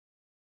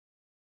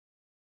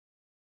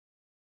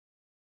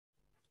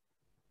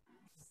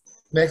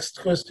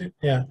Next question.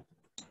 Yeah.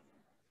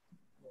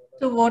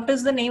 So what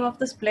is the name of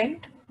the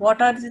splint?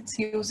 What are its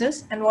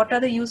uses? And what are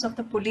the use of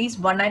the pulleys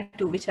 1 and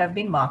 2 which have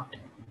been marked?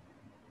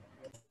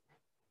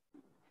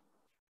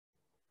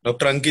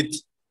 Dr. Ankit.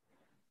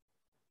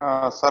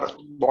 Sir,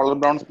 ball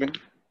brown splint.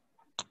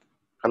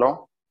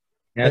 Hello.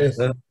 Yes.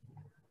 Sir.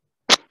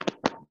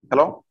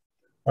 Hello.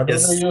 What are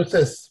the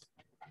uses?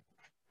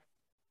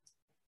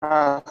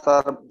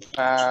 Sir,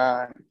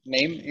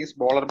 name is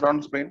baller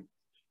brown splint.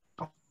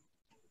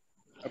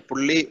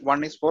 Pulley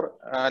 1 is for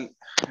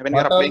when you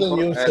are applying for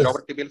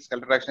lower tibial skull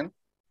retraction.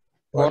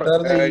 What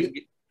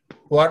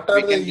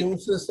are the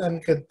uses,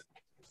 Ankit?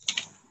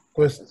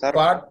 Sir,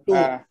 part 2.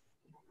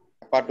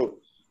 Part 2.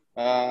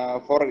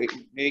 For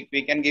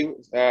we can give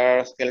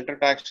skeletal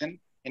traction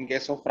in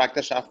case of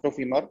fracture shaft of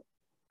femur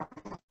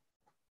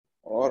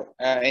or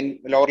in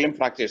lower limb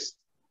fractures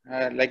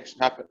like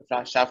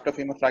shaft of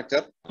femur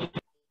fracture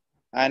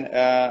and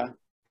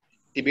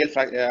tibial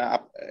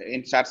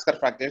in Schatzker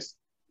fractures.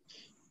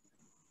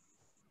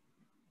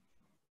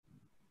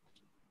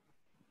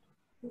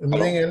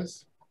 Anything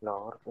else?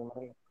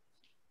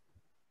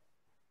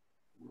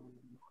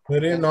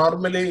 Very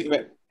normally.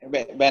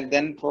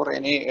 Then for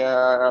any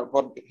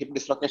for hip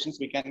dislocations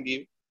we can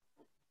give.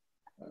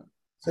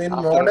 So in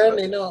modern,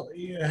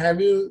 have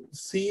you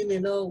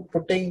seen,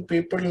 putting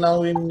people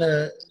now in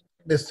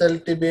distal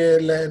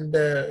tibial and,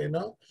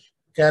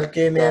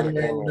 calcaneal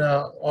and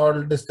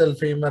all distal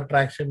femur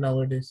traction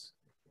nowadays?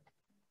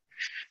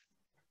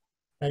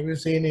 Have you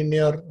seen in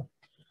your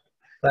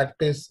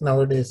practice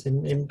nowadays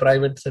in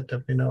private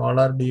setup, all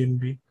are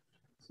DNB?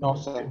 No,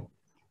 sir.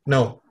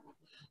 No.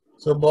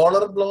 So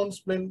baller blown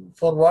splint,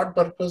 for what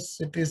purpose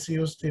it is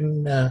used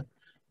in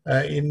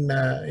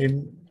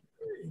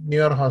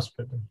your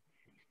hospital?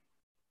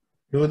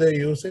 Do they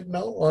use it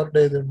now or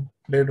they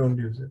don't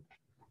use it?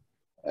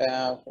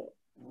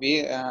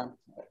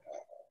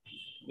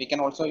 We can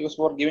also use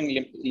for giving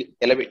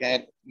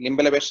limb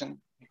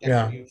elevation.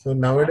 Yeah. So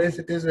nowadays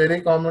it is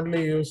very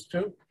commonly used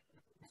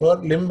for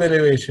limb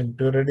elevation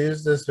to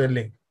reduce the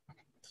swelling.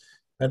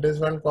 That is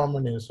one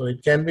common use. So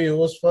it can be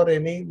used for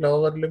any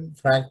lower limb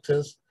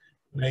fractures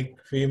like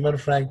femur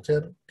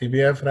fracture,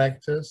 tibia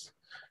fractures,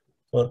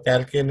 for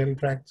calcaneal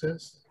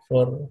fractures,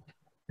 for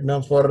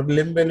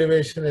limb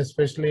elevation,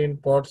 especially in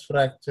Pott's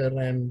fracture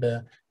and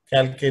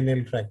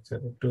calcaneal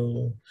fracture,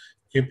 to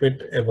keep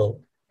it above.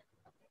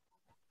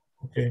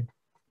 Okay.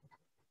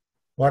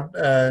 What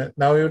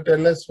now you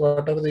tell us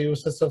what are the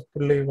uses of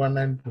pulley 1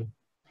 and 2?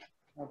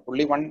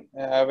 Pulley 1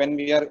 when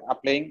we are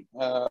applying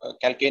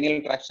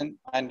calcaneal traction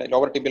and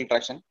lower tibial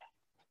traction.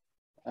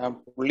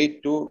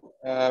 Pulley 2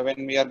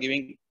 when we are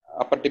giving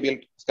upper tibial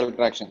skull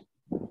traction.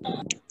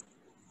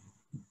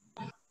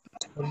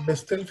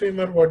 Distal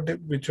femur,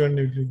 which one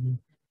did you give?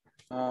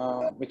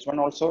 Which one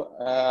also?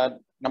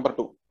 Number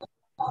 2.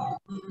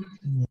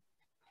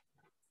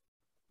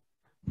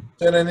 Is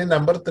there any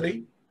number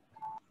 3?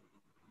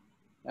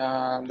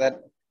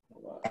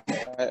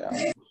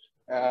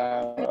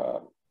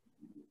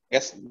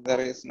 Yes,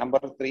 there is number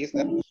 3,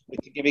 sir,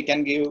 which we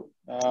can give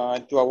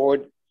to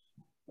avoid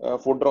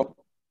foot drop.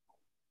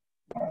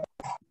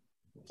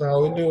 So how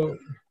will you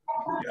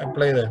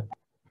apply that?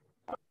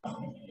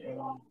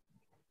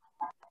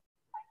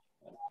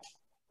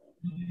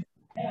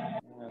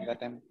 That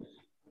time.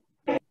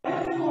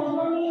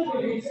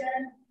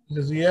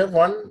 Because we have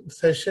one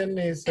session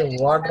is a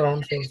ward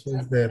rounds also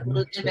is there.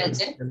 No?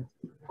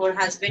 For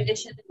husband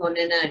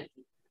ex-boyfriend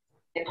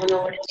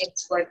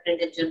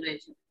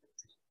generation.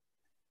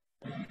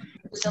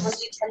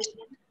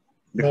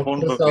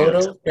 Dr.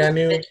 Saurav, can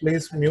you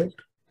please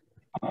mute?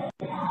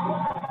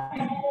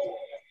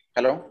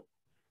 Hello.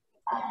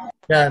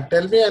 Yeah,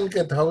 tell me,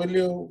 Ankit, how will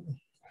you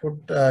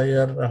put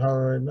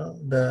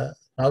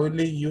how will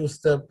you use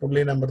the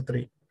pulley number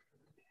 3?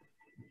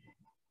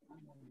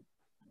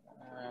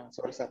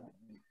 Sorry, sir.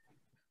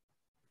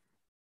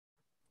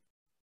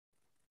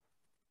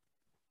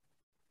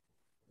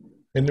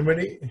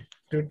 Anybody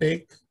to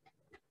take?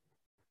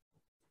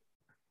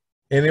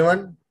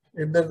 Anyone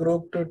in the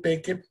group to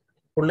take it?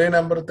 Pulley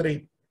number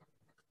 3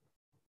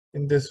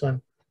 in this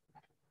one.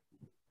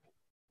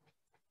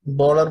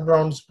 Baller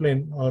brown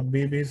splint or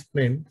BB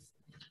splint.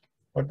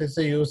 What is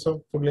the use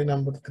of pulley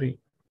number 3?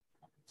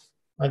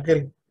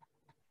 Akhil.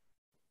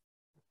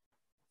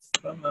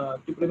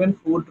 To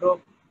prevent foot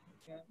drop.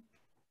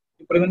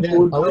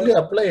 How will you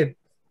apply it?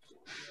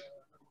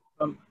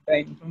 From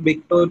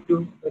big toe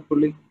to the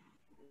pulley.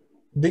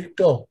 Big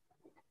toe.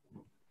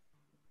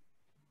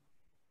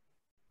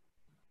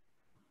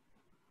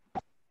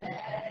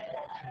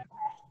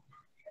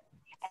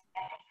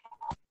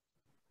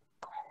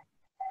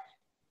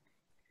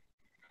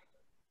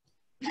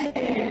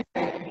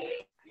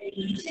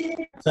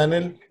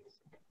 Sanil.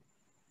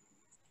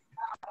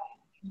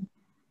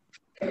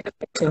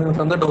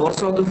 From the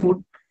dorsal of the foot,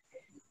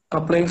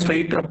 applying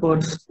straight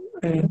upwards.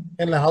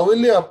 And how will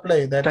you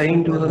apply that?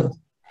 Tying to the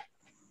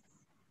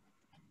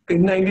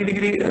in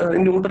 90-degree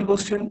in neutral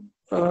position.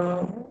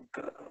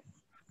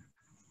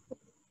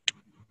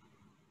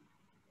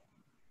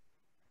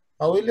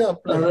 How will you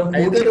apply? The foot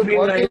Either should be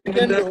what you lined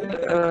can with do,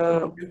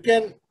 the, you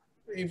can,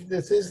 if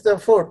this is the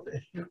foot,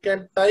 you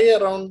can tie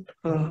around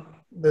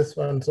this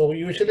one. So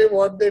usually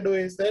what they do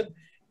is that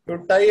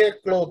you tie a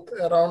cloth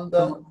around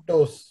the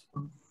toes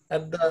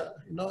at the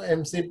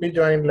MCP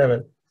joint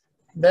level,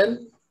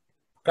 then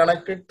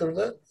connect it to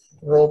the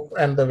rope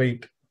and the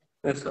weight.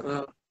 yes,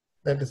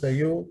 That is,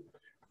 you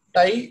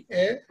tie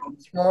a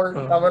small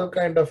towel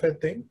kind of a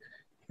thing.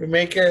 You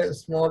make a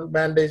small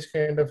bandage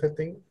kind of a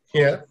thing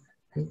here.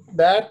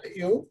 That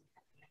you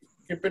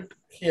keep it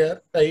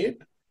here, tie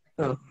it,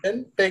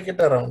 then take it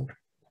around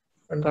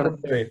and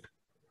put the weight.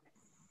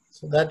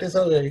 So that is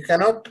how you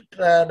cannot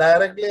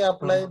directly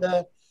apply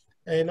the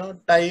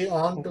tie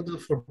onto the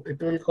foot. It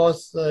will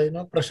cause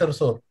pressure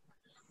sore.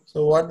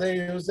 So what they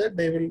use that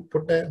they will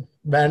put a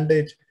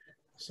bandage.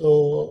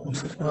 So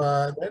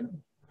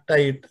then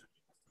tie it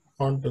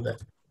onto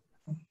that.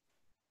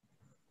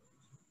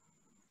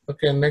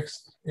 Okay,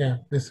 next. Yeah,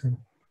 this one.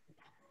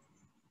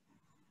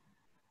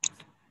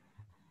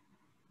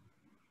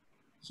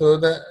 So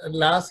the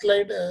last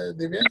slide,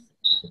 Divya.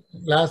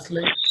 Last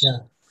slide. Yeah.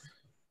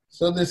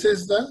 So this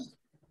is the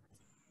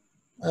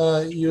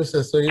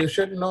uses. So you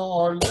should know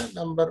all the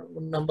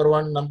number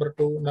 1, number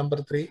 2,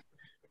 number 3.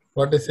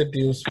 What is it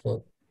used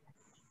for?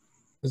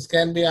 This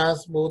can be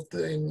asked both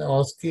in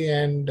OSCE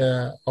and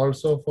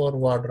also for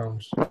ward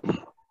rounds.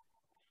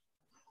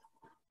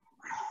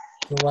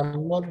 So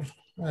one more.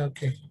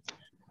 Okay.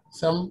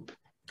 Some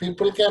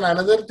people can,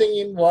 another thing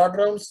in ward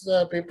rounds,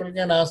 people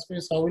can ask me,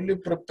 how will you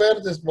prepare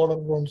this border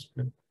bone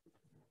splint?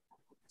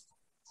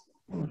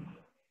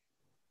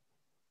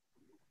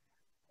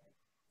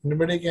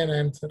 Anybody can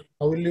answer.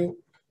 How will you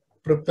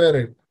prepare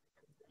it?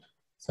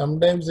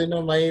 Sometimes,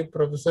 my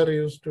professor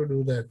used to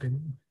do that.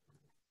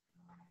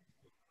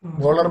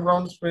 Waller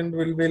brown splint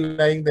will be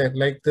lying there,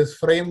 like this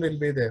frame will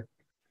be there.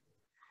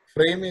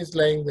 Frame is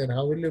lying there.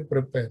 How will you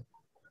prepare?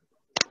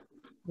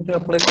 you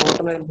apply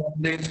cotton and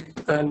bandage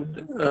and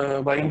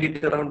bind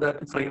it around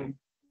that frame.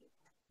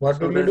 What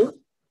will you do?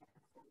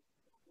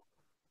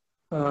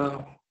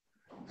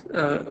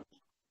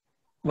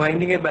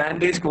 Winding a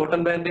bandage,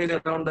 cotton bandage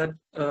around that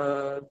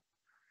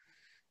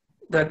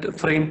that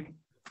frame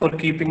for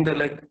keeping the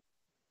leg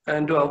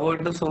and to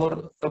avoid the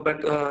sore,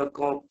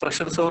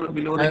 pressure sore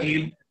below the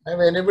heel. Have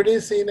anybody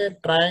seen a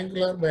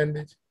triangular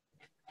bandage?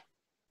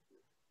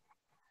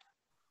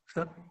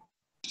 Sir?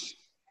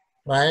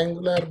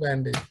 Triangular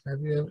bandage.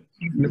 Have you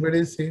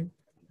anybody seen?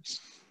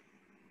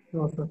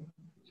 No, sir.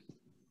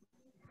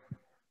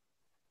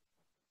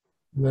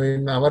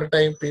 In our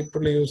time,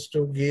 people used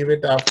to give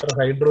it after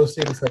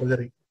hydrocele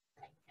surgery.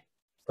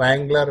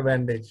 Triangular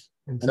bandage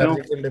in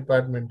surgical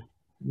department.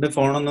 The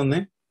phone on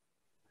the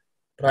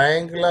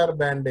Triangular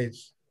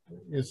bandage.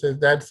 You say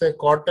that's a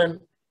cotton,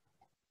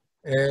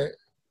 a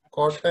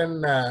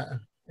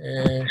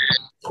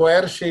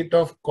square sheet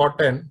of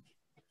cotton.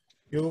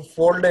 You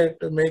fold it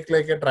to make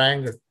like a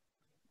triangle.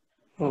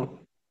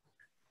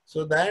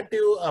 So that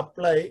you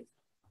apply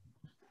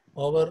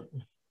over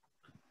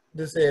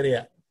this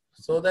area,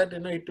 so that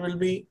it will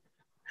be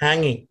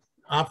hanging.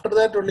 After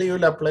that only you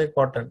will apply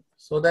cotton,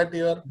 so that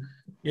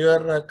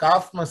your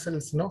calf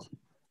muscles,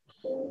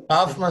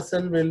 calf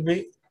muscle will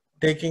be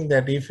taking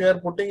that. If you are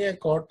putting a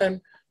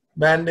cotton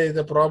bandage,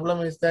 the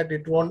problem is that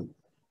it won't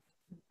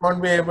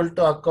be able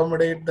to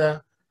accommodate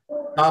the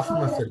calf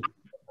muscle.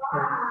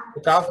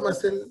 The calf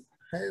muscle,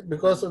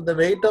 because of the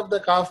weight of the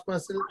calf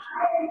muscle,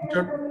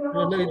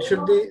 it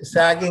should be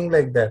sagging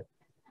like that.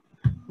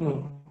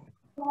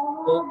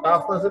 So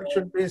calf muscle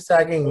should be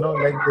sagging,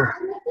 like this.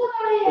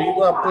 So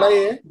you apply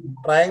a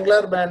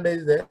triangular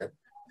bandage there,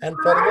 and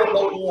further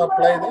down you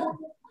apply the.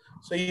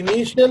 So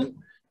initial,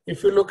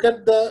 if you look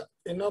at the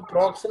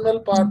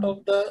proximal part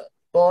of the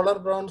collar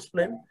brown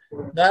splint,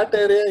 that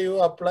area you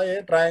apply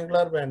a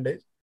triangular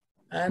bandage,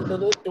 and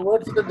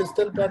towards the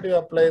distal part you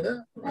apply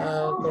the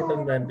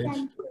cotton bandage.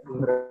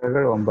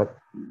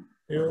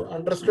 You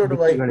understood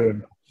why?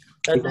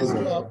 That is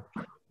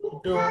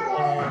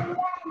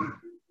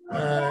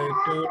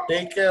to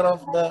take care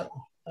of the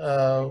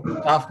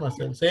calf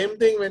muscle. Same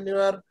thing when you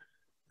are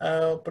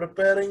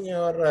preparing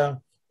your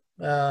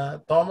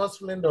Thomas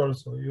splint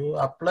also. You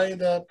apply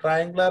the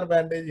triangular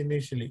bandage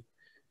initially.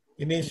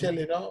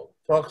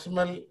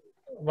 Proximal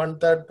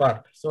 1/3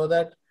 part, so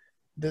that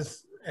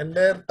this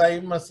entire thigh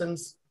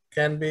muscles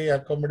can be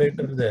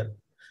accommodated there.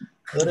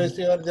 Whereas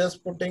you are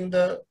just putting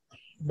the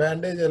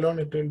bandage alone,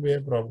 it will be a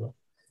problem.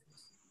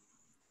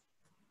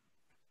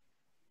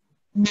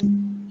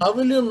 How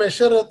will you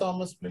measure a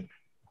Thomas splint?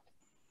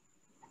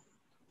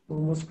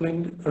 Thomas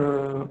splint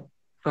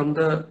from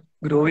the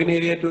groin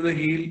area to the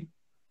heel,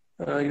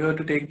 you have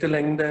to take the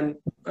length and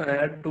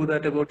add to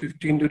that about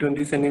 15 to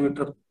 20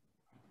 centimeters.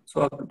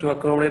 So to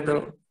accommodate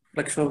the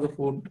flexion of the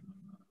foot,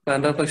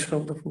 plantar flexion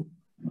of the foot.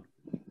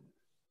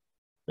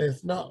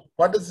 Yes. Now,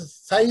 what is the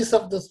size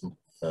of this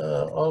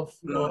of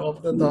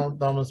the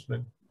Thomas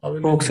splint?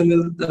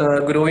 Proximal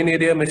groin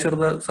area measure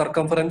the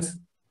circumference,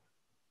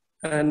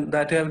 and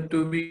that have to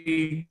be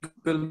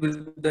equal with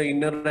the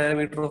inner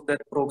diameter of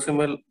that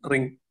proximal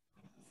ring.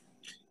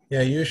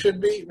 Yeah, you should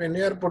be, when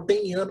you are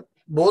putting your,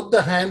 both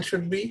the hands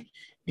should be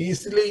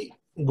easily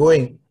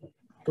going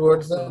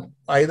towards the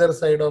either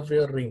side of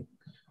your ring.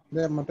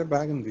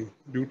 Bag in the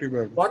duty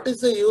bag. What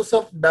is the use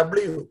of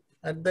W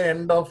at the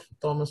end of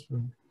Thomas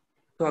Splint?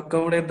 To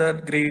accommodate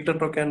that greater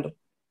trochanter.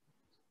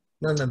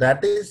 No,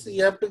 that is,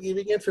 you have to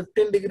giving a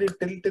 15-degree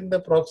tilt in the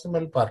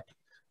proximal part.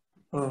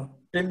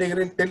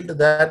 15-degree tilt,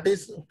 that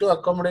is to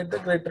accommodate the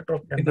greater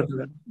trochanter.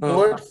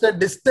 Towards the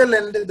distal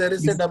end, there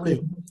is a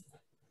W.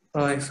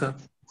 Yes, sir.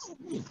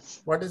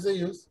 What is the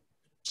use?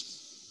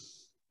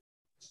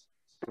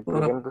 To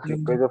prevent the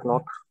slippage of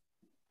knot.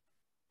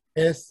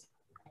 Yes.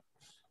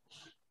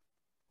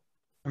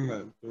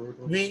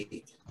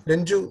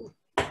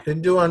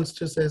 Renju wants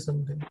to say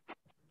something.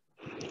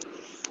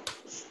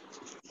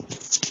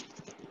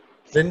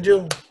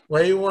 Renju,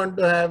 why you want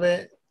to have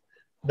a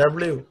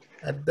W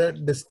at the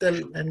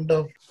distal end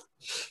of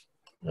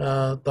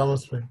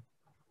Thomas Splint?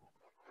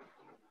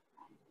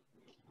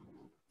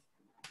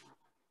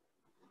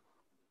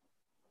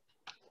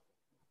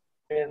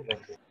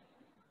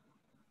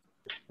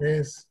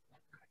 Yes.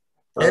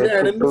 Can you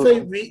identify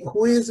V?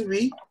 Who is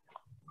V?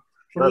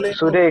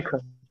 Surek.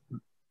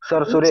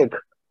 Sir, Surek.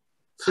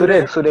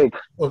 Surek.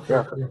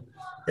 Okay.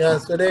 Yeah,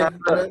 Surek,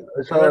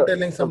 you were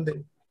telling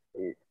something.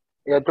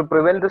 Yeah, to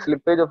prevent the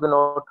slippage of the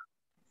knot,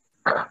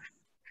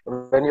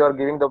 when you are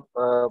giving the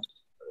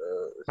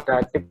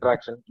static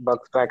traction,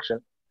 buck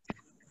traction.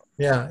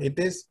 Yeah, it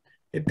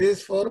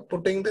is for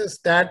putting the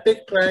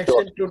static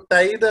traction to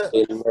tie the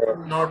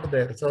knot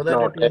there so that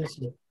it will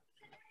slow.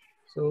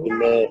 So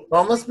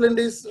Thomas Splint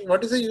is,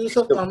 what is the use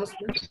of Thomas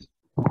Splint?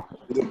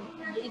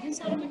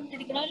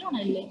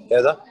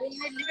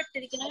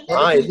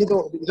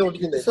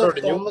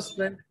 Thomas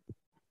Splint.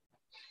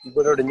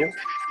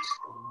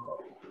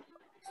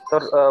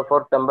 Sir,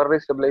 for temporary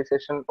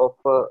stabilization of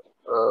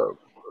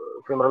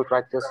femoral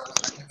fractures.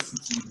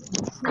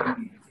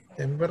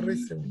 Temporary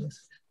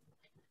stabilization.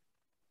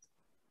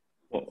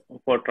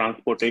 For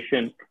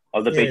transportation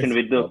of the patient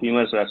with the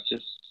femur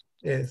fractures.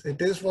 Yes,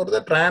 it is for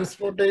the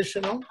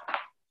transportation of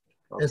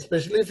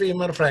especially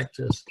femur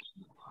fractures.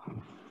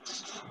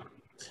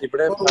 For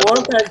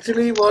what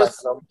actually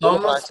was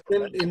Thomas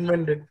Splint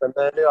invented?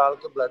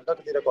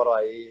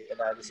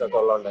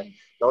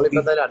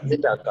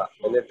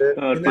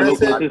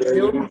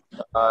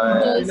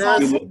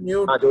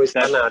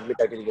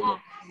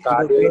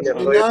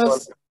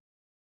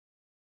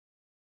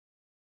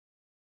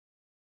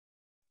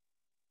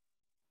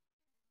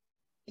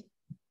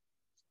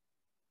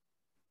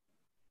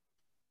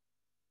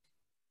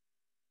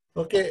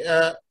 Okay,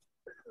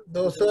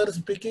 those who are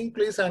speaking,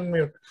 please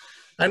unmute.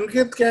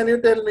 Ankit, can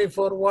you tell me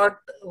for what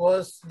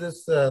was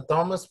this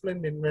Thomas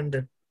Splint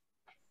invented?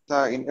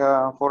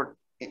 For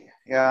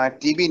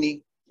TB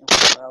knee,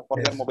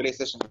 for their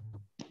mobilization.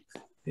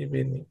 TB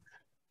knee.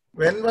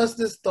 When was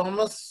this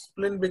Thomas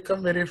Splint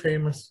become very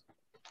famous?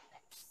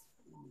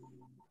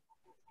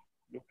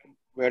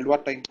 World War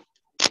time.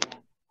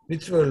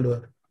 Which World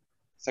War?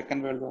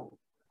 Second World War.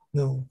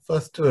 No,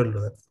 First World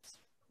War.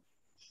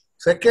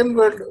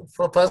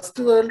 First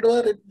World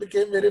War, it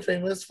became very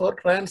famous for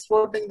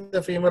transporting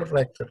the femur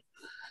fracture.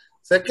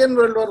 Second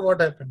World War,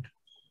 what happened?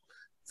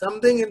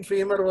 Something in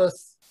femur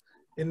was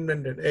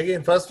invented.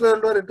 Again, First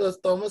World War, it was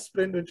Thomas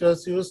Splint, which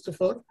was used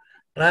for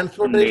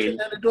transportation,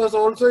 and it was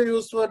also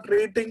used for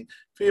treating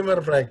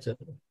femur fracture.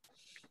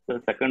 So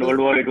Second World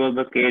War, it was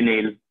the K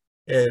nail.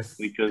 Yes,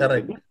 which was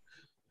correct.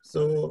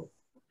 So,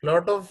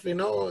 lot of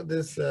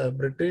this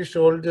British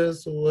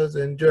soldiers who was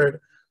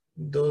injured,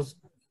 those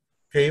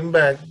came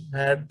back,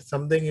 had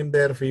something in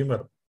their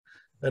femur.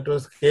 That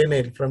was K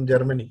nail from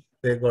Germany.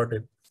 They got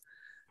it.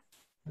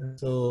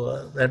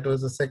 So that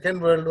was the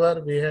Second World War.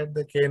 We had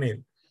the K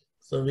nail.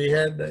 So we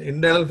had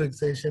internal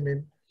fixation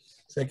in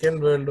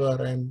Second World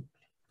War, and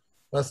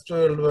First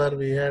World War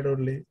we had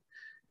only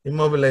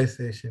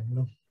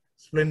immobilization,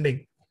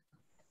 splinting.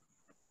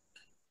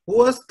 Who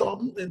was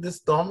this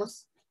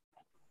Thomas?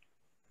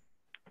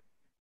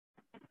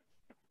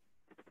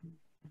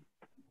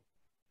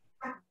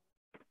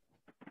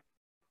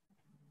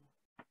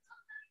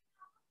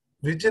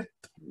 Vijit.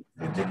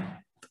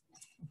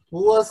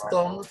 Who was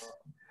Thomas?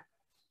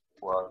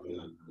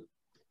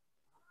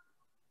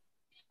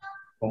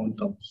 Who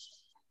Thomas?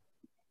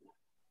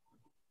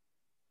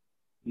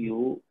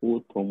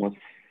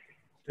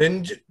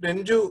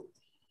 Renju.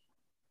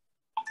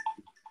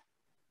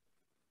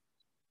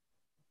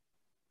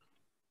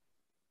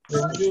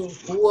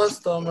 Who was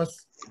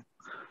Thomas?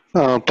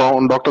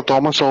 Dr.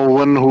 Thomas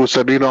Owen, who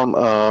studied on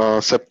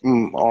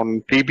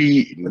TB.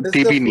 What is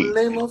TB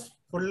the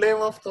full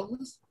name of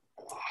Thomas?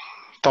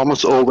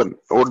 Thomas Owen,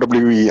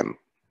 O-W-E-N.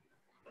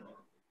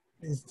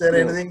 Is there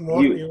anything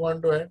more you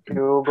want to add?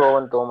 Hugh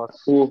Owen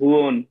Thomas. Who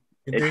own?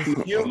 It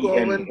is Hugh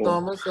Owen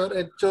Thomas or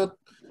H.O.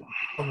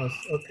 Thomas.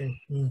 Okay.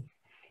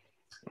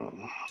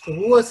 So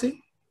who was he?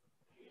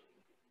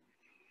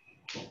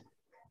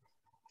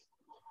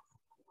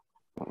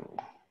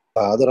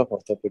 Father of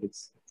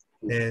orthopedics.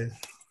 Yes.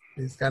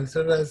 He is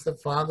considered as the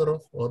father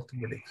of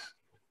orthopedics.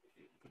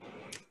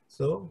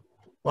 So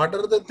What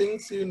are the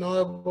things you know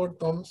about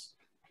Thomas?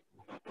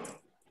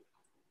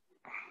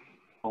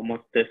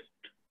 Thomas test.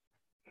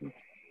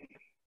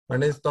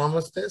 What is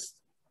Thomas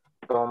test?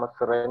 Thomas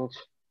wrench.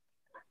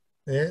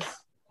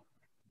 Yes.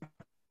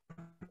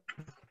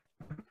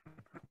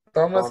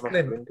 Thomas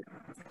Clint.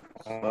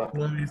 Flint.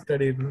 No, we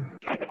studied. No?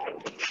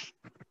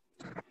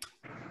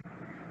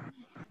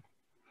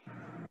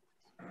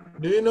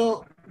 Do you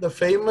know the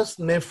famous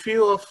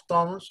nephew of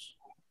Thomas?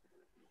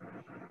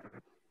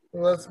 He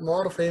was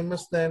more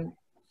famous than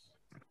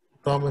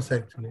Thomas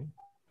actually.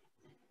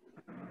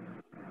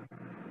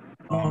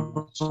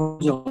 Robert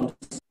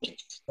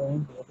Yes.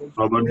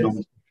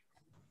 Jones.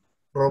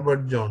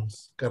 Robert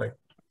Jones, correct.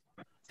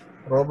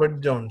 Robert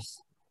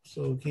Jones.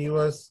 So he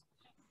was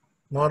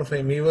more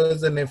famous. He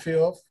was the nephew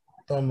of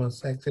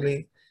Thomas.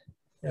 Actually,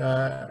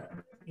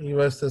 he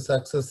was the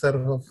successor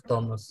of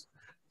Thomas.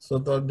 So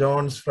the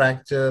Jones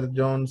fracture,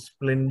 Jones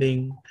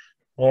splintering,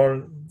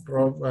 all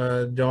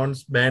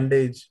Jones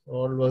bandage,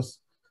 all was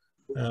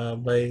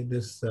by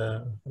this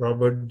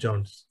Robert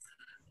Jones.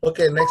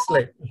 Okay, next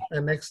slide.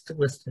 Next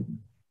question.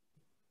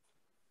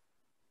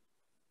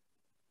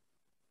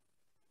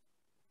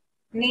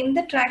 Name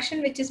the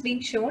traction which is being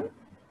shown.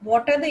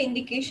 What are the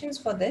indications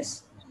for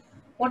this?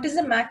 What is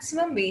the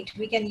maximum weight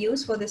we can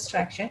use for this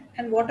traction?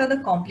 And what are the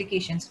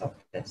complications of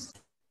this?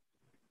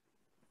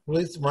 Who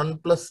is 1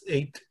 plus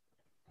 8?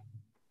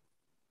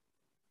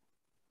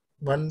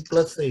 1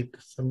 plus 8.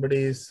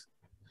 Somebody's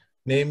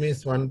name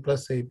is 1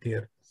 plus 8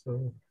 here.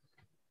 So,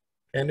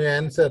 can you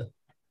answer?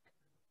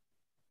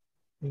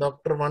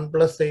 Doctor 1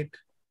 plus 8.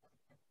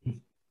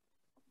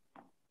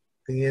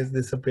 He has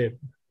disappeared.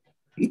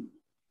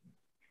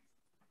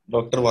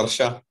 Dr.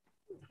 Varsha.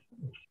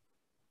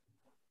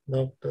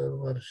 Dr.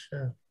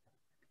 Varsha.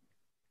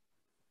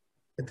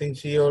 I think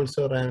she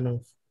also ran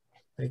off.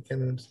 I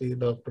cannot see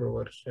Dr.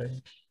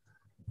 Varsha.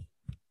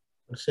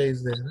 Varsha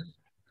is there. Huh?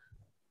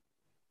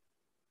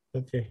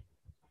 Okay.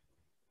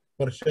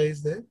 Varsha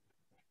is there?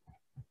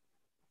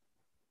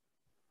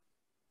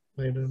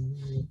 I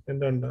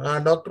don't know.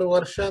 Dr.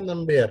 Varsha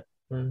Nambiar.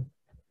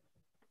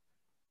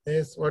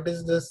 Yes, what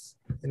is this?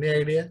 Any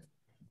idea?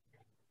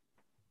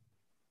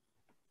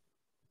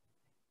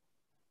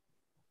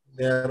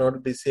 They are all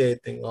busy, I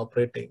think,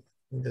 operating.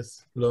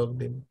 Just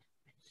logged in.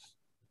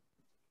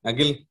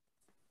 Agil.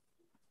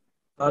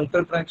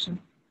 Alter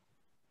traction.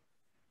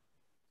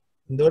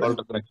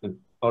 Alter traction.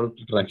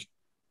 Alter traction.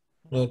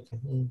 Okay.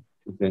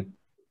 Okay.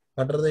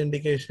 What are the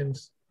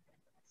indications?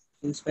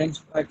 C-spine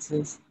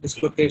fractures,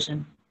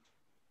 dislocation.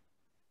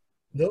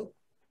 Though?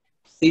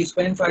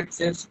 C-spine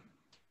fractures.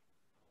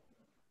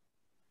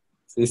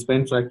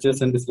 C-spine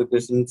fractures and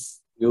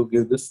dislocations. You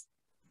give this?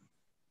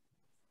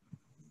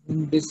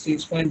 This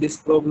C-spine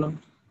disc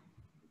problem.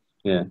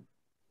 Yeah.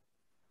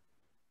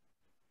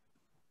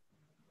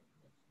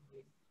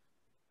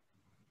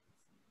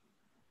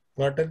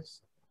 What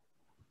else?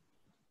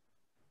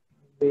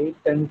 Weight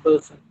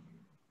 10%.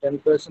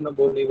 10% of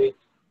body weight.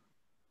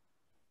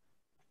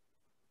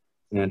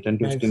 Yeah, 10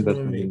 to 15%.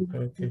 Maximum weight.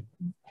 Okay.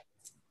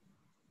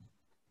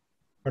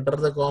 What are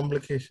the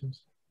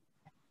complications?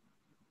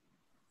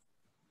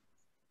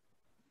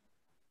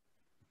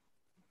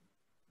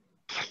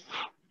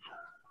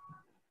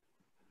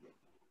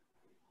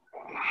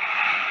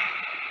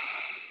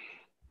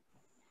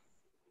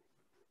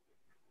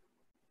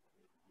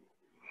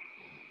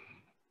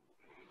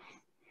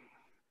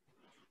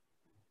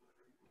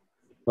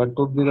 What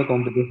could be the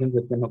complications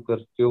that can occur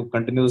if you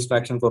continue this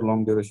traction for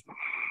long duration?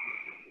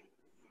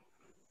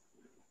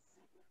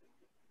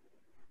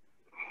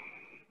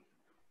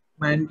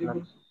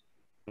 Mandible.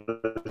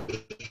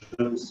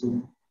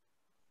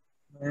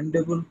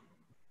 Mandible.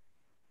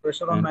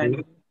 Pressure on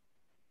mandible.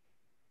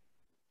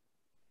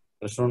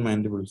 Pressure on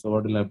mandible. So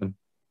what will happen?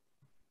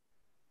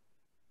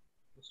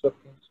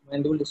 Dislocation.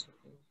 Mandible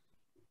dislocation.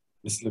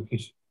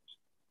 Dislocation.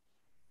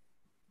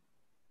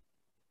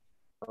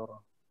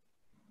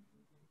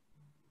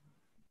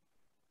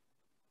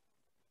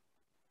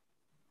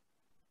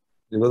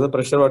 Because of the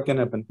pressure, what can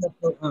happen?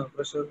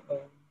 Pressure.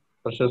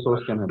 Pressure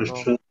source can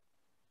happen.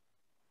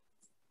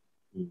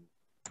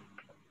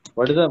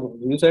 What is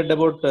you said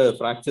about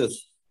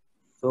fractures?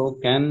 So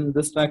can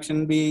this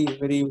traction be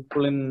very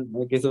useful in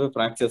the case of a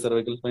fracture,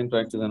 cervical spine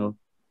fractures and all?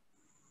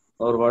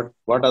 Or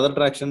what other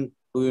traction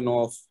do you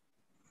know of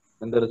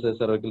when there is a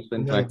cervical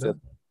spine fracture?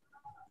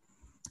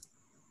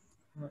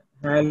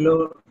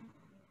 Halo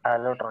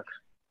traction.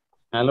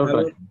 Halo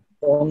traction.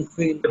 Long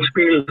field.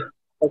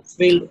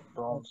 Field.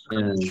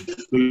 Yeah.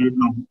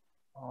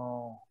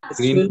 Oh.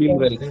 Green field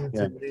well.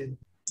 Yeah.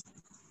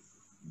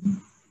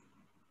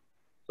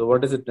 So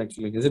what is it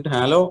actually? Is it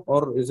halo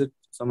or is it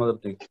some other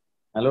thing?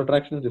 Halo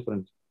traction is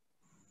different.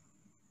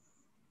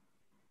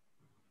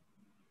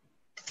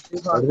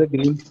 What is the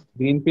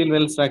green field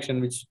well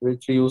traction which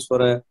we use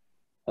for a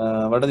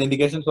what are the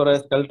indications for a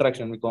skull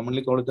traction? We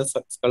commonly call it the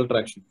skull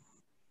traction.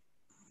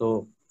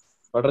 So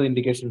what are the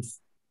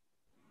indications?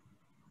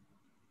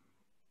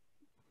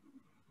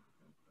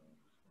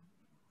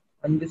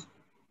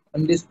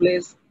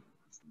 Undisplaced.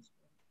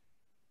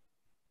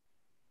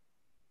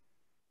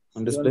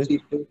 on display?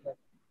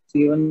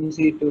 C1,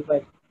 C2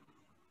 fracture.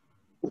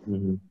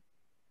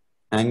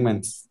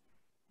 Hangmans.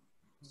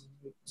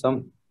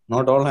 Some,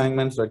 not all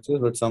hangmans fractures,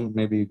 but some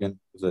maybe you can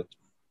use it.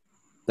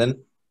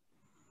 Then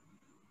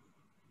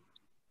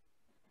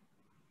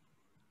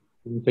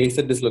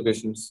facet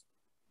dislocations.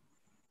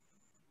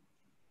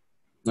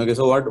 Okay,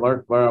 so what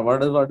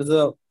is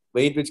the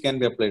weight which can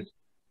be applied?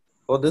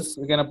 For this,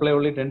 you can apply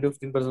only 10 to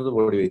 15% of the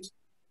body weight.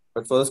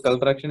 But for the skull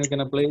traction, you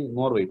can apply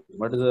more weight.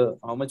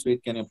 How much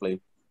weight can you apply?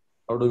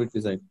 How do we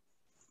decide?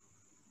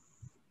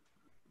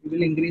 We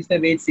will increase the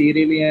weight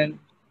serially and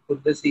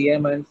put the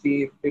CM and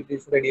see if it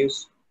is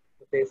reduced.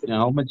 Yeah,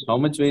 how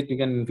much weight you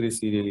can increase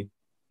serially?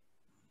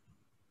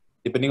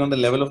 Depending on the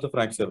level of the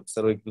fracture,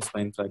 cervical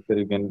spine fracture,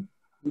 you can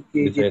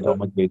decide how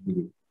much weight you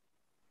give.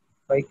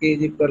 5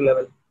 kg per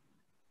level.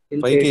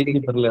 5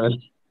 kg per level.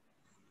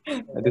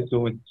 That is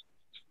too much.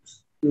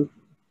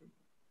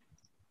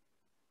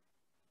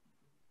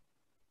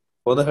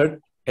 For the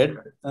head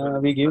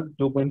we give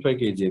 2.5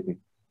 kg, I think.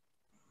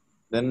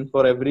 Then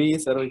for every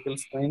cervical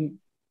spine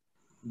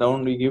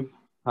down, we give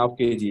half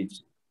kg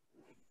each.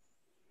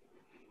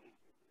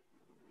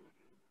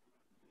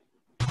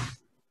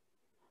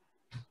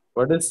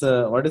 What is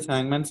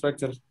hangman's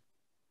fracture?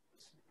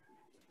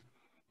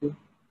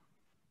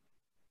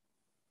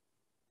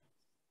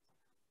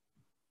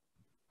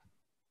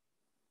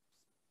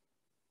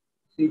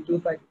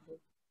 C2 fracture.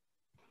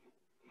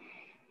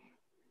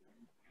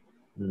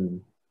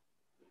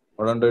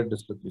 Odontoid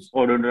dislocation.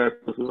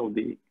 Odontoid process of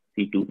the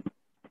C2.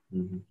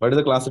 What is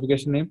the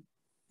classification name?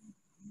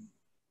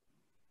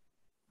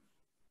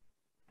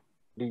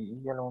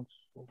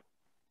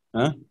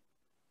 Huh?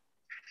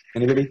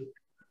 Anybody?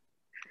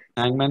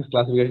 Hangman's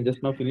classification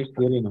just now finished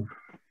theory now.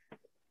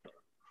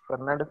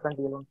 Fernandez and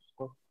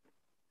Alonso.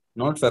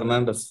 Not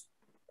Fernandez.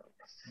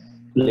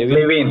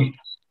 Levin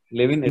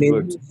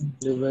Edwards.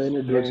 Levin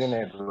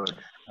Edwards.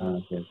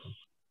 Okay.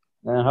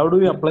 How do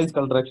you apply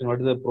skull traction? What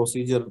is the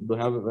procedure?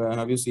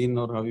 Have you seen,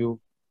 or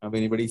have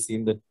anybody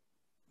seen that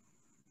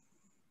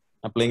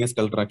applying a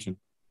skull traction?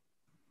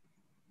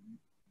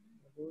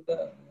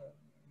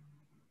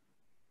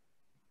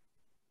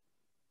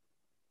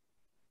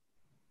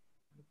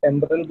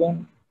 Temporal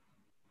bone.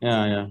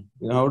 Yeah.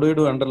 How do you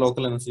do under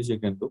local anesthesia?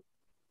 Can do.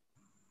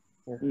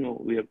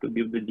 No, we have to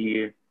give the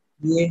DA.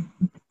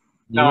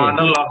 No,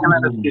 under local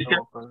anesthesia.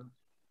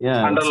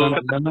 Yeah, Under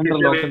under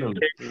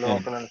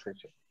local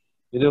anesthesia.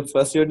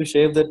 First, you have to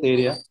shave that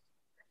area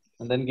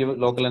and then give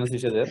local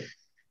anesthesia there.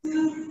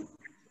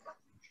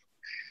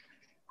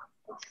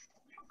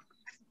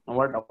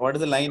 What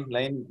is the line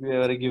you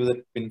ever give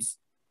the pins?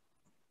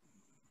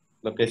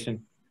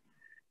 Location.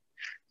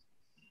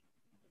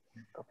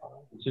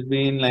 It should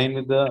be in line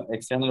with the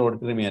external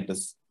auditory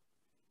meatus.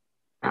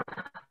 I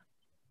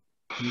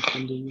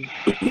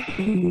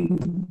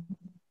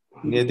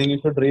think you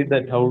should read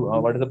that.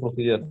 What is the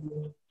procedure?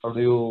 How do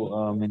you?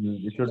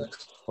 You should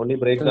only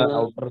break the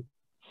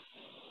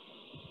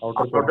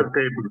outer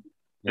table.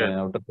 Yeah,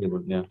 outer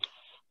table. Yeah.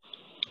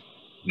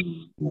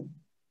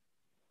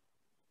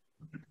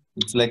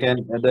 It's like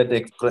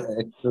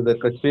the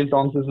Crutchfield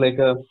tongs is like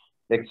a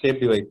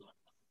X-shaped device.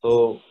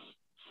 So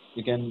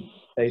you can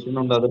tighten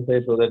on the other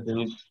side so that it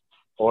will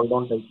hold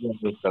on tightly on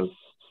the skull,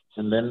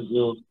 and then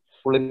you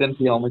pull it and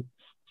see how much,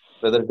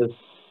 whether it is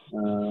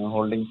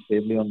holding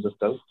stably on the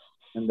skull,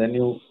 and then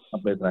you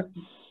apply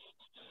traction.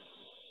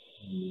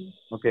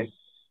 Okay.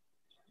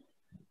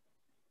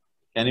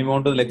 Can you move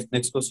on to the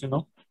next question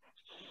now?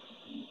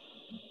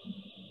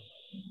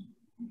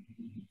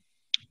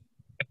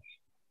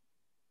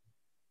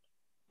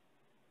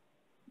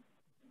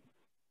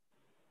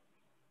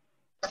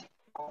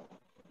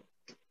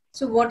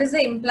 So what is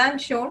the implant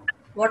shown?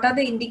 What are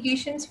the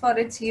indications for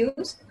its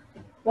use?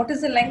 What is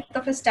the length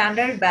of a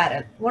standard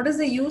barrel? What is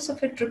the use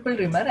of a triple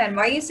rimmer, and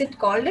why is it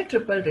called a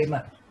triple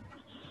rimmer?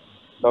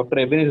 Dr.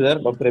 Ebin is there?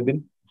 Dr.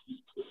 Ebin?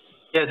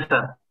 Yes,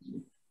 sir.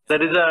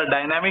 There is a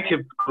dynamic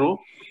hip screw.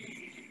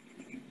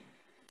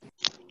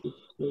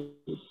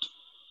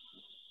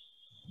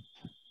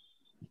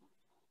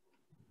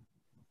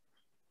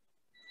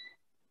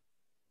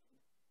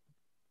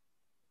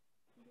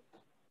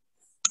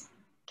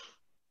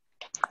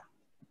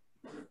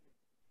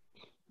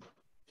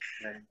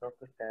 Length of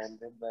the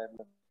standard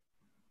barrel.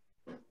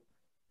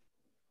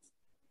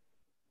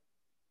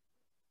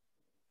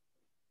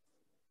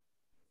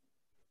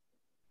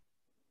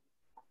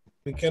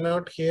 We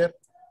cannot hear.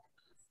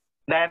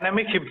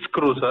 Dynamic hip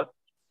screw, sir.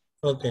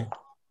 Okay.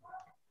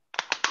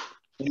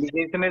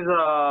 Indication is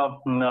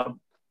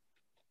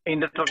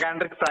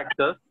intertrochanteric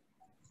fractures.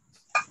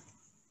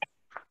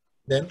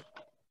 Then?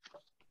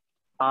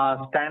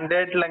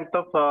 Standard length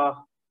of.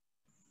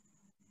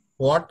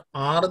 What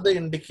are the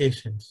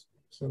indications?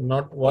 So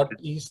not what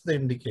is the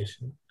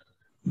indication.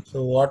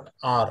 So what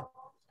are?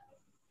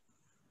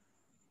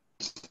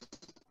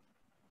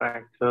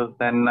 Fractures,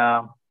 then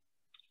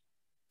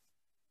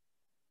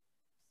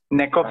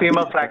neck of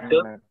femur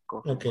fracture.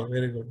 Okay,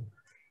 very good.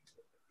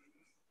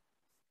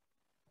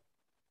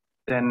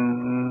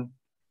 Then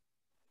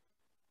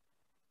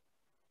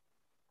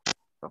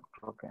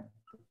Okay.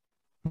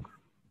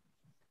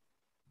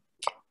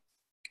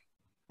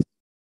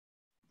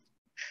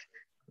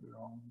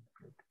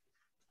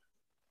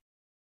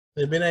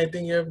 Eben, I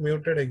think you have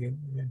muted again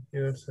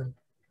yourself.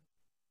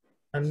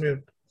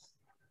 Unmute.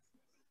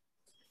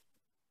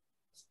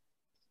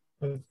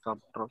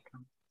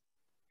 Subtropium.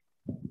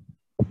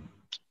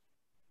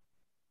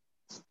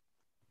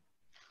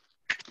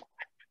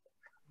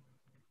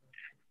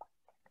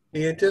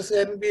 DHS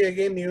can be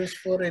again used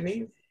for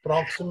any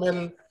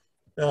proximal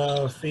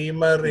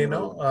femur,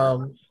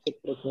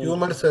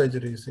 tumor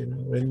surgeries.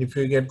 When if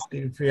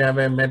you have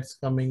a mets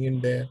coming in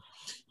there,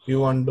 you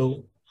want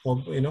to,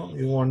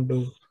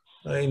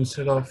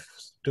 instead of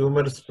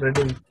tumor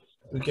spreading,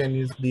 you can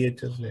use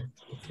DHS there.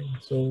 Okay.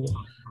 So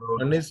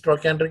one is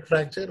trochanteric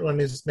fracture, one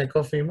is neck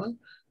of femur,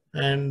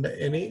 and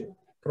any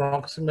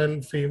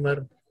proximal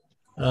femur,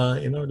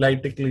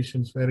 lytic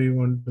lesions where you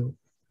want to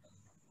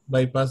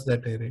bypass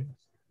that area.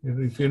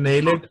 If you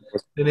nail it,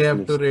 then you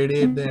have to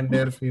radiate the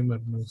entire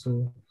femur.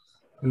 So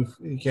if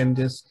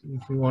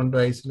you want to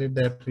isolate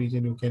that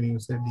region, you can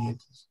use the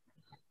DHS.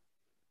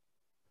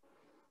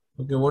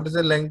 Okay, what is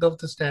the length of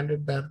the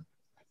standard barrel?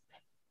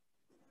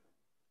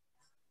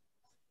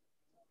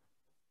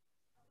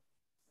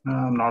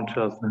 I'm not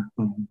sure, sir.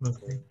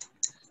 Okay.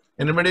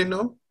 Anybody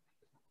know?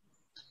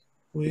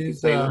 Who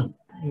is Nias?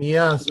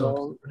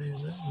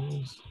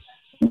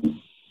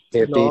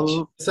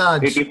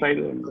 Nisaj. 85.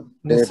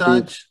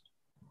 Nisaj.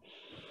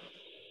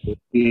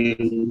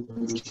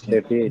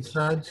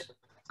 Nisaj.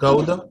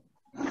 Gauda.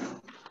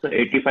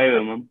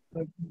 85 mm.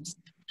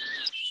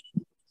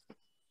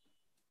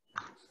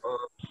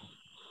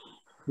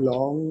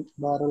 Long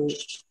barrel.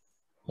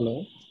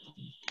 Hello.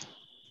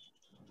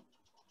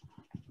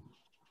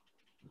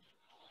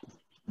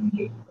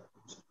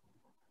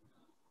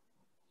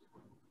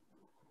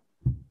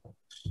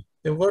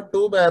 You've got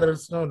two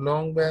barrels, no?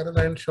 Long barrel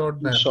and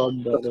short barrel. Short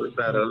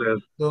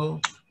barrel.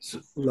 So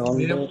Long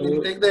we'll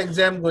barrel. take the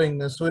exam going.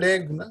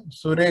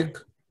 Sureg.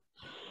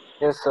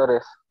 Yes, sir.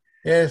 Yes.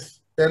 Yes.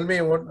 Tell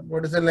me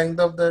what is the length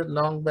of the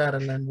long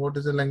barrel and what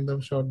is the length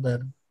of short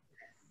barrel?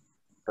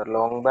 The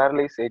long barrel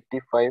is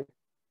 85.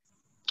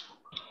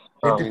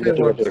 85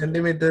 what?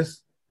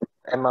 Centimeters?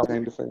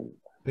 Mm.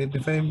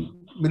 85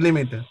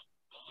 millimeter.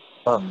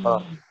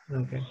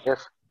 Okay.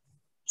 Yes.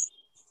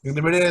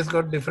 Everybody has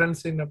got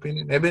difference in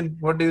opinion. Eben,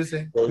 what do you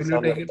say? Will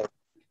you take it?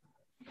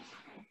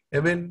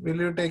 Eben, will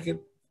you take it?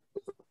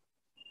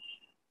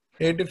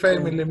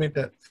 85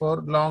 millimeter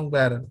for long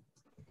barrel.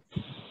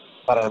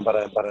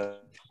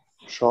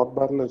 Short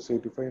barrel is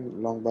 85,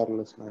 long barrel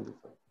is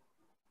 95.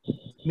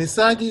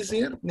 Nisaj is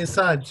here?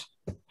 Nisaj.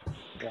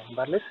 Long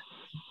barrel is?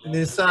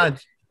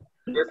 Nisaj.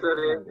 Yes,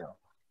 sir.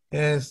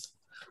 Yes.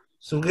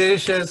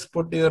 Sugesh has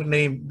put your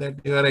name that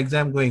your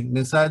exam going.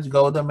 Nisaj,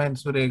 Gaudam and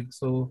Sureg.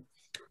 So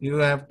you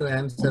have to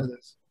answer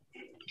this.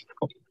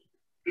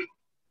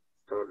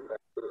 So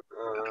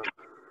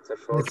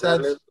short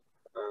barrel is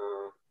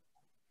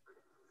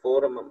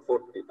 4 mm,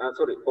 40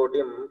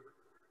 mm.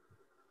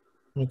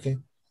 Okay.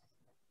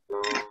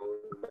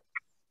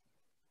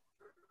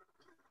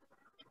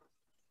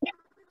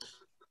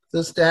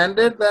 The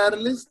standard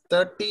barrel is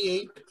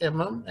 38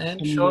 mm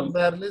and short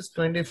barrel is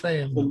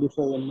 25 mm. 25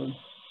 mm.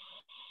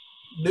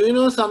 Do you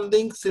know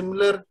something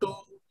similar to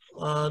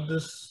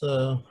this?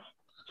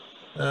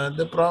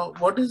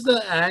 What is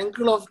the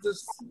angle of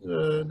this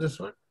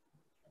one?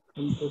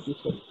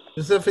 135.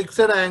 It's a fixed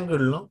angle,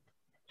 no?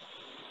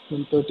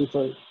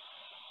 135.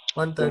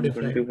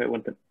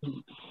 135.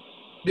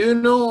 Do you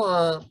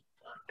know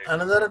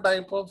another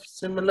type of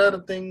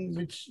similar thing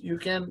which you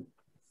can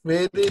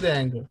vary the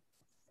angle?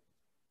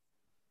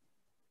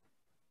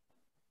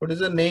 What is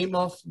the name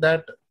of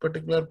that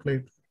particular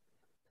plate?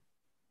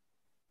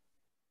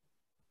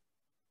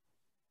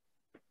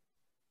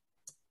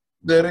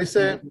 There is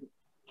a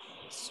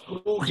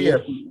screw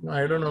here.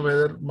 I don't know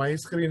whether my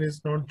screen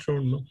is not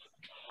shown. No?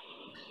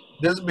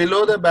 Just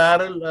below the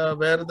barrel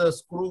where the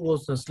screw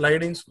goes, the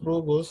sliding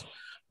screw goes,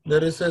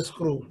 there is a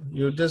screw.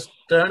 You just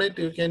turn it,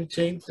 you can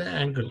change the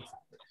angle.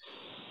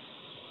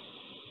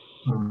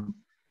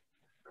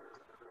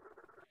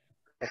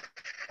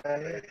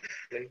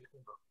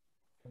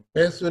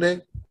 Yes,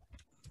 Surek?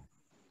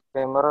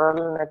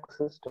 Femoral neck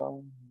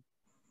system.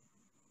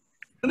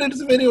 But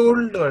it's very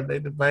old word.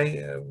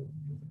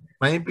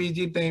 My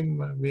PG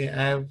time, we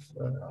have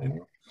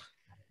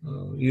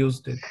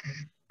used it.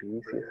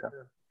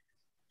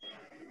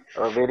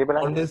 Variable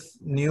All angle. this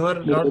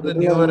newer, not the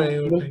newer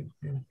IO time.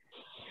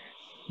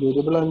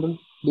 Variable angle,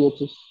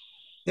 DHS.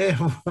 Yeah,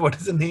 what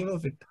is the name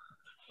of it?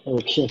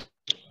 Okay.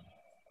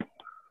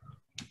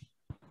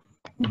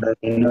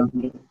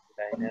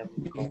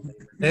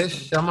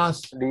 Yes,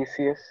 Shamas.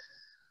 DCS.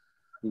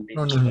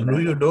 No,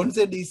 you don't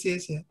say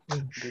DCS here.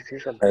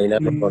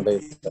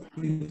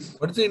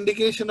 What is the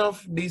indication of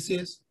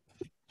DCS?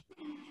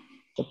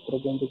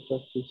 Subtrochanteric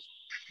fractures.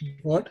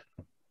 What?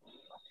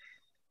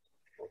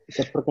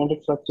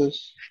 Subtrochanteric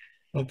fractures.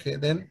 Okay,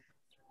 then?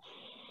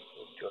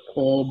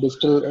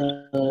 Distal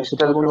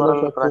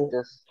femoral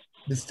fractures.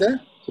 Distal?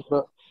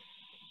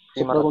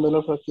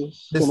 Supracondylar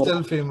fractures.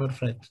 Distal femur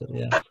fracture.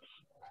 Yeah.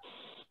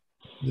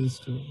 These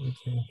two.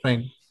 Okay.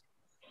 Fine.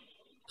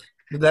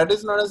 That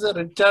is known as a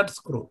Richard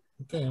screw.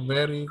 Okay,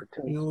 where you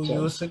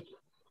use it,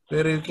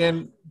 where you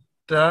can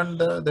turn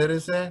there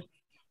is a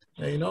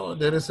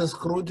there is a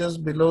screw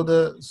just below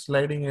the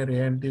sliding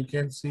area, and you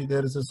can see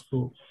there is a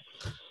screw.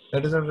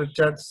 That is a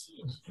Richard's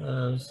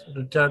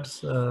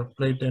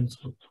plate and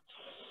screw.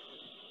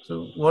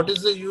 So, what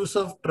is the use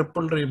of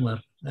triple reamer,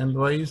 and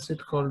why is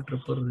it called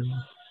triple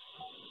reamer?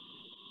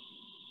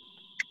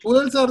 Who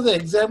else are the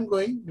exam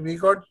going? We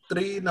got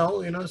 3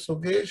 now.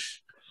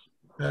 Sugesh,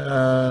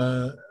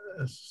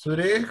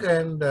 Surek,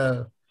 and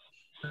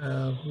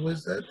who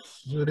is that?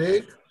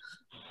 Surek,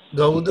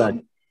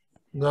 Gautam,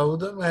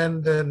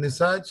 and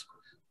Nisaj,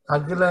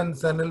 Akhil and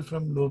Sanil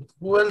from Louth.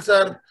 Who else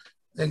are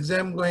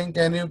exam going?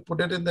 Can you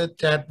put it in the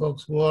chat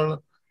box? Who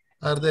all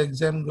are the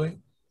exam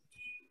going?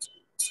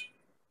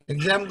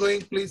 Exam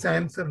going, please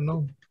answer.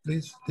 No,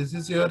 please. This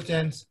is your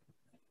chance.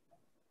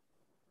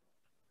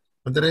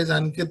 Otherwise,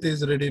 Ankit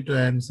is ready to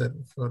answer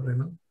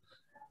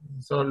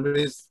He's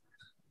always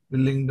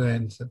willing to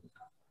answer.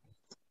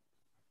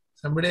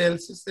 Somebody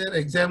else is there?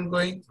 Exam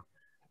going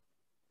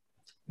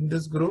in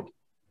this group?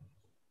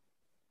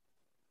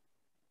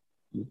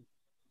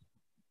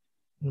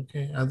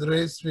 Okay.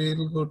 Otherwise, we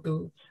will go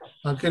to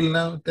Akhil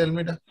now. Tell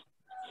me,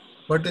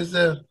 what is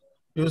the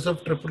use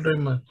of triple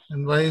reamer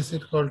and why is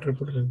it called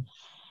triple reamer?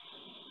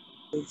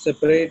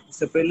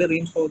 Separately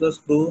reinforce the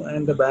screw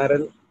and the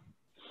barrel.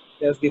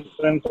 There's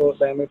different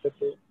diameter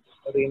to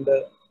rein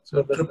the.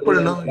 So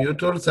triple, no? You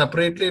told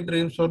separately it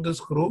reinforce the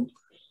screw,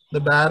 the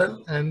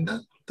barrel, and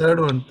the third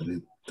one.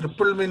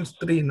 Triple means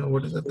 3. No,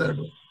 what is the third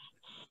one?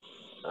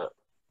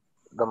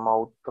 The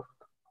mouth.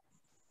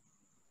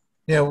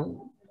 Yeah.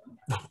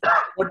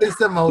 What is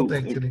the mouth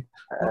actually?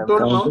 Who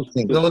told mouth?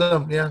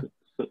 Gautam, yeah.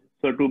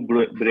 So to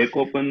break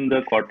open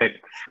the cortex.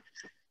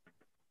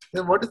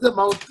 Yeah, what is the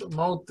mouth?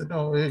 Mouth.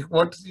 No,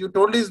 what you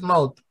told is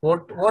mouth.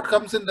 What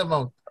comes in the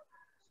mouth?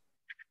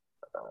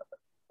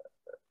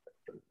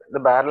 The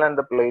barrel and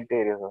the plate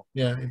area. Sir.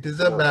 Yeah, it is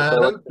a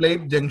barrel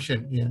plate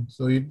junction. Yeah,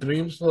 so it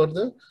reams for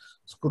the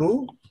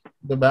screw,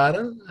 the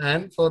barrel,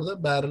 and for the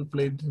barrel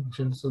plate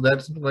junction. So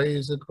that's why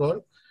is it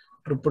called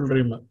triple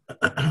reamer.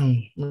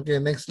 Okay,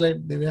 next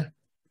slide, Divya.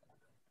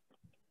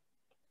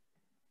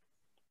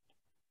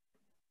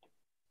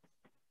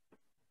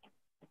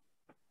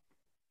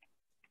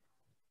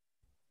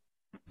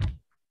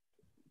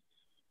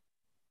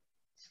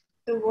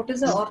 So what is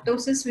the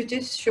orthosis which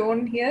is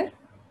shown here?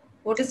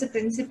 What is the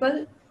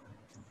principle?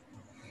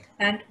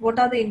 And what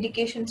are the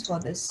indications for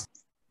this?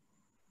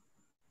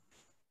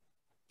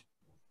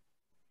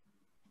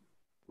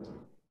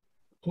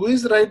 Who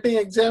is writing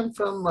exam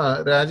from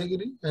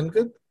Rajagiri?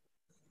 Ankit?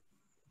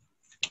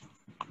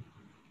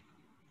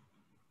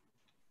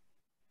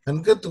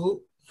 Ankit,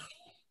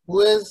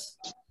 who is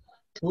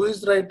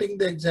writing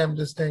the exam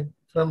this time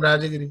from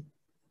Rajagiri?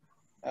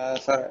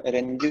 Sir,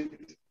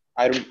 Ranjit,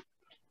 Arun.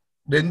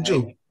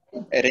 Renju.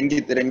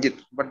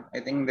 Ranjit, but I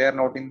think they are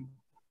not in.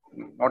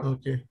 Not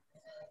okay.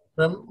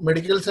 From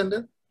medical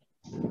center?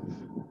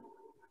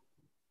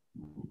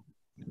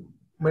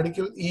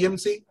 Medical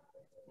EMC?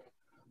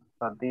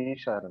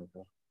 Sadish Arun,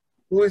 sir.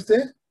 Who is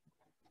there?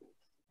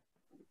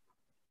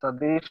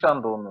 Sadish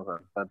Andonu,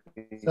 sir.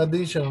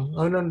 Sadish,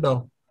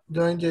 Avanando.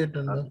 Join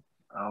Jayatanda.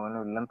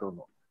 Avanu illan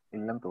thonu.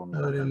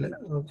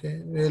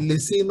 Okay.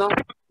 Lissy now?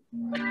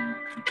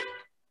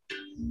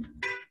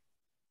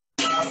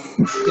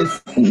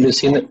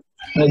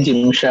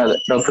 Jimshad,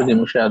 Dr.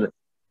 Jimshad.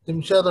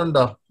 Jimshad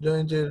undo.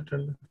 Join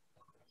Jayatanda.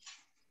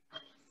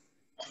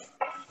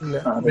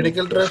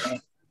 Medical trust?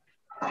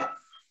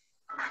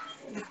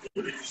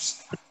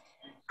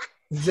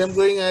 Exam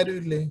going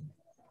ആരുമില്ലേ?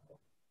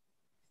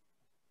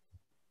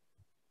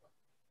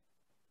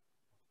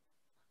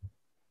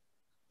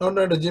 No,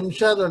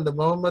 Jimshad ഉണ്ട്.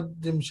 Mohammed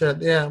Jimshad.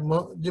 Yeah,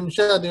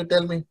 Jimshad, you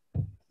tell me.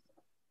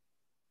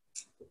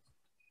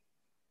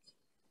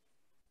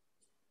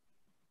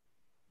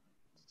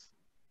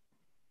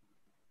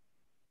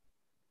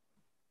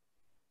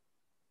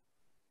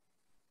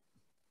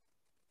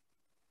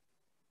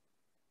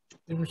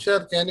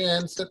 Jimshad, can you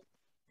answer?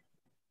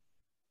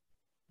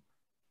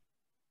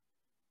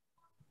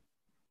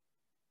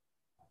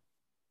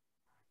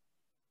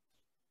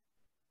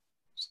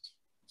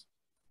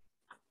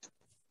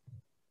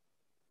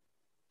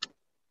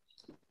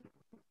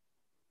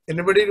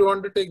 Anybody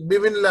want to take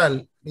Bivin Lal?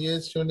 He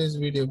has shown his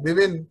video.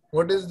 Bivin,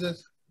 what is this?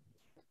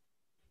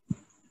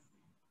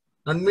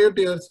 Unmute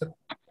yourself.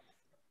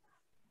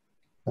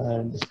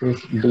 This is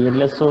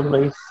DLSO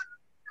brace.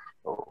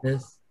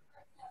 Yes.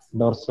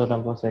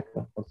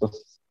 Dorsolamposector.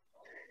 Is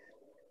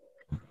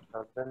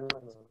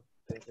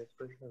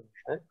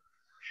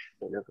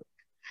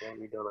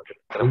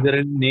there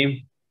any name?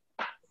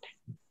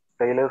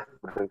 Taylor's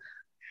brace.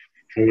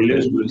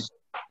 Taylor's brace.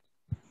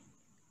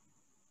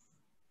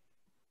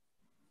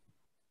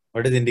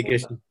 What is the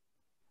indication?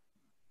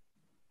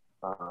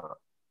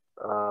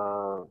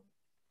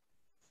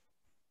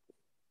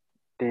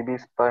 TB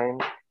spine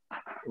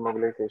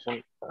immobilization,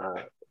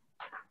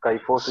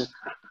 kyphosis.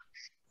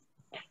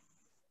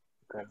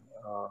 Okay.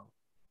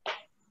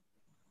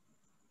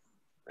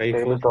 Stable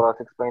Kyphosis.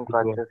 thoracic spine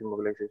fractures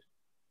immobilization.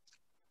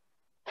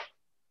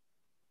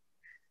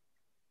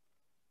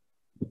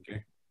 Okay.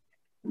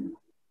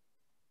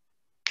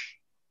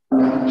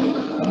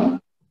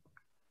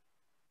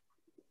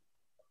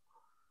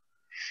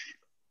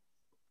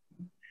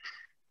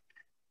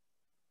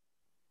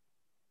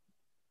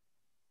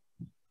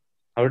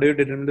 How do you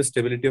determine the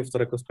stability of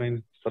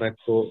thoracospine,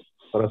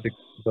 thoracic,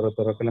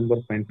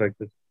 thoracolumbar spine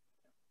fractures?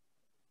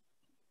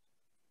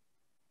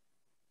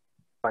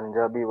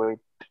 Punjabi white.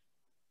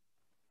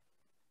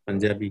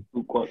 Punjabi.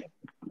 Two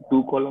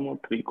column or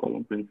three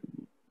column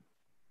principle.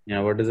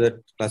 Yeah, what is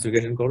that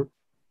classification called?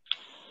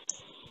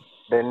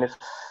 Dennis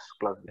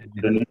class.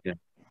 Yeah.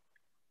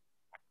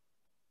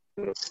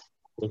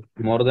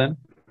 More than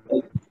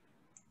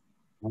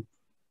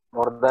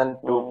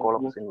two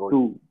columns involved.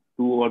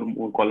 Two or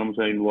more columns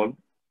are involved.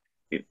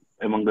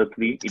 Among the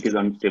three, it is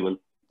unstable.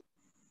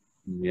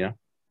 Yeah.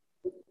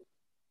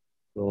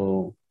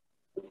 So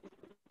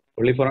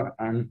only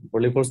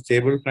for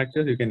stable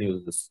fractures you can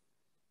use this.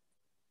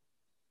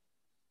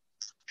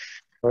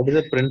 What is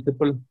the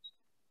principle?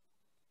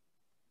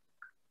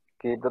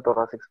 Keep the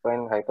thoracic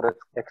spine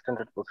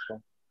hyperextended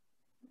position.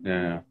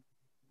 Yeah.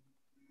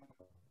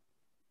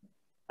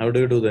 How do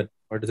you do that?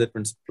 What is that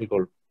principle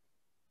called?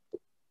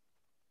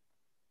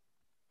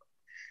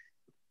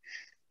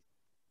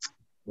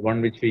 The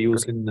one which we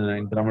use in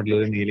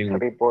intramedullary healing.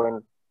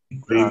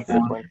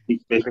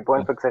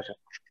 3-point fixation.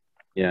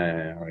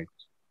 Yeah, right.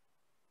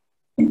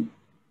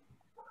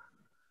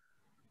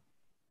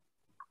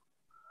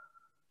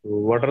 So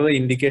what are the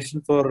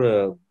indications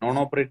for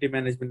non-operative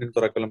management in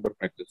thoracolumbar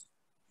fractures?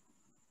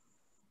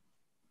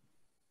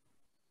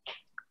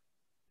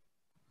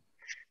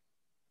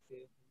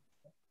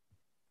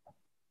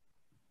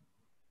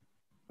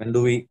 When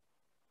do we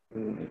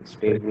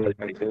stable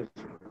fractures?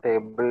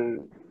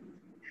 Stable.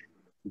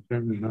 I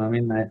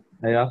mean,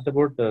 I asked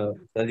about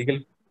surgical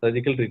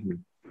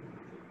treatment.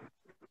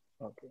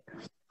 Okay.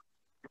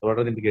 What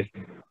are the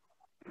indications?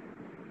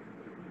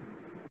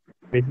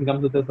 Patient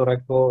comes with a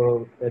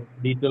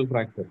thoracodetal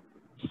fracture.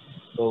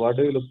 So what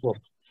do you look for?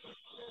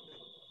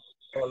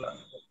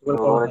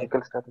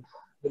 Neurological status.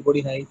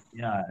 Body height.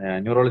 Yeah,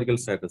 neurological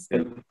status. Yeah.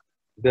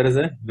 If there is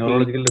a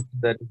neurological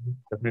status,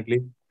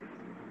 definitely.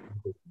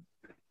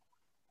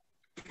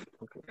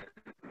 Okay.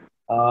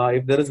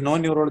 If there is no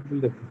neurological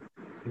defect,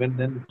 even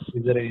then,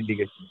 is there any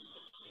indication?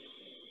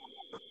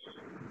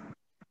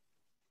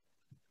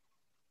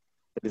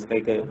 It is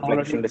like a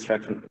flexion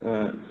distraction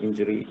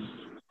injury.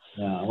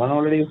 Yeah, one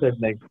already you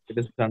said like it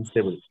is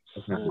unstable.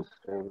 Definitely.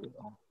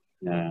 Unstable.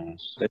 Yeah.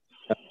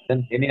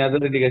 Then any other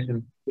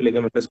indication?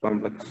 Ligamentous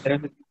complex.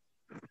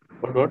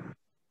 What?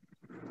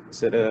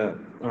 So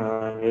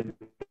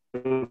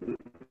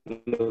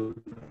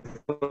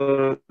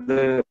for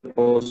the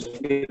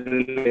posterior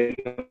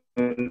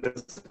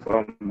ligamentous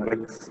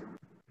complex.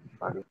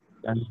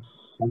 And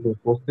the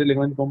posterior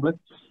ligament complex?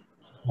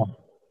 No.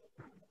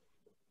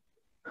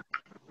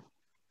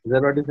 Is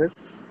that what you said?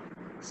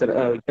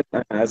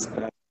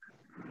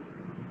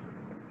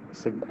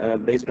 So,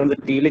 based on the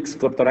TLIX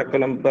for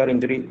thoracolumbar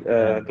injury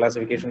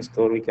classification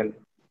score, we can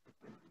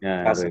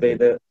classify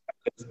the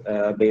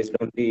based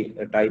on the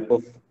type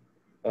of,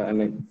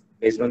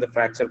 based on the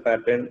fracture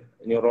pattern,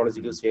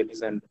 neurological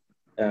status, and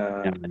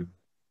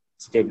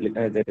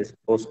stability. That is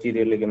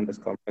posterior ligamentous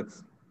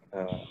complex.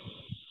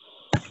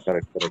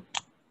 Correct.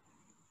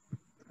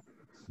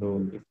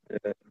 So,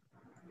 if,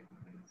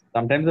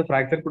 sometimes the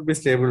fracture could be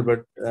stable,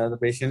 but the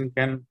patient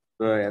can,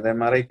 the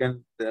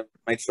MRI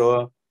might show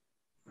a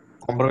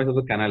compromise of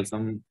the canal,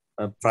 some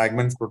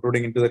fragments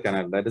protruding into the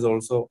canal. That is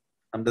also,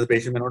 sometimes the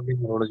patient may not be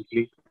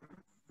neurological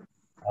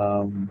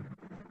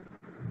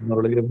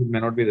may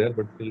not be there,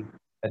 but still,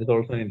 that is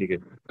also an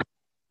indication.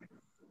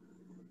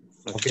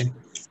 Okay.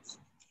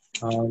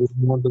 We'll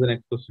move on to the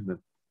next question then.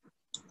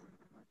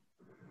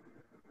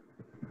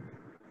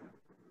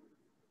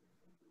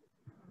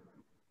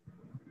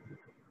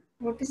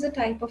 What is the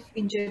type of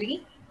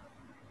injury?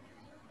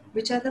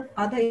 Which are the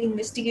other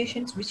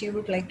investigations which you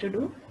would like to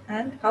do,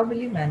 and how will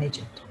you manage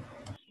it?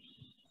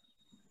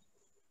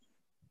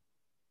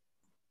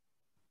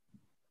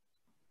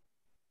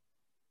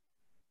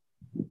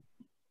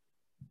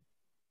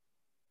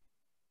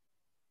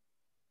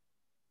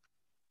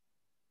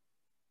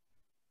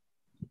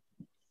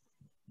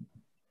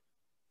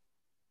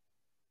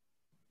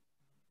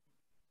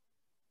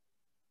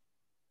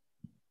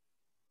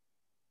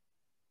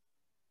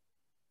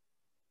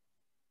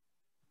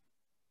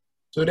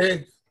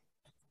 Surek,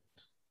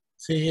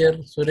 see here,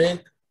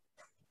 Surek.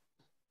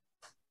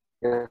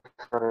 Yes,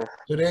 sir.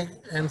 Surek,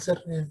 answer.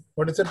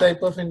 What is the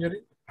type of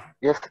injury?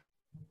 Yes.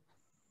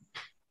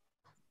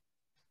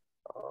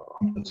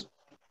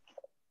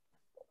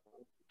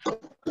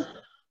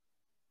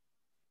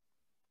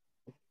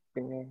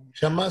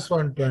 Shamas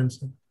want to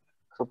answer.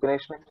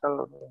 Supination.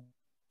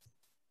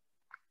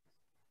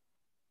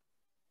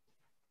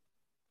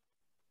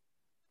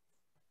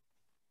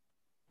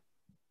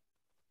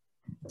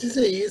 What is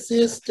the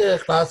easiest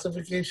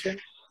classification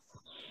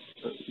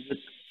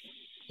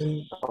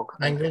in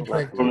angle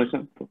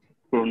fracture?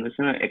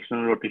 Pronation and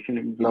external rotation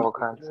in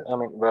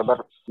Weber.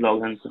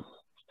 Log Hansen.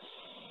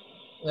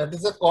 That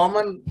is a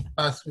common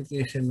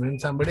classification. When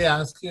somebody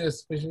asks you,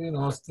 especially in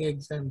OSCE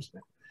exams,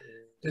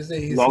 it is the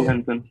easiest. Log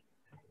Hansen.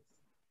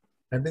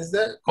 That is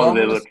the Or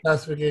commonest Weber.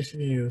 classification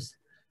you use.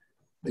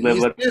 The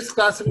Weber. easiest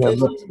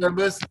classification is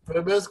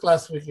Weber's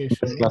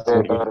classification.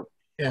 Weber.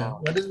 Yeah.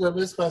 What is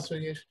Weber's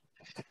classification?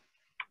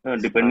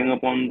 Depending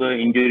upon the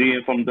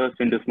injury from the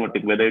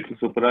syndesmotic, whether it's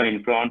supra,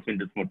 infra, or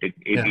syndesmotic,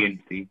 A, B, and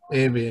C.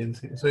 A, B, and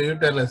C. So you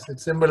tell us.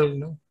 It's simple,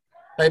 no?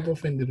 Type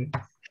of injury.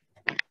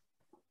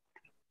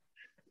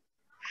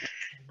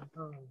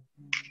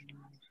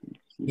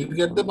 You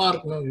get the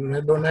mark, no?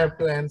 You don't have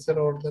to answer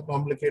all the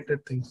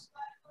complicated things.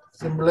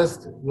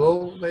 Simplest,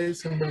 go by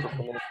simple.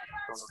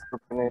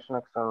 Supination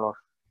external.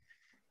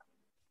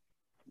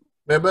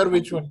 Weber,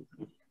 which one?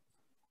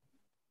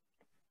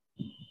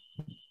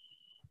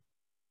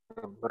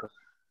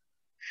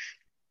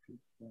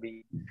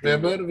 B.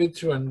 Weber,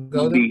 which one?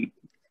 Gautam? B.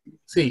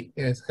 C.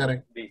 Yes,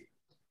 correct. B.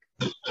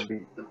 It's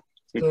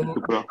So,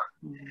 supra.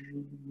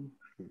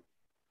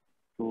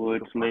 So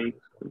it's like.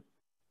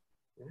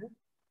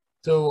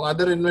 so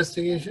other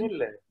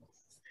investigation?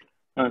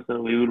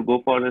 So we will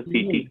go for the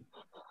CT.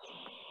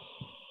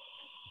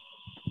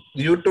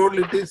 You told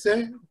it is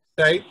a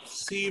type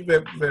C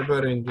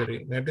Weber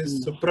injury. That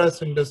is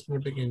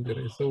suprasyndesmotic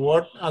injury. So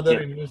what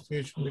other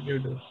investigation will you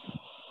do?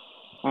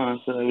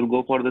 So I will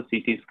go for the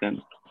CT scan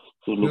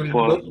to You look will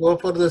for go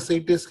for the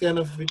CT scan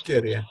of which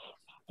area?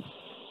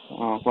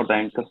 for the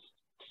anchor.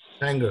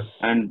 Angle.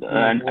 And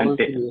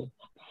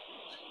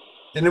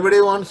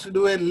Anybody wants to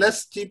do a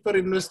less cheaper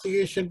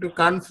investigation to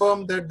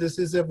confirm that this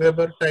is a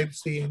Weber type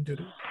C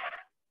injury?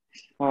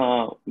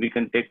 We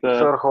can take a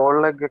Sir,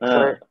 whole leg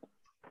X-ray.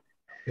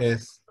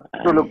 Yes.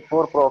 To look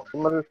for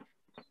proximal.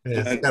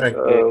 Yes, correct.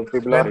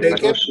 Fibular Then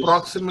take a fracture.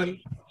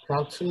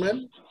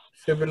 proximal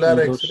fibular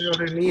X-ray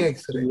or a knee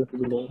X-ray.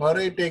 Or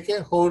I take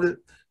a whole,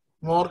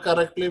 more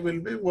correctly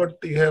will be what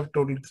you have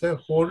told. It's a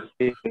whole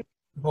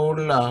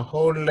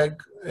leg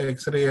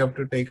X-ray you have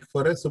to take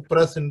for a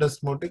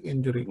suprasyndesmotic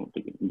injury.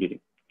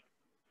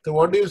 So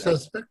what do you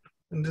suspect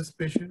in this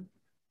patient?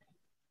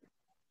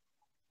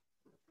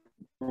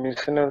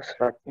 Miscellaneous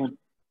fracture.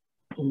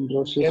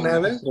 Can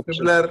have a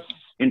fibular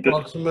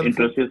proximal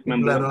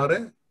fibular or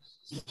a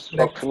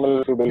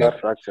Proximal fibular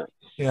fracture.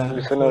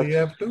 Yeah. So you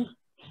have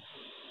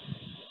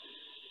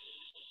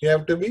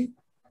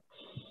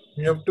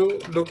to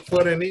look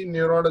for any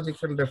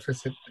neurological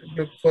deficit.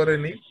 Look for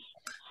any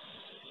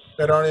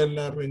peroneal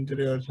nerve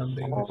injury or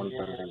something.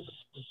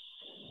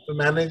 So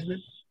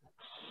management.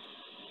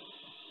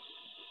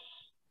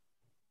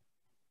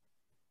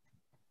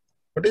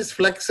 What is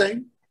flex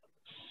sign?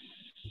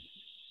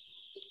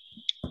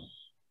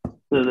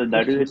 So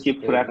that is a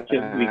chip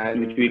fracture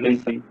which we can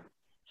see.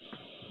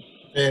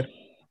 Where?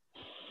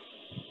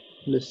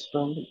 Less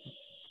frank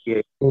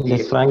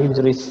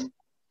injuries.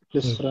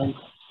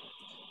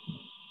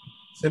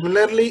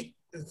 Similarly,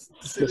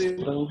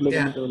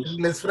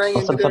 less frank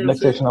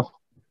injury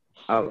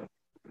also.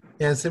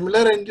 Yeah,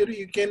 similar injury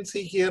you can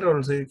see here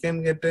also. You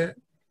can get a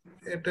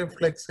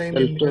flex sign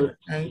in the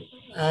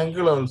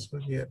angle also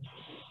here.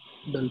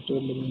 You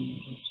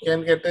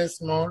can get a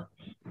small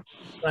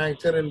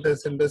fracture in the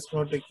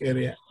syndesmotic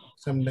area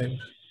sometimes.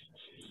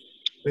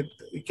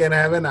 You can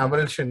have an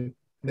avulsion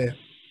there.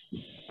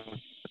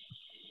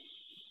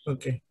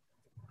 Okay.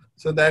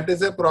 So that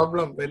is a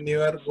problem when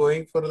you are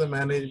going for the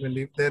management.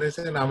 If there is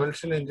an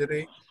avulsion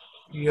injury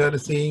you are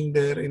seeing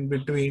there in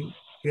between,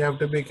 you have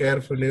to be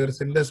careful. Your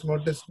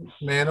syndesmosis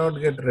may not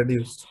get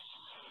reduced.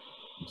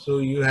 So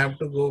you have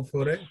to go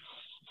for a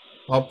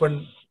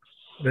open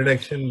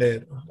reduction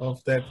there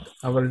of that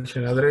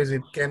avulsion. Otherwise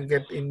it can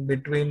get in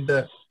between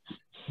the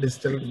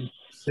distal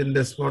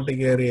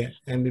syndesmotic area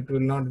and it will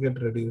not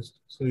get reduced.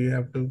 So you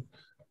have to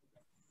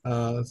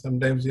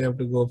sometimes you have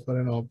to go for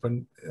an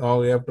open,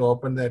 or you have to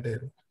open that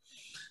area.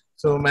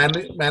 So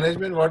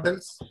management, what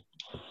else?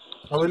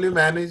 How will you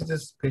manage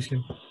this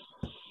patient?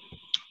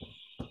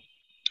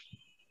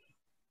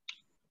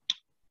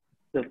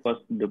 So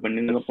first,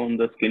 depending upon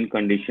the skin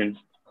condition,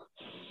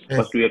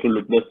 first we have to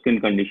look the skin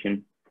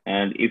condition,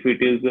 and if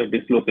it is a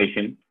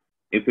dislocation,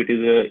 if it is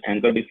a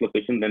ankle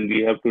dislocation, then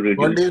we have to reduce.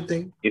 What do you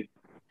think? If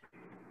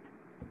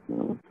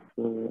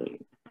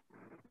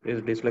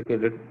is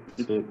dislocated.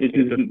 It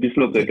is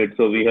dislocated,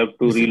 so we have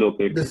to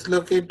relocate.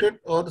 Dislocated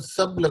or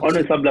subluxed? Oh,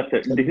 no,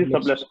 subluxed. This is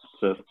subluxed,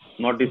 sir.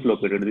 Not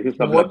dislocated. This is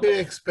subluxed. What do you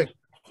expect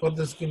for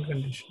the skin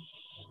condition?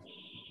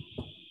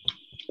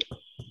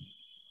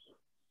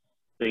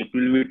 So it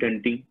will be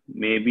tenting.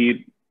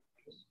 Maybe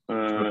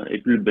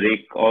it will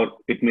break, or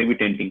it may be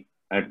tenting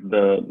at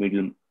the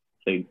middle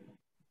side.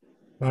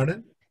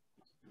 Pardon?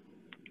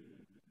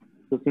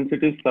 So since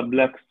it is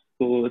subluxed,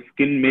 so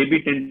skin may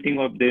be tenting,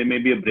 or there may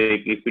be a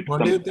break if it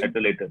comes at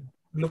the later.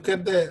 Look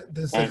at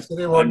this X-ray.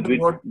 There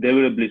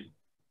will be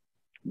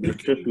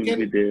blisters will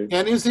be there.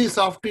 Can you see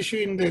soft tissue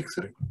in the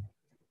X-ray?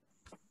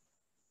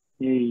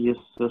 Yes,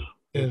 sir.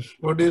 Yes.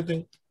 What do you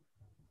think?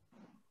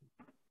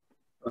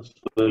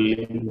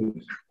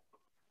 Swelling.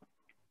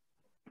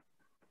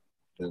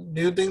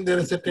 Do you think there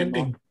is a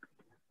tenting?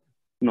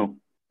 No.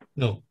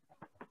 No.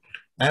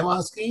 I am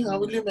asking, how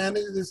will you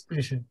manage this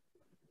patient?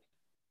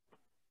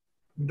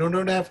 You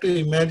don't have to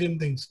imagine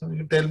things. No?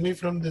 You tell me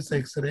from this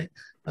X-ray,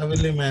 how will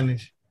you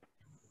manage?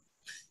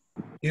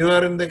 You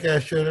are in the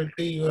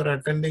casualty, you are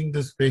attending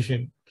this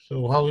patient.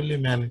 So how will you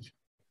manage?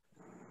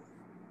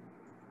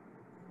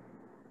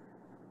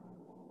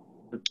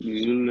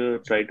 We will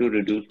try to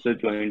reduce the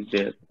joint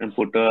there and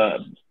put a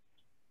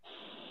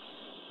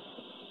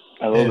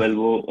above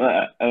elbow,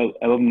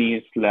 above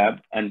knee slab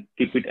and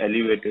keep it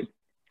elevated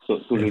so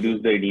to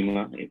reduce the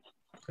edema.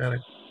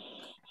 Correct.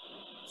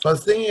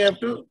 First thing you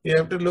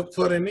have to look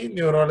for any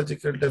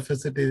neurological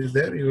deficit is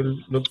there. You will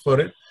look for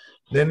it.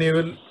 Then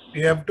you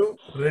have to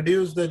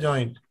reduce the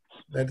joint.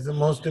 That is the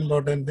most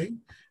important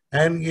thing.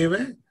 And give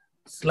a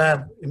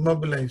slab,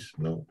 immobilize.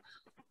 No.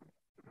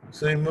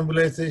 So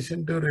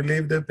immobilization to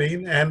relieve the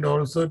pain and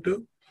also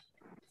to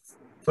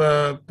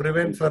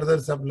prevent further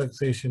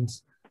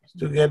subluxations,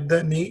 to get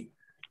the knee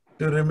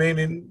to remain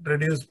in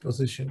reduced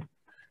position,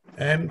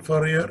 and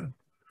for your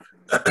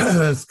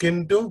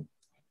skin to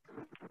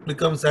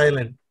become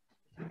silent.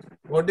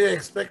 What do you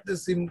expect the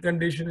skin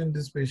condition in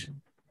this patient?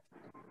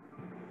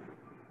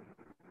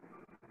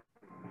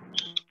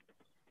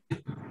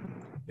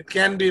 It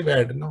can be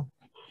bad, no?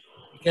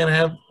 You can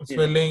have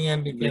swelling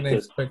and you can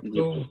expect.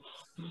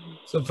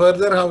 So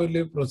further, how will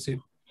you proceed?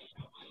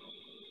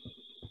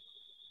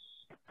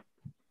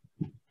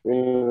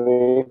 We'll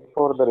wait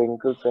for the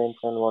wrinkle signs,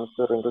 and once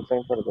the wrinkle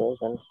signs are there,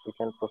 then we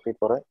can proceed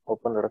for an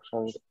open reduction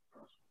and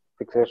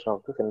fixation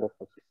of the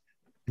syndesmosis.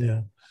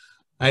 Yeah.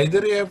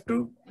 Either you have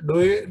to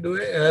do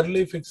a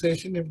early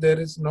fixation if there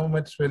is no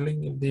much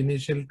swelling in the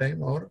initial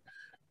time, or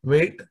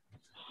wait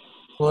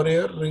for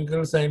your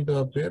wrinkle sign to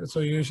appear.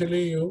 So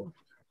usually you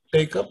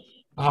take up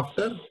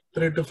after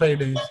 3 to 5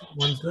 days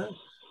once the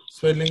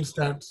swelling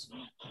starts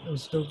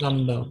to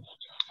come down.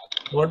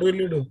 What will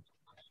you do?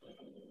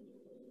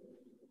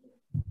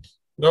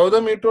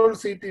 Gautam, you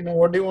told CT. Now,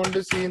 what do you want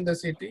to see in the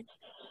CT?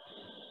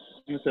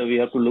 Yes, sir, we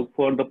have to look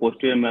for the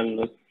posterior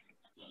malleus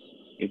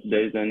if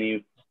there is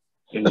any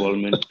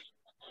involvement.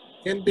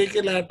 Can take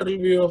a lateral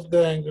view of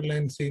the ankle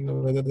and see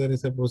whether there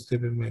is a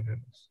posterior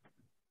malleolus.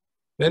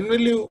 When will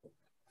you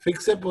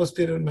fix a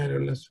posterior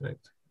malleolus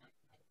fracture?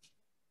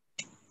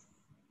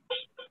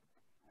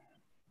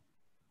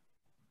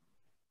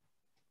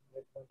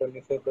 %.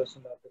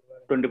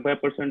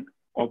 25%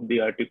 of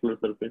the articular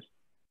surface.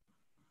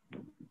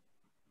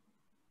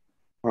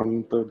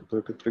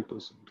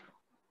 33%.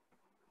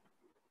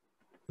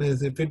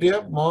 Yes, if you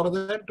have more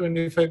than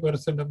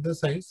 25% of the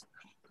size,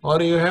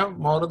 or you have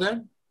more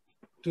than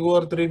 2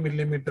 or 3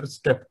 millimeter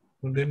step,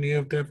 then you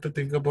have to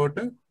think about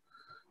a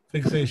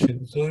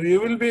fixation. So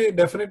you will be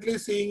definitely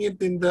seeing it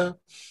in the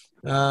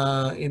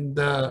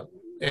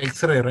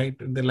X-ray, right,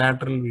 in the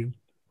lateral view.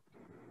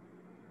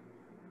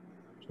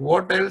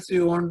 What else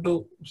you want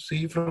to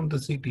see from the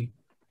CT?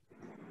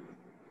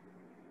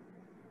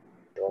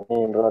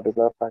 Any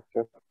intra-articular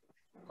fractures?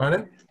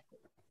 Pardon?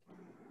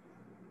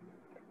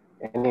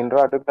 Any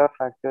intra-articular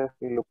fractures?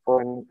 We look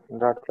for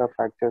intra-articular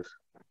fractures.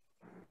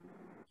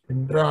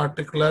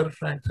 Intra-articular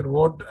fracture.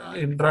 What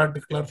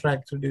intra-articular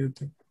fracture do you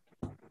think?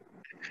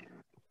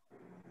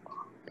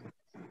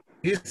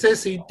 Is a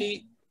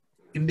CT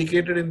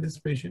indicated in this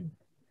patient?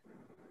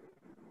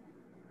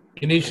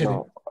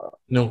 Initially?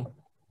 No.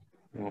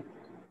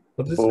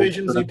 For this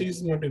patient, CT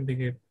is not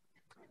indicated.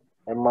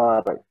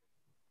 MRI.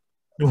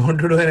 You want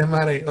to do an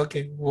MRI?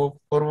 Okay.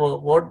 For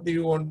what do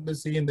you want to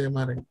see in the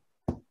MRI?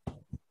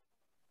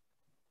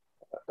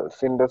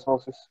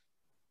 Syndesmosis.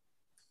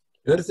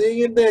 You are seeing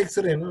in the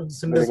X-ray, no?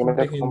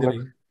 Syndesmotic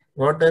injury.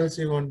 What else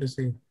you want to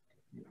see?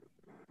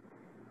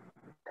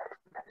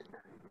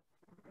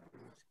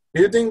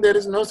 Do you think there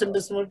is no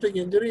syndesmotic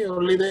injury?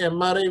 Only the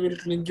MRI will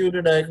give you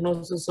the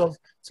diagnosis of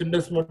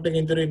syndesmotic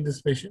injury in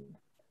this patient?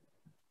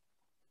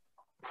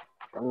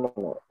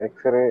 No.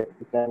 X-ray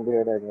can be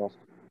a diagnosis.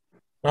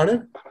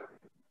 Pardon?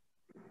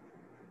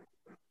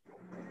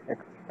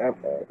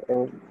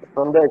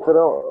 From the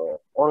X-ray,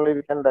 only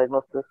we can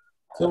diagnose this.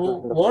 So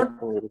what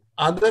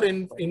other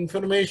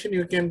information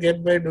you can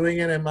get by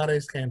doing an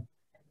MRI scan?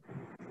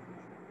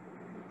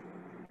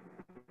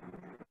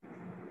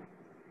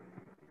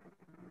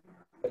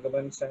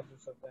 Ligaments and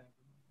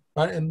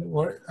And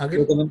what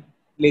again?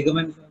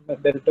 Ligaments,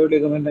 deltoid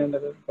ligament and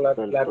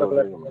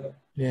collateral.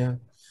 Yeah.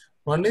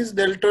 One is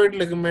deltoid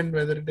ligament,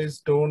 whether it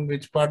is torn,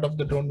 which part of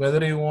the torn,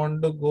 whether you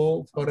want to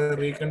go for a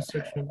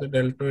reconstruction of the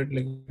deltoid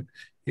ligament,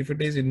 if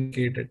it is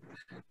indicated.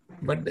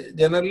 But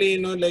generally,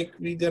 like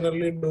we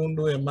generally don't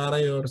do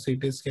MRI or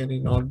CT scan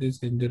in all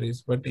these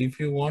injuries. But if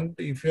you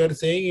are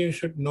saying you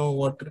should know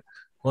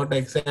what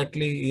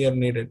exactly you are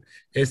needed.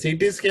 A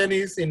CT scan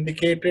is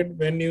indicated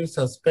when you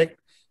suspect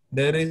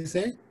there is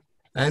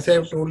as I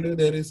have told you,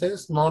 there is a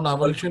small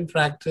avulsion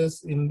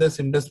fractures in the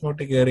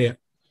syndesmotic area.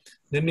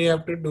 Then you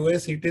have to do a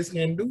CT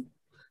scan to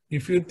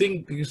if you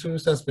think you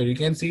suspect, you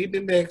can see it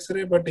in the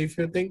X-ray, but if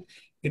you think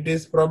it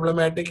is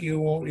problematic,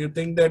 you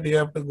think that you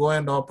have to go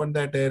and open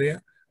that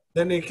area,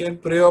 then you can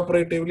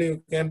preoperatively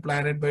you can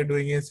plan it by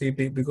doing a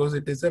CT, because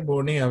it is a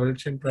bony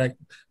avulsion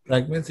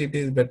fragment. CT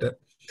is better.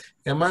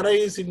 MRI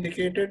is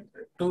indicated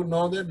to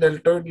know the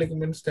deltoid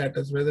ligament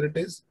status, whether it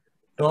is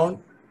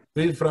torn,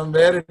 from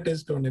where it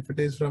is torn, if it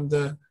is from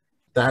the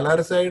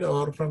talar side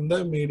or from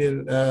the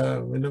medial,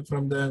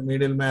 from the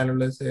medial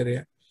malleolus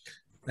area,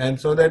 and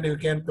so that you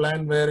can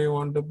plan where you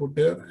want to put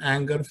your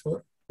anchor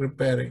for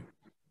repairing.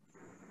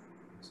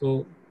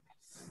 So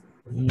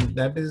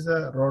that is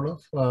the role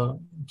of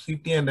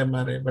CT and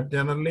MRI. But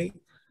generally,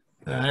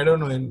 I don't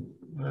know, in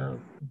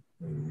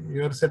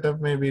your setup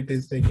maybe it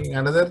is taking.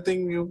 Another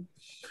thing you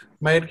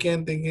might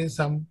can think is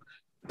some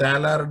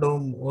talar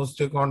dome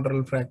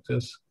osteochondral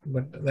fractures,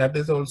 but that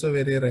is also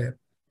very rare.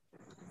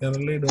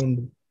 Generally don't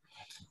do.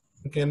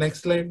 Okay,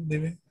 next slide,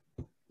 Divi.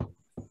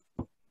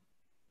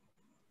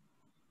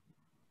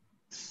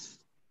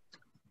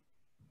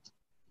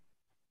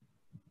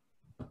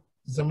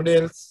 Somebody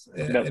else,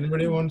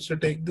 anybody wants to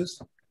take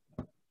this?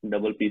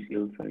 Double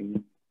PCL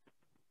sign.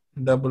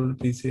 Double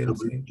PCL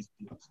sign.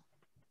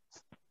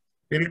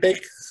 We'll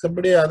take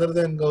somebody other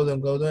than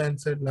Gautam. Gautam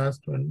answered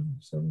last one.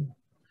 So,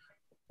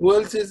 who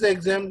else is the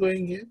exam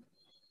going here?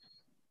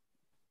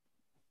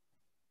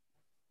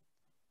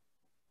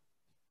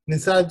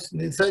 Nisaj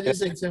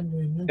is exam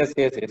going. No? Yes.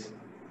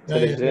 So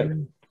there is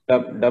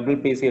a double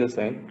PCL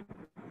sign.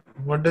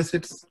 What does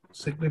it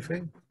signify?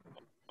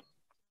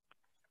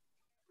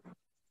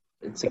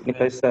 It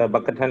signifies a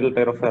bucket handle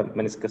tear of a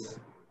meniscus.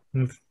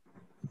 Okay.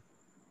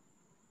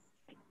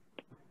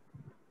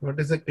 What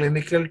is a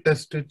clinical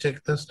test to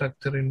check the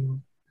structure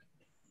in?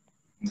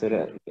 So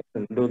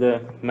do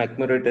the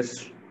McMurray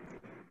test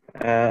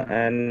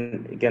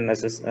and you can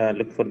assess,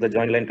 look for the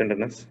joint line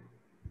tenderness.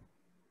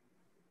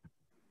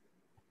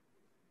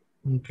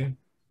 Okay.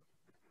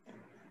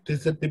 It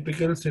is a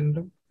typical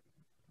syndrome.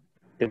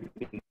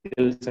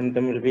 Typical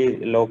symptom will be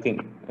locking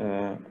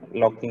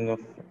of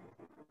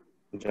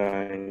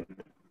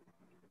joint.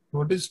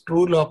 What is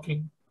true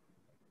locking?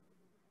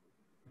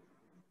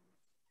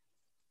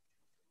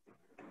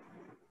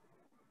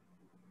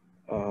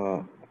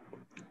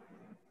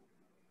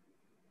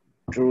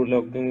 True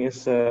locking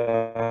is.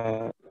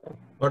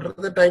 What are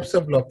the types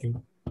of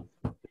locking?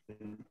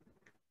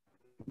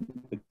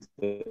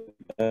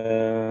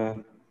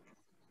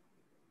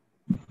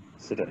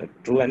 So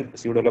true and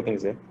pseudo locking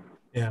is there.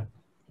 Yeah.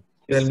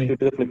 It's due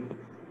to the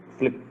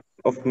flip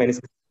of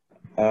meniscus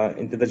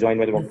into the joint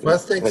while walking.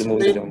 First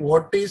explain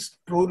what is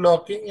true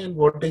locking and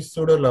what is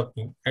pseudo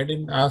locking. I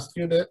didn't ask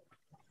you the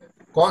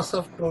cause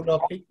of true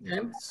locking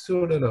and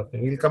pseudo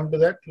locking. We'll come to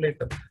that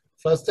later.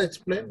 First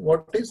explain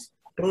what is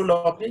true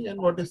locking and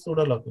what is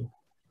pseudo locking.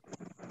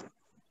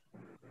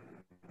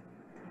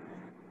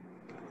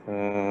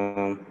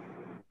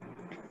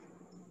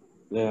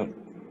 Yeah.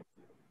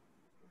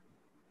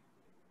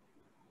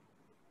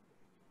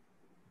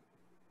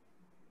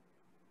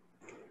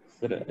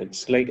 So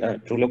it's like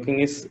true locking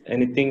is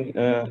anything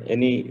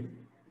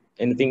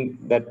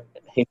that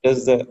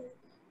hinders the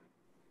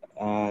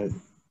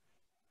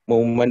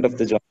movement of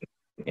the joint.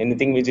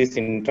 Anything which is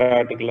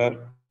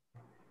intra-articular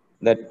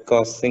that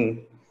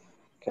causing.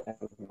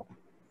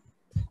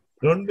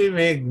 Don't be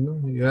vague. No?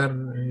 You are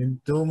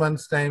in 2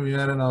 months' time. You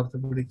are an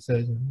orthopedic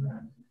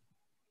surgeon.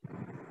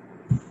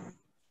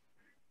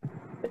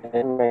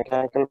 And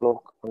mechanical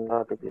block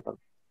intra-articular.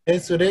 Hey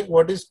Surek,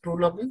 what is true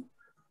locking?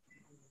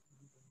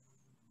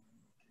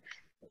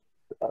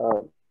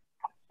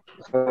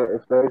 So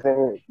if there is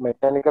any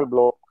mechanical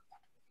block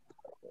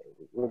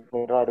with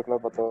intra-articular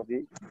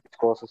pathology, it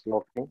causes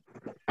locking.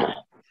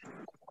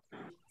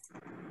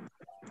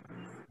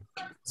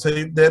 So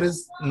if there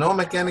is no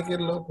mechanical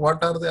lock,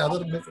 what are the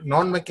other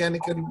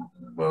non-mechanical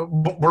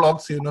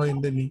blocks in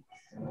the knee?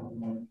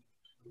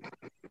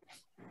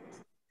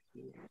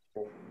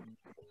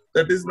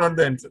 That is not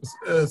the answer.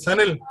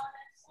 Sanil,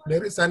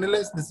 Sanil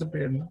has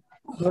disappeared. No?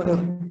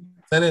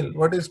 Sanil,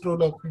 what is true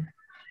locking?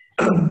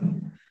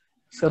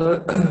 Sir,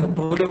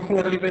 true locking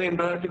will be an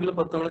intra-articular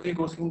pathology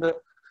causing the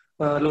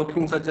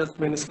locking such as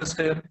meniscus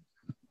tear.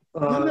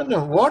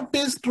 No. What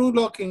is true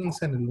locking,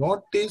 Sanil?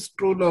 What is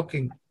true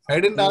locking? I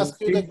didn't ask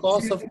you the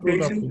cause of true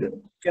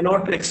locking.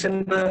 Cannot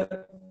extend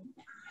the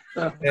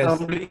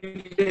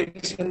completely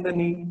extend the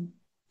knee.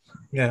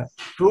 Yeah,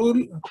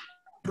 true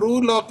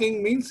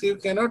locking means you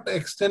cannot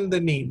extend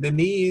the knee. The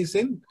knee is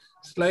in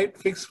slight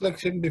fixed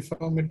flexion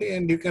deformity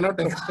and you cannot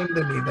extend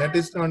the knee. That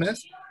is known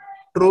as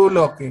true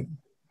locking.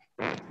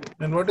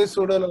 And what is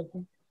pseudo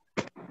locking?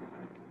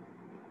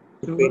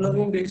 Pseudo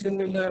locking patient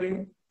will have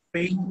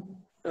pain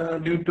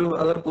due to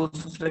other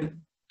causes like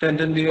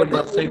tendon tear,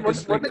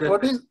 bursitis.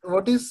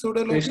 What is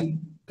pseudo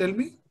locking? Tell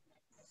me.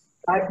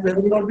 There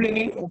will not be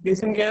any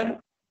patient can.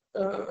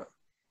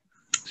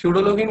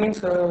 Pseudo locking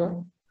means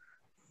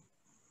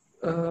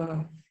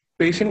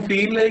patient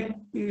feel like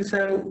he's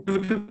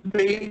due to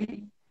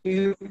pain.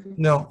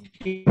 No.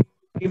 He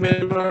may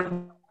not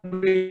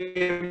be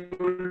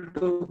able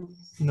to.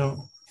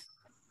 No.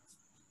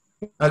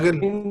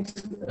 Again,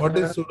 what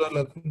is pseudo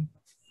locking?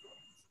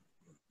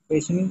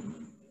 Patient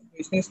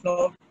is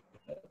not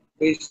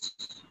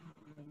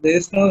there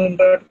is no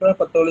intraarticular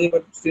pathology,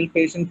 but still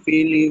patient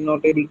feel he is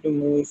not able to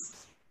move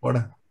What?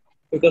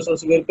 because of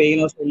severe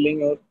pain or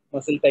swelling or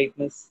muscle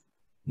tightness.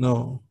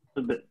 No.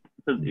 So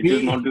it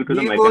is not due to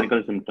the both,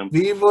 mechanical symptom.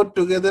 we both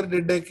together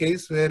did a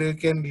case where you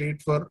can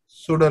lead for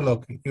pseudo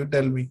locking. You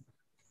tell me.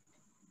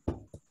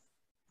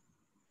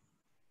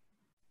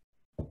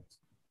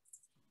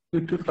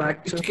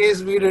 Which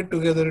case we did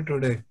together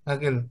today?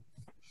 Again.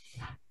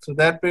 So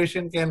that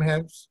patient can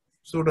have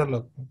pseudo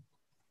locking.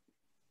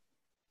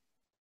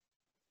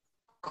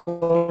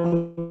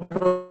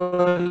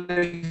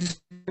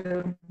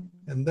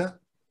 And the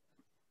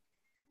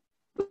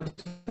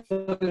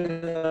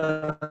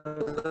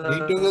we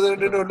together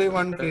did only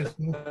one case.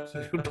 No?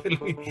 So you tell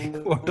me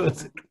what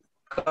was it?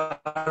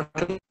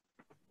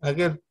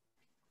 Again.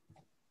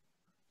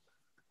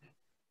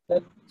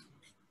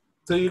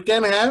 So you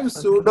can have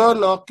pseudo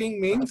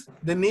locking means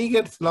the knee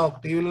gets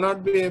locked. You will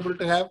not be able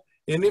to have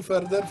any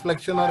further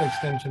flexion or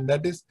extension.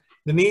 That is,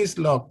 the knee is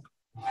locked.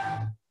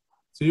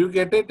 So you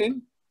get it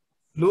in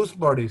loose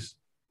bodies.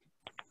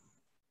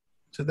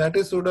 So that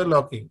is pseudo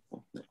locking.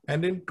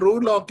 And in true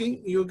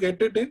locking, you get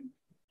it in.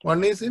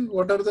 One is in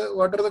what are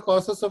the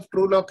causes of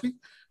true locking?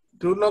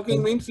 True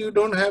locking means you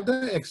don't have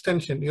the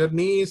extension. Your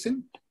knee is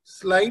in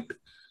slight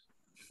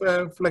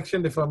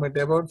flexion deformity,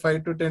 about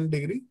 5 to 10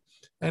 degree,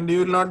 and you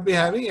will not be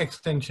having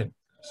extension.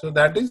 So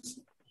that is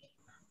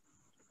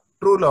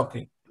true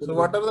locking. So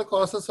what are the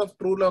causes of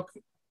true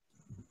locking?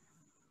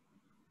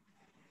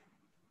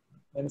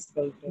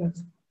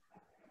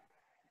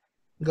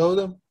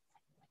 Gautam.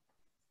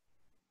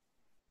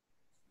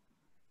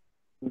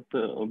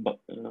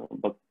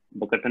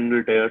 Bucket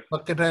handle tires.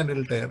 Bucket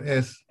handle tire,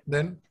 yes.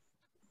 Then?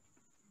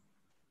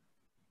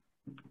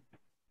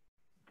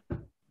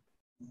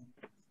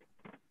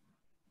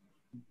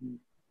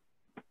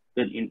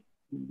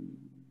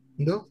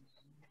 No?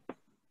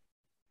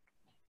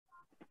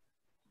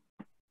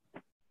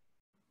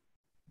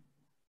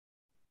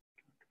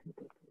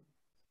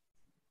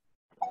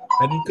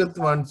 Ankat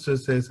wants to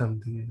say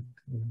something.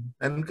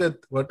 Ankat,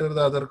 what are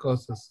the other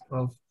causes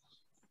of?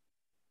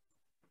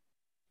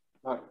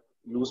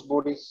 Loose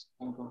bodies.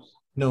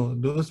 No,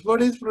 loose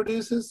bodies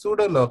produces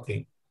pseudo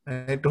locking.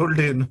 I told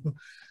you. No?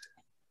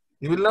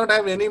 You will not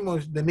have any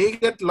motion. The knee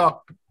get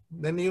locked.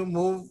 Then you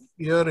move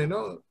your,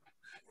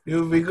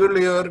 you wiggle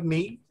your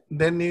knee.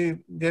 Then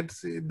you get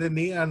the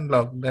knee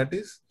unlocked. That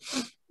is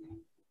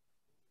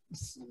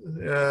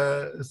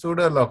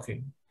pseudo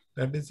locking.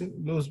 That is in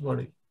loose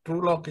body.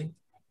 True locking.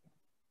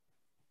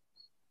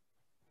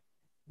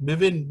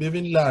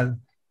 Bivin Lal.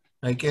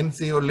 I can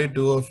see only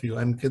two of you,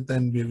 Ankit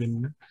and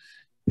Bivin.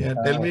 Yeah,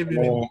 tell me,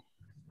 Bivin.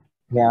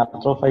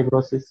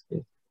 Arthrofibrosis.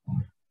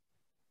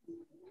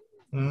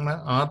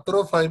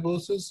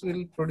 Arthrofibrosis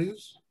will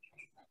produce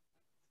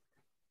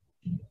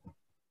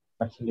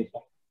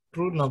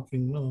true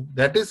locking. No,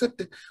 that is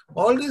it.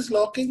 All these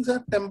lockings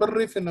are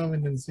temporary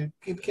phenomena.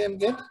 It can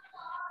get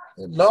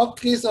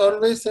lock is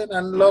always an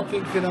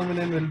unlocking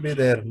phenomenon will be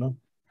there. No,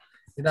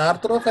 in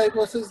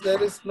arthrofibrosis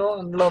there is no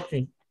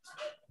unlocking.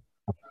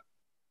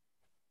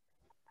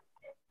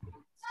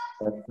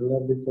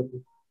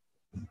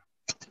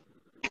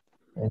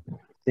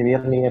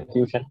 Severe knee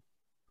effusion.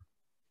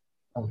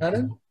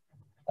 Pardon?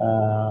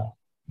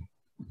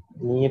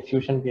 Knee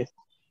effusion case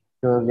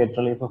to get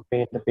relief of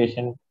pain. The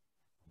patient.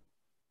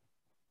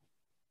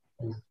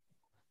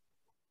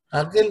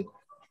 Agil.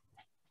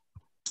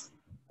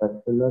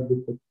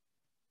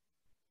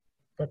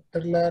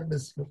 Patellar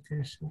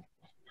dislocation.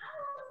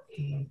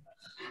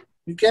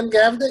 You can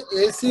have the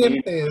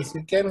ACL tears.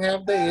 You can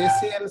have the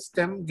ACL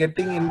stem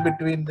getting in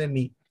between the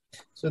knee.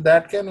 So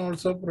that can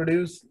also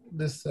produce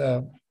this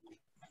true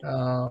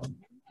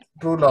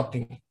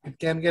locking. It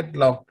can get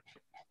locked.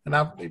 And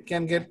it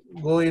can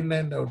go in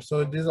and out.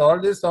 So this all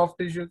these soft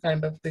tissue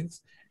kind of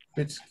things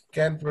which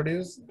can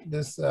produce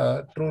this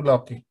true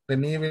locking. The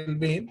knee will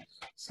be in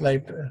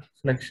slight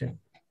flexion.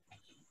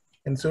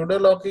 And pseudo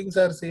lockings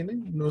are seen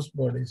in loose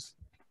bodies.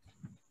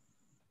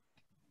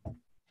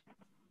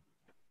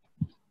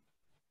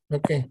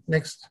 Okay,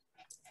 next.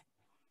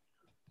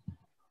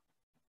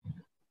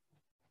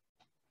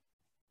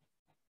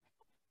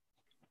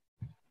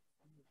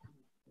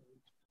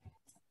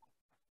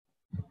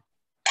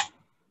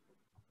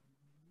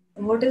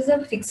 What is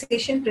the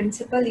fixation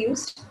principle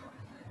used?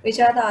 Which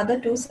are the other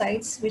two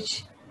sites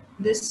which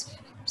this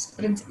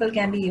principle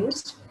can be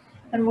used?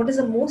 And what is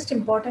the most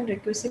important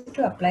requisite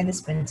to apply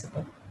this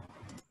principle?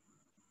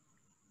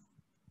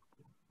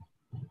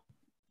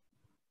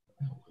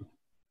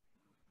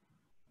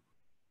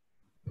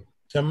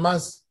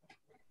 Chammas.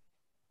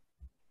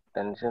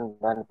 Tension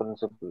band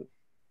principle.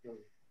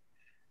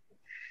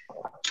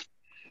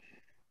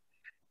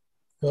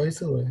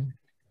 Voice away.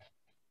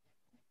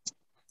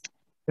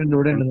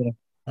 What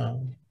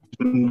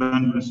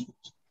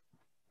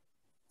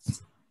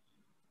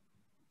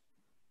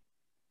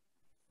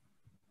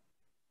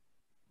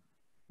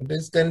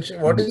is tension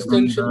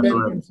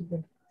band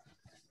principle?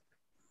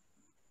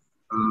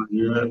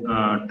 Here,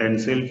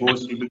 tensile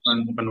force will be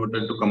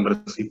converted to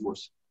compressive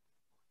force.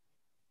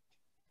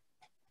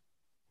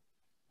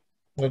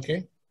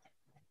 Okay.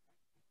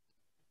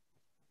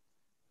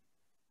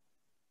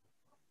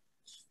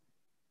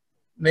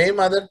 Name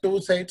other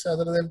two sites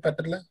other than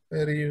patella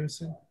where you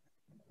use it.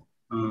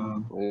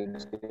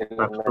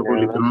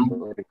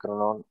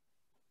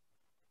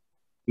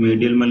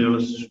 Medial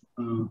malleolus.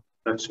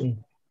 That's it.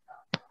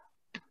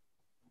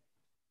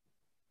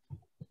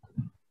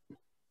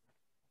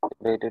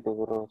 Greater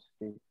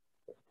tuberosity.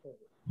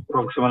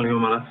 Proximal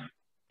humerus.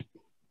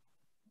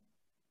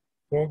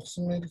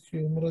 Proximal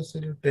humerus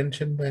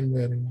tension band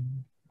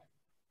bearing.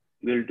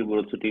 Middle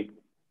tuberosity.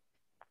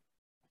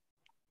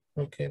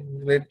 Okay,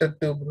 greater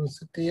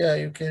tuberosity,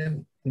 you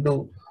can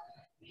do.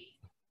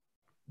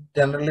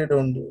 Generally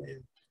don't do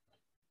it.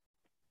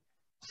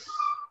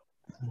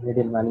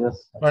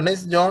 One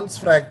is Jones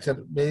fracture,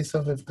 base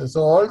of fifth.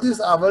 So all these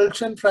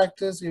avulsion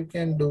fractures you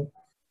can do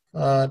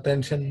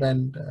tension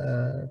band,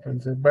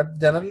 but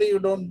generally you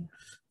don't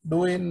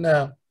do in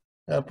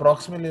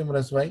proximal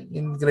humerus. Why?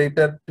 In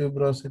greater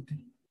tuberosity,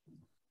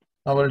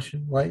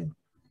 avulsion. Why?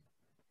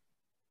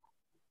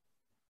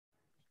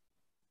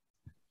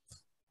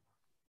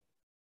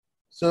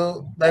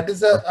 So that is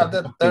the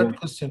other third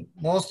question.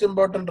 Most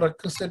important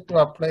requisite to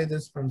apply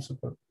this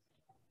principle.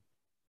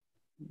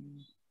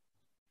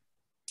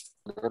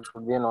 There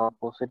should be an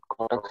opposite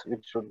cortex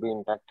which should be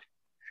intact.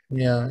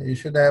 Yeah, you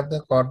should have the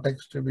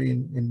cortex to be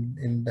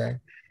intact.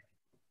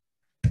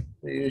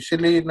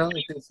 Usually, it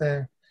is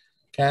a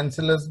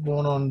cancellous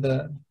bone on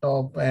the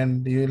top,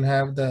 and you will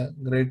have the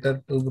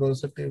greater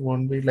tuberosity.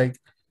 Won't be like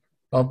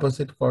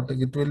opposite cortex.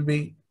 It will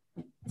be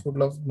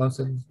full of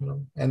muscles,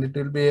 and it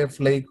will be a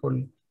flake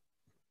only.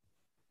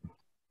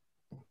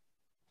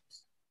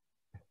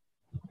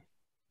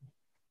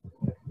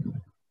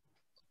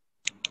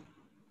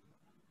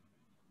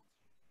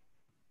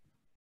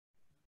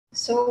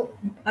 So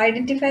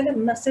identify the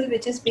muscle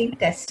which is being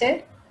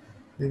tested.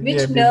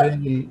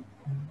 Divya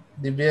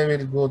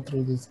will go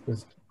through this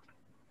question.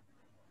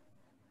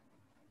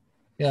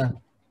 Yeah.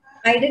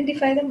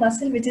 Identify the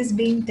muscle which is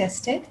being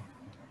tested.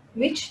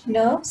 Which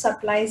nerve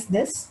supplies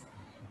this?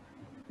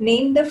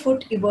 Name the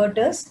foot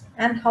everters,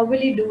 and how will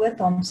you do a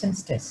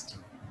Thompson's test?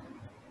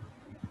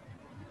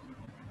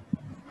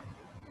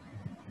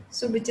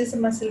 So which is the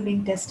muscle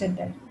being tested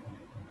there?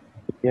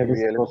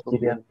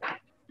 Posterior.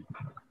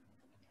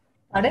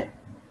 Pardon?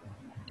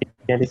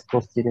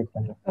 Posterior.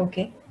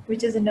 Okay.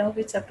 Which is the nerve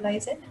which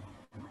supplies it?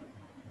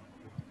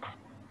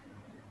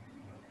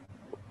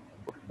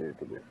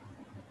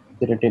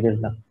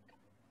 Tibial.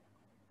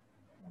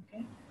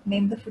 Okay.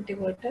 Name the foot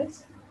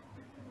everters.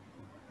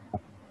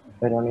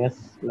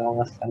 Peroneus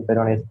longus and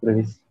peroneus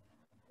brevis.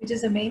 Which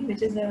is the main?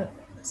 Which is the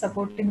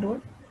supporting role?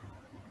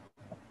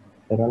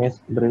 Peroneus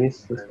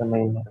brevis is the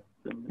main,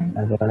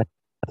 and peroneus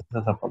is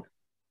the support.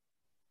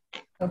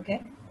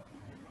 Okay.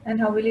 And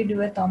how will you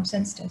do a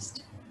Thompson's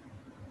test?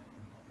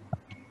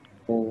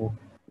 So,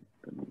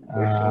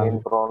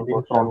 in prone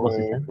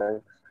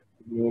position,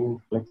 knee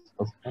flex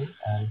position,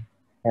 and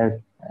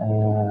head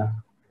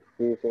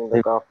using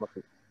the calf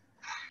muscle.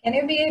 Can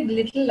you be a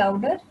little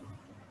louder?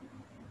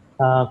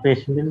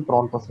 Patient in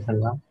prone position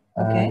now,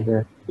 Okay.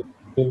 and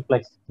knee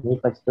flex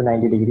to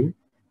 90 degree,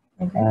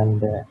 okay.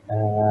 And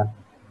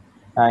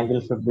angle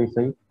should be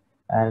free,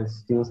 and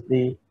use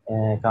the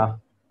calf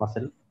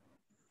muscle.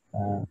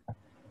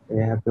 We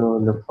have to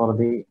look for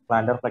the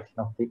plantar flexion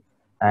of the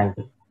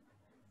ankle.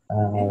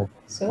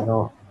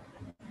 So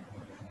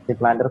the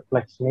plantar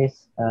flexion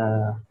is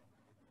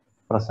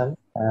present.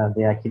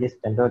 The Achilles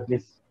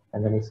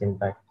tendon is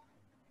intact.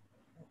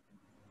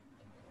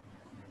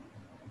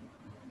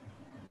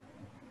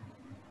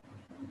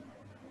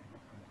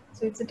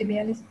 So it's a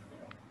tibialis,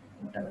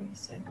 whatever you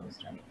said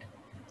was right.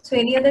 So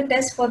any other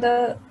test for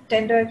the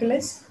tender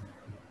Achilles?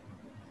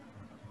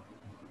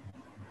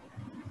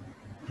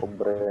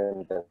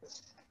 Brain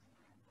test.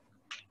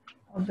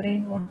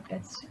 Brain what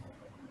test?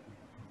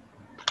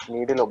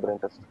 Needle brain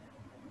test.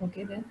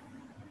 Okay then.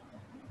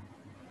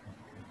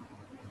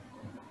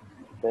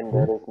 Then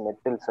there is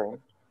metal sign.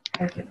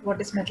 Okay,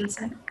 what is metal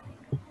sign?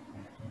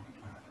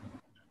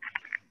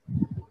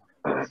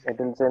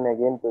 Metal sign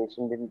again,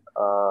 patient in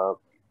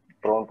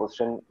prone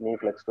position, knee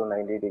flex to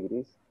 90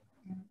 degrees.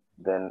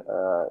 Then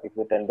if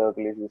the tender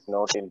Achilles is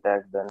not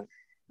intact, then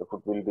the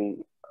foot will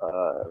be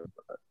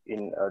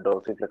in a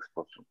dorsiflex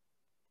position,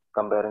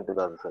 comparing to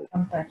the other side.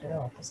 Compared to the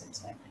opposite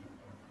side.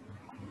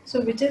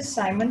 So which is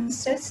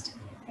Simon's test?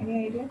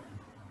 Any idea?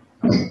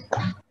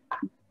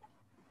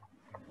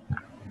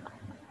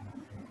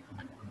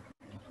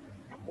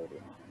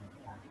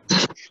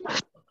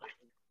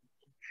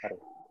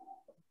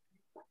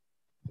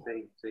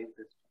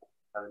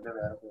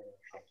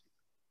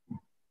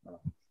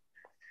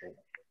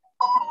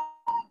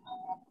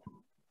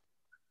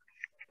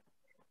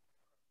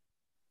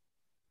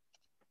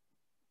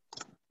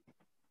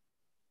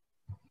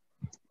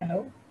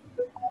 Hello?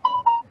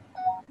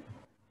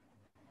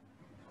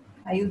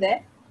 Are you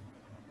there?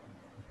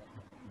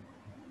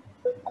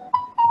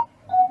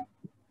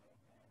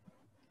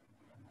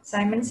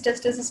 Simon's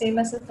test is the same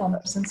as the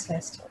Thompson's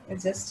test.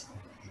 It's just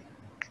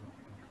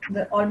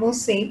the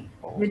almost same,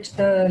 which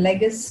the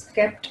leg is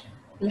kept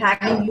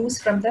hanging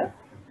loose from the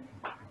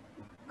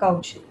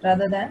couch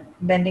rather than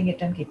bending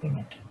it and keeping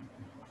it.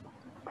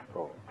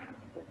 Oh,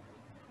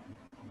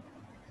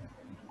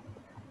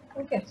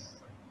 Okay.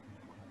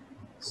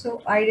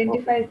 So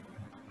identify.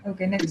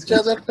 Okay, next. Which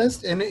other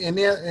test?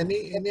 Any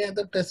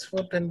other test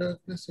for tender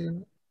weakness?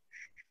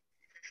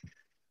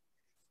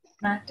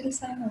 Mantle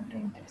sign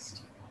outline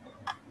test.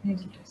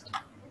 Needle test.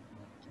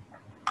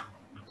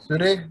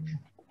 Surek,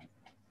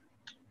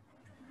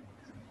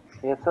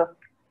 yes, sir.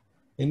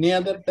 any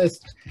other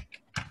test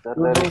Sir,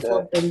 to there do is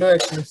for a tender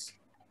weakness?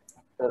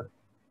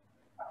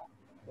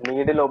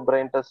 needle of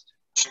brain test.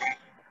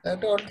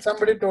 That what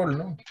somebody told,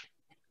 no?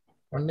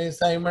 One is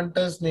Simon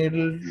test,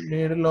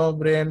 needle of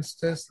brains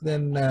test,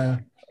 then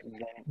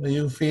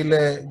you feel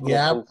a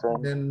gap,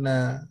 then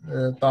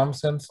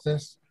Thompson's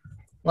test.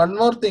 One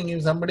more thing,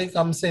 if somebody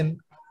comes in,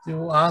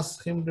 you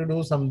ask him to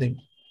do something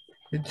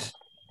which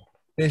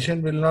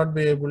patient will not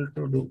be able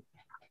to do.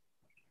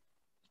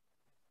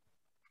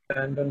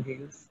 Stand on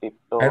heels.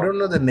 I don't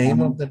know the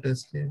name of the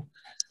test here.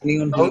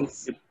 Standing on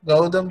heels.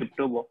 Gautam.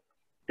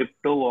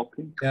 Tiptoe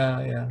walking.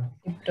 Yeah.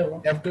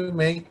 You have to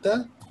make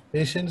the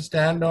patient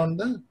stand on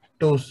the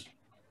toes.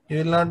 You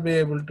will not be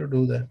able to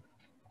do that.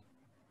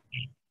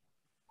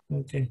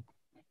 Okay.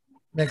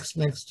 Next.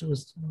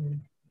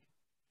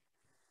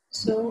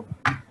 So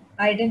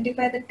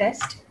identify the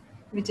test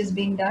which is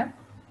being done.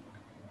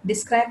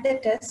 Describe the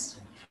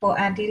test for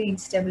anterior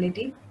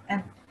instability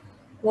and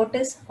what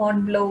is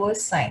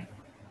Hornblower's sign.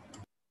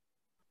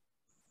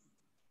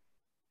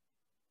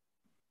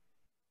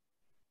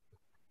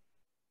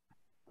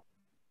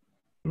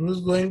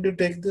 Who's going to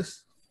take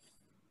this?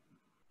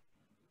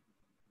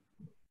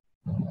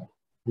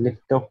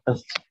 Lift off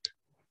test.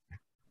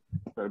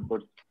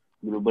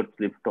 Gruber's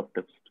lift off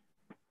test.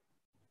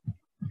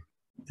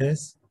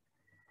 Yes.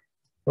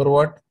 For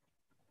what?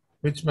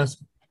 Which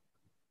muscle?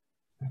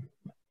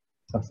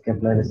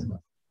 Subscapularis.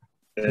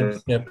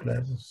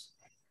 Subscapularis.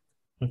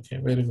 Okay,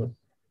 very good.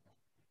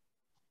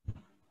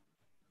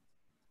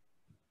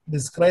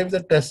 Describe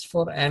the test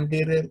for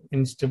anterior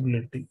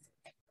instability.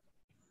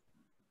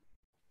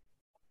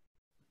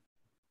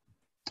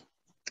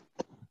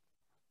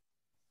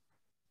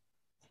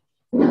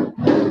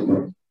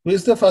 Who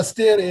is the first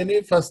year?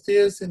 Any first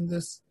years in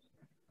this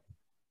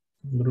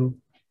group?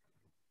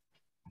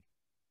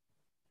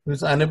 Who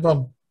is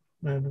Anupam?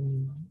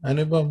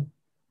 Anupam,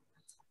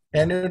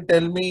 can you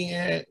tell me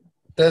a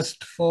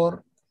test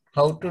for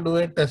how to do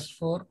a test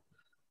for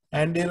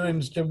anterior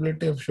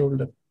instability of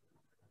shoulder?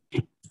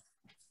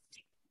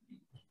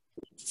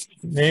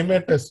 Name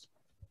a test.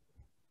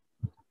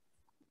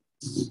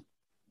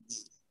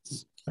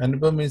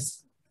 Anupam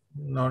is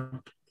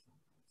not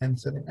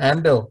answering.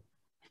 Ando.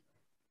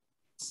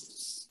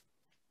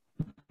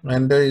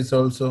 Ando is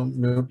also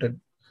muted.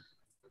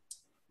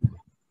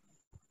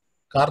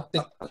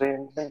 Karthik.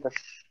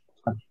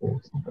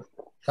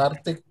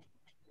 Karthik.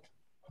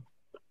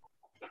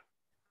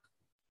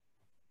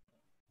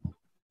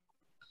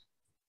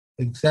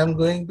 Exam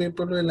going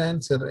people will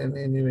answer in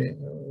any way.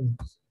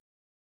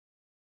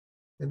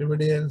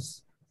 Anybody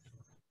else?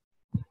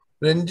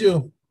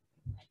 Renju,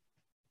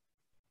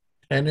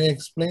 can you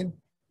explain?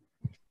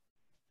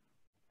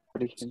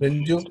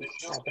 Renju?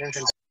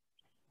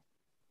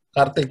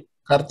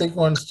 Karthik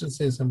wants to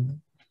say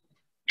something.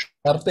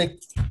 Karthik.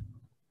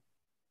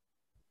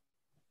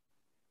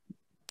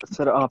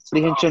 Sir,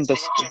 apprehension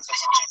test.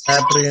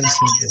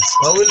 Apprehension test.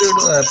 How will you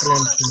do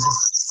apprehension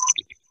test?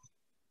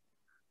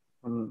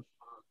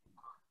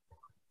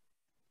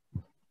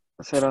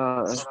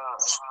 Sir,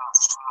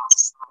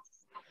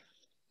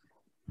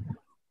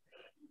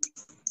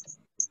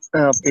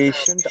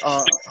 patient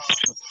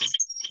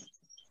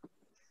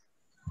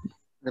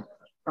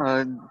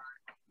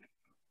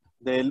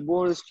the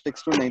elbow is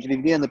flexed to 90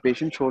 degree and the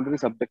patient's shoulder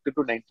is abducted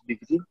to 90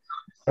 degree.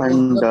 What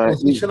and is the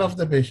position of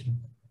the patient?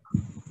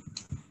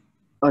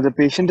 The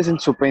patient is in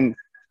supine.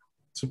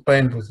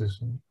 Supine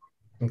position.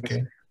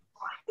 Okay.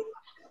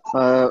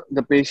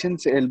 The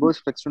patient's elbow is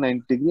flexed to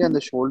 90 degree and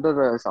the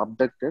shoulder is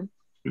abducted.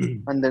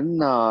 And then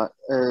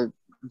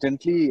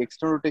gently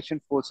external rotation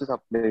forces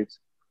applied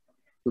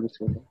to the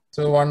shoulder.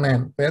 So one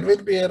hand. Where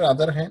will be your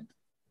other hand?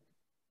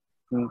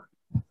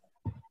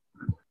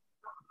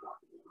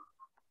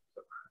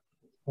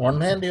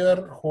 One hand you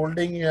are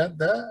holding at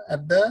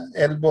the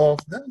elbow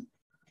of the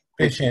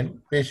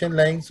patient. Patient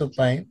lying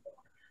supine.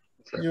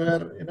 You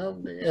are,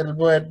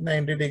 elbow at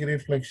 90 degree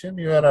flexion.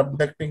 You are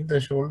abducting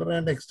the shoulder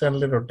and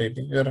externally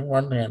rotating. You are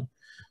one hand.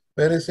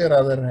 Where is your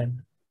other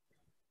hand?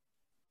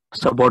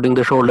 Supporting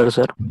the shoulder,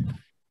 sir.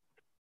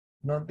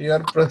 Not you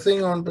are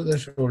pressing onto the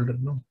shoulder,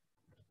 no?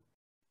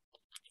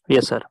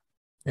 Yes, sir.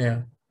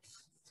 Yeah.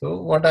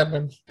 So what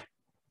happens?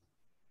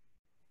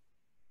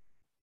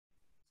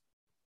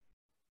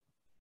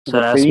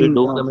 Sir, as we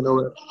do the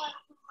maneuver.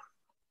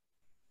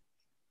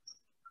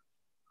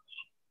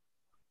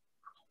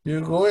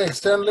 You go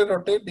externally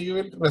rotate, you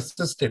will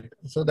resist it.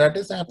 So that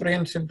is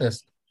apprehension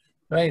test,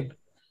 right?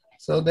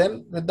 So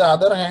then with the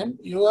other hand,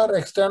 you are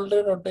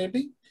externally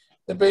rotating.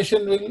 The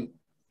patient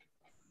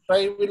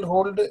will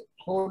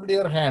hold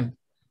your hand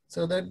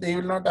so that they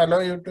will not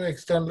allow you to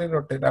externally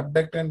rotate,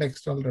 abduct and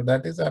external rotate.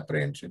 That is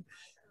apprehension.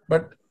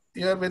 But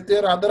with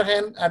your other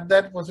hand at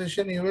that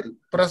position, you will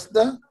press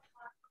the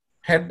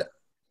head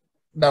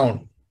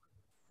down.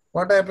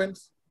 What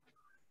happens?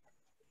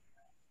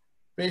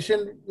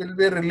 Patient will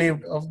be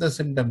relieved of the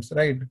symptoms,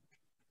 right?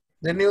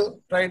 Then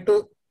you try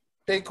to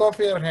take off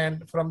your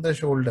hand from the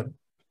shoulder.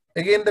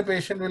 Again, the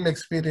patient will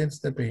experience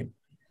the pain.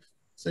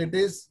 So it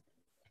is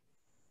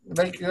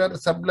like you are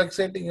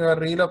subluxating, you are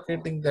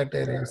relocating that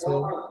area.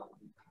 So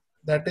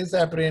that is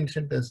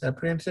apprehension test.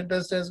 Apprehension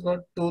test has got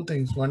two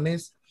things. One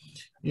is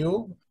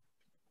you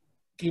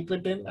keep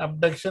it in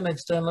abduction,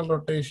 external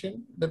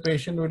rotation. The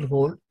patient will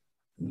hold.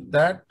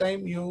 That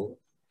time you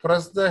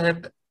press the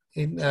head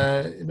in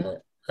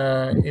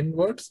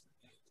inwards.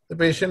 The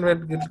patient will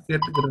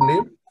get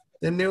relieved.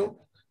 Then you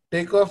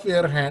take off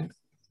your hand.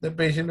 The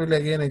patient will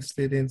again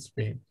experience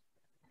pain.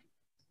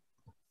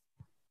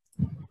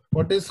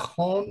 What is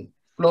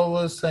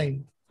Hornblower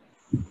sign?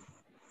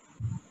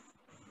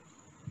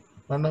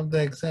 One of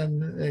the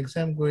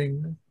exam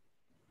going.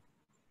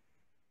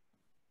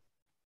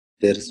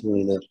 Teres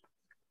minor.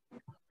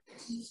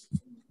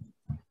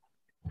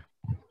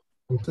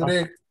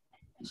 Today,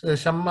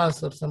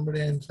 Shammas or somebody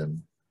answer.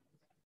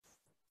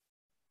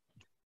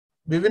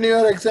 Bivin,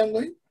 your exam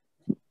going?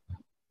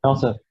 No,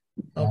 sir.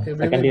 Okay,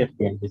 Second year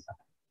Bivin, PNP, sir.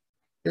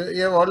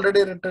 you have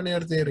already written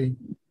your theory.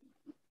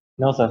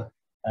 No, sir.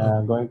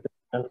 Going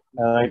to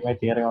write my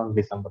theory on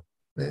December.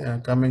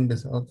 Coming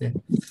December. Okay.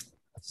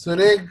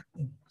 Surek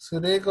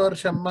or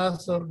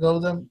Shammas or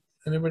Gautam,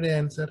 anybody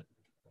answer?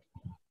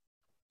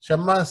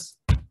 Shammas.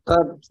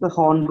 Sir, it's the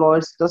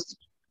Hornblower's test.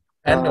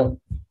 Sir.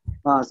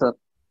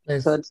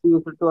 Yes. So it's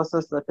used to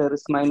assess the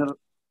teres minor.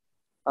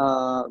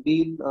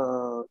 We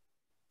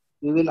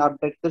will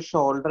abduct the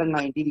shoulder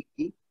 90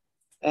 degree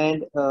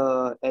and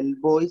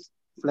elbow is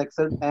flexed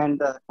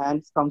and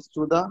hands comes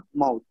to the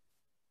mouth.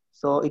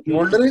 So it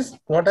shoulder is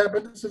what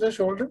happens to the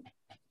shoulder?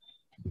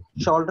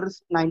 Shoulder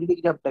is 90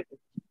 degree abducted.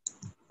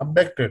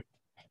 Abducted.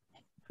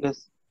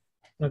 Yes.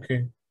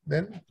 Okay.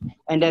 Then.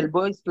 And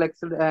elbow is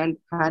flexed and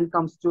hand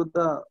comes to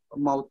the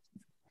mouth.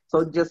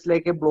 So just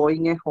like a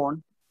blowing a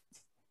horn.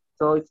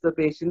 So if the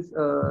patient's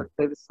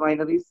teres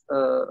minor is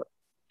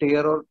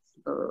tear or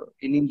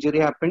an injury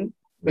happened,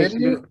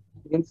 When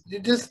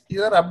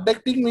you are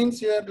abducting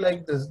means you are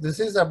like this. This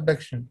is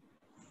abduction.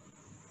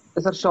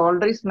 Sir,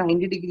 shoulder is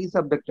 90 degrees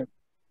abducted.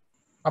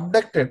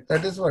 Abducted.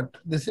 That is what?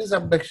 This is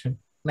abduction.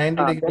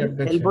 90 degree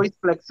abduction. Elbow is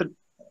flexed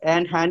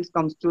and hands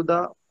comes to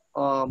the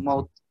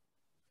mouth.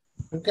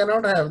 You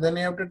cannot have. Then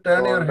you have to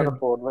turn your head.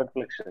 Forward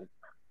flexion.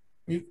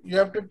 You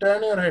have to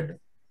turn your head.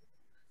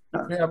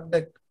 You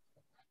abduct.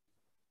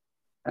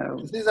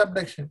 This is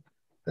abduction.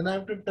 Then I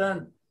have to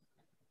turn.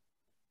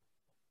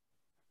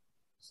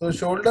 So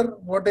shoulder,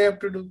 what I have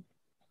to do?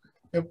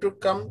 You have to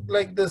come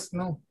like this,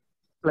 no?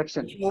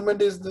 Flexion. Which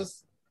movement is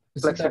this?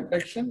 Is it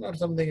abduction or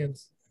something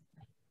else?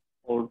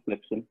 Forward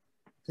flexion.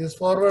 This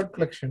forward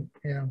flexion,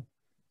 yeah.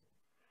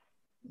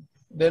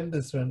 Then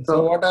this one.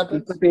 So what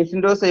happens? If the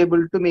patient was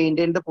able to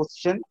maintain the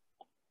position,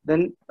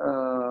 then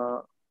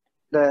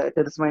the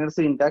teres minor is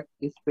intact.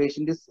 If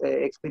patient is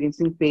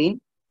experiencing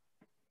pain.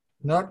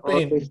 Not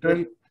pain. It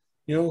will,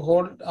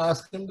 you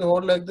ask him to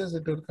hold like this,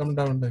 it will come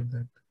down like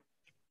that.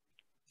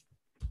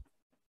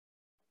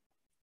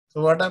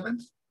 So what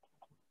happens?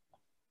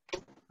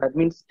 That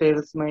means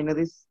teres minor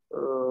is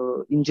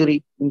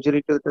injury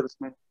to the teres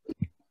minor.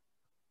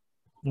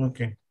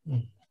 Okay.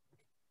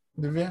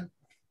 Divya?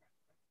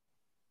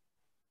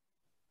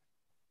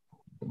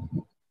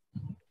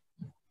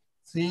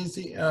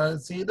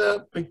 See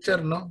the picture,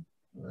 no?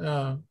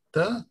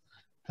 The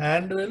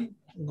hand will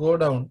go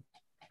down.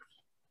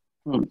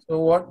 So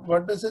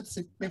what does it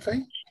signify?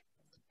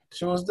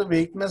 Shows the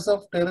weakness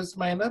of teres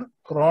minor,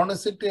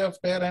 chronicity of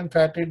tear and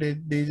fatty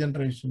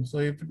degeneration. So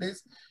if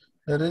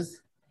there is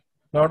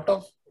lot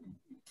of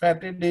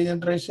fatty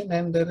degeneration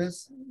and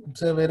it's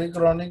a very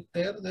chronic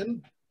tear,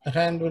 then the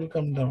hand will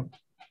come down.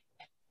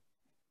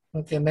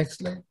 Okay, next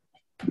slide.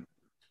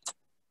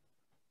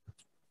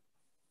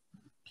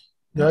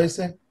 Joyce?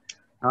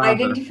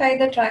 Identify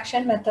the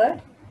traction method.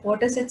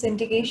 What is its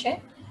indication?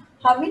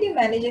 How will you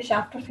manage a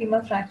shaft or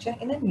femur fracture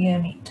in a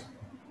neonate?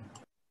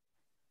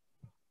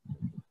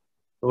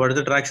 So what is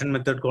the traction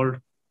method called?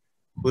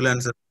 Who will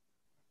answer?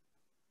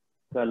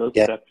 Gallows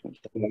traction.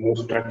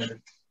 Gallows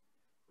traction.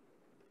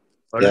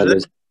 What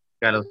is it?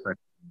 Gallows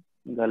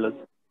traction. Gallows.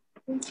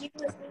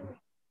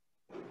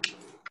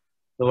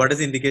 So what is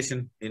the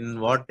indication?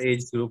 In what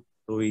age group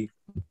do we?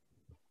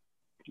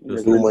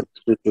 2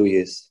 months to 2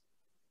 years.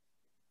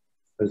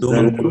 2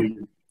 months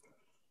to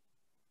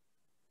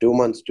 2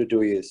 months to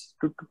 2 years.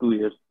 2 to 2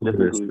 years. Less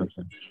than 2 years.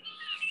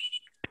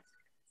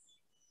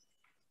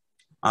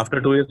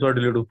 After 2 years, what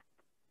will you do?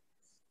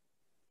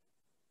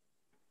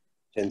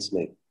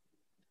 Snake.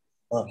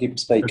 Hip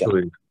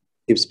spiker.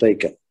 Hip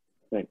spiker.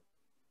 Right.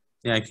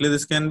 Yeah, actually,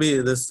 this can be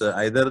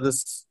either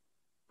this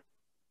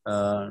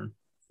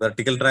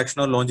vertical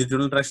traction or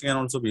longitudinal traction can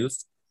also be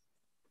used.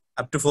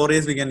 Up to 4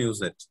 years we can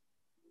use it.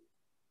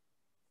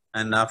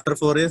 And after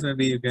 4 years,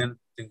 maybe you can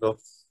think of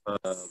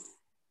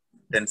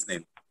tense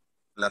nail,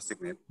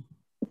 elastic nail.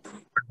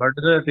 But what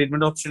is the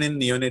treatment option in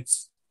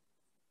neonates?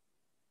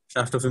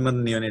 Shaft of femur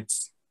neonates.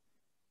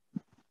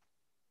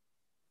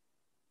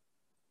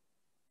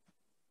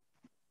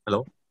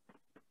 Hello?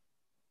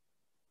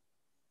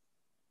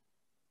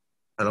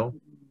 Hello?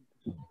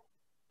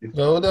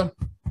 Gautam.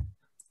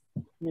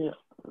 Yeah.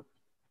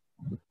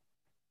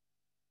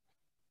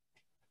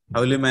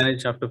 How will you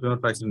manage shaft of femur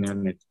fracture in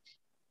neonates?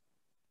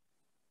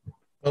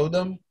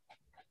 Gautam.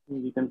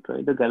 We can try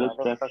the gallows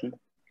traction.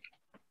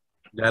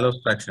 Gallows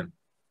traction.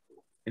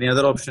 Any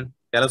other option?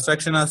 Gallows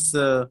traction as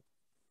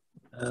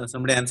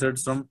somebody answered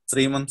from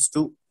 3 months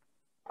to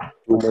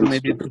 2 months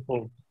maybe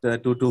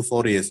to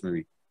 4 years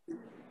maybe.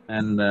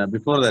 And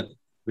before that,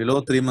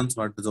 below 3 months,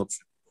 what is the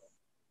option?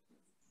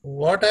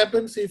 What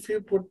happens if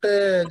you put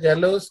a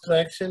gallows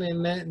traction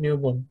in a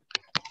newborn?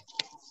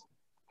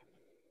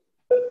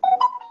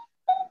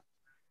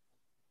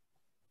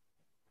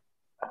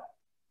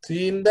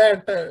 See in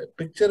that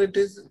picture, it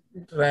is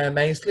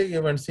nicely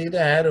given. See the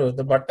arrow.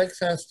 The buttocks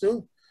has to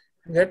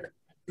get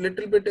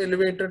little bit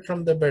elevated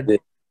from the bed.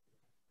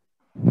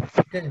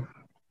 Okay.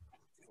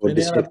 When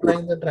you are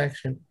applying the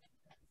traction,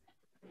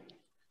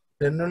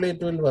 generally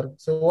it will work.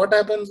 So what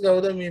happens,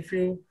 Gautam, if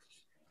you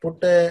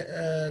put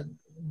a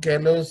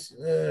gallows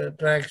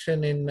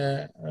traction in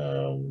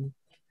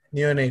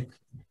neonate?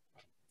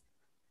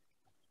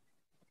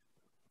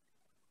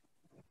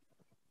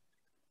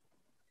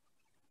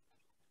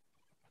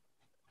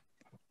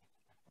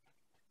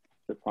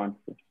 The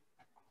concept.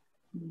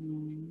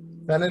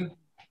 Panel.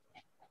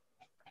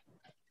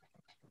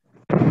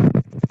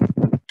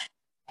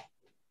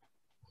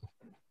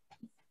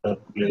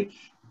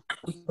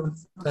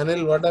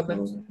 Anil, what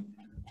happens?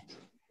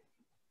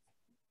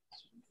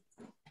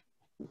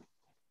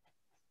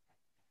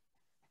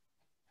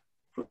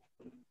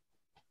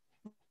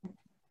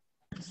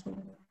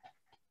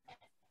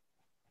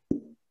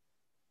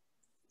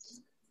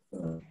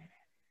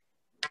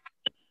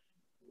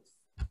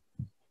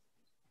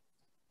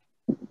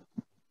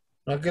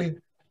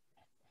 Akhil,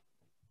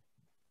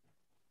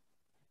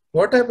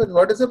 what happens?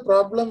 What is the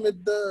problem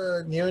with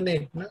the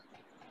neonate? No?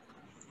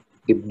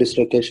 Hip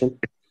dislocation.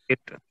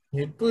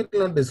 Hip will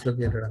not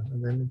dislocate.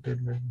 Then it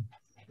will.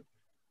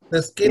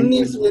 The skin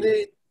is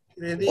very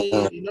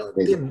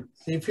thin.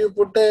 If you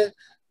put a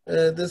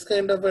this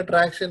kind of a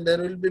traction, there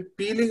will be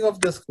peeling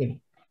of the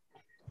skin.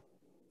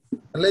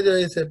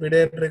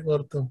 Pediatric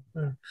ortho.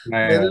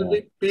 There will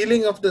be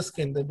peeling of the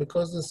skin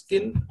because the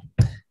skin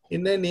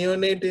in a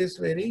neonate is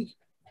very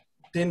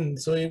thin,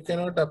 so you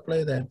cannot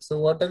apply that. So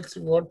what else?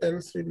 What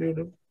else will you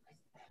do?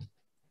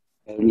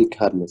 Pelvic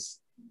harness.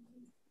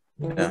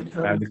 Yeah,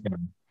 pelvic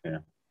harness. Yeah.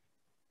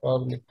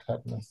 Pelvic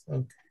harness.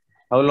 Okay.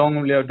 How long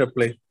will you have to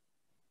apply?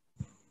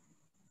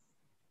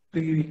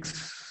 3 weeks.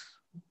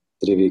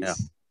 3 weeks.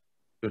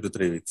 Yeah. 2 to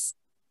 3 weeks.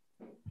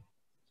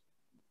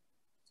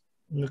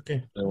 Okay.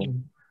 So,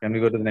 can we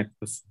go to the next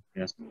question?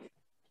 Yes.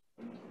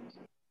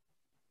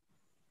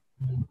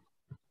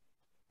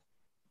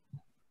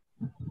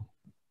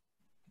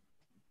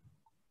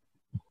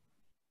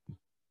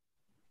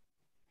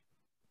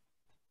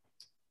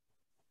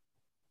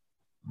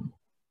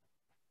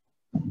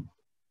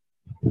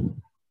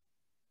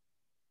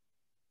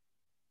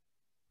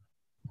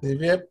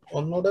 Divya,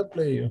 ഒന്നുകൂടെ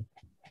play ചെയ്യൂ.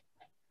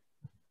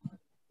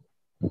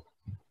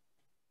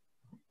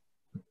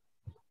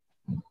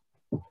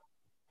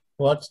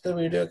 Watch the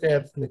video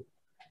carefully.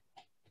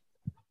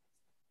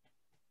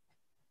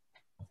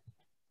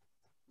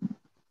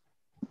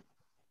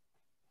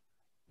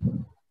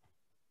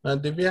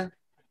 Divya.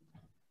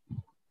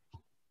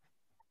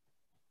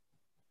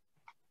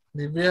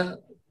 Divya,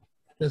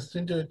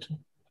 listen to it.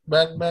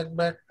 Back.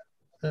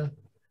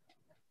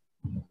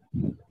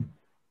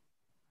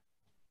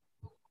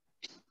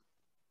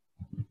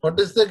 What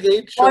is the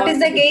gait shown? What is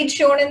the gait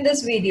shown in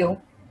this video?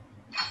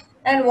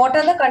 And what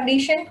are the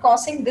conditions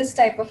causing this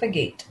type of a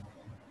gait?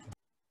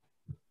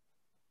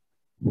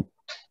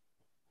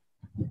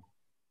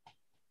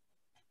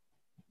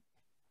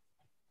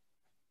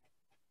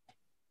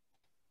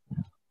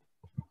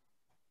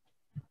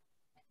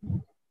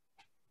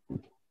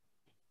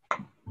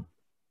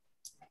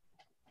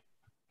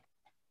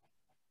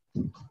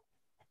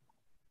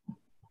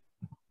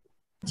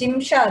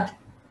 Jimshad.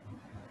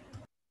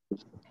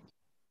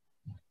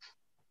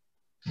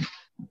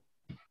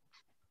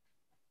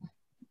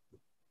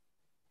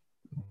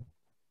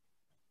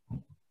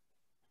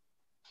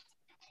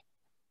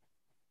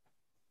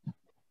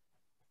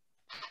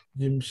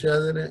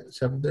 ജിംഷാദിന്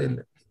ശബ്ദമില്ല.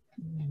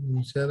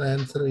 Jimshad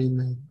answer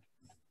ചെയ്യുന്ന.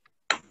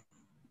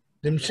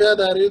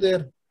 Jimshad, are you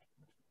there?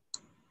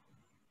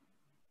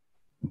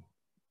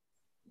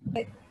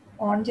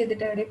 On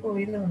ചെയ്തിട്ട് എവിടെ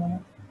പോയില്ല തോന്നുന്നു.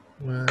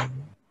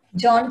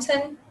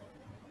 Johnson.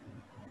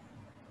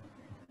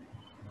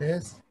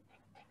 Yes.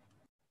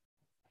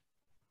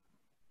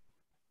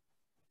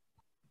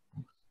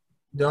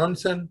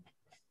 Johnson.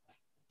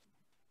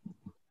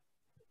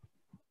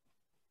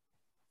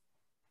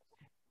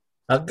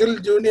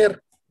 Akhil Junior.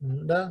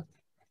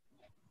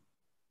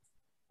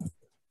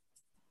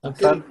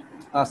 Akhil,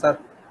 Sir.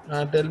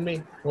 Tell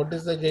me, what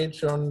is the gate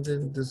shown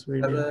in this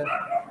video?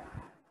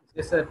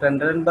 It's a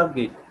Trendelenburg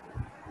gate.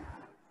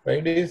 Why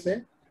do you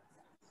say?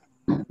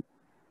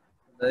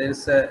 There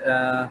is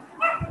a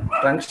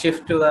trunk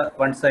shift to the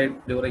one side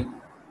during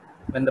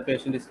when the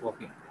patient is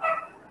walking.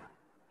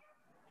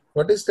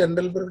 What is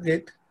Trendelenburg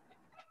gate?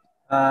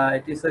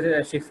 It is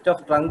a shift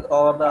of trunk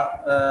over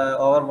the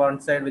over one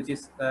side, which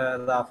is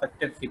the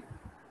affected hip,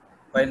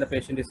 while the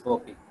patient is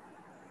walking.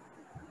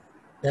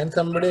 Can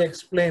somebody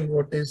explain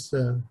what is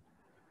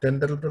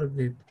Trendelenburg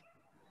gate?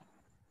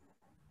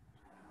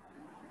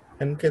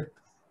 Ankit.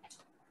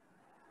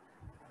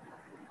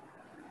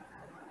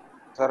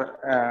 Sir,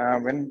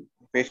 when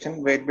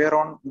patient weight bear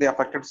on the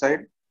affected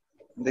side,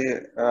 the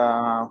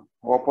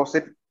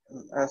opposite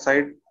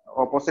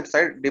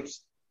side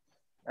dips.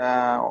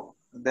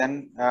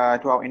 Then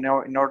in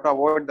order to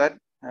avoid that,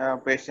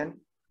 patient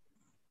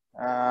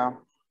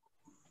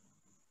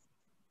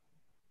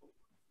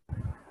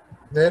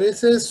There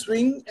is a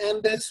swing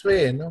and a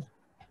sway, no?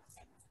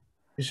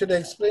 You should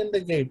explain the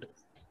gate.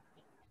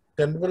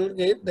 Trendelenburg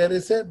gate, there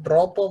is a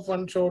drop of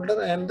one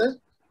shoulder and the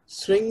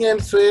swing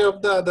and sway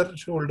of the other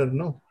shoulder,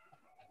 no?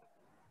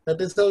 That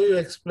is how you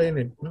explain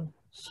it, no?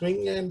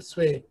 Swing and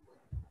sway.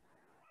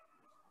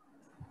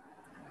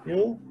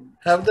 You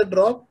have the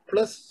drop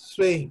plus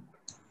sway.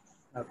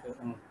 Okay.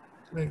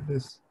 Like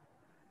this.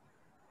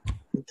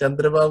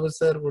 Chandrababu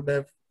sir would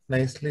have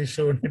nicely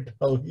shown it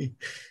how he,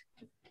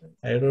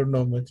 I don't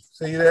know much.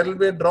 So there will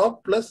be a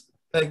drop plus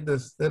like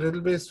this. There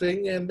will be a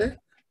swing and a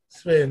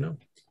sway, no?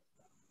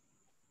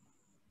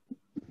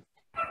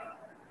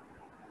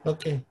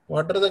 Okay.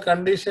 What are the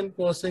conditions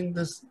causing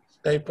this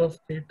type of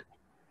gait?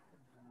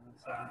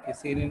 So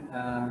seen in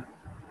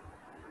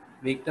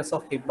weakness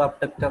of hip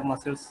abductor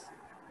muscles.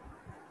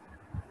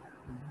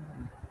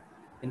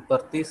 In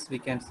Perthes, we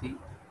can see.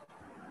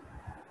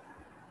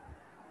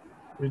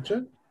 Which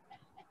one?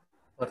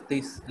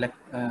 Perthes, like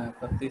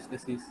Perthes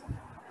disease.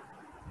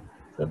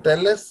 So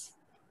tell us,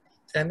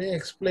 can you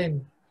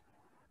explain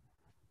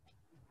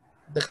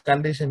the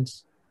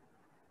conditions?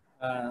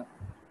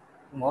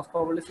 Most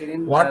probably seen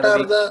in What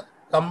are the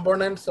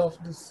components of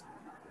this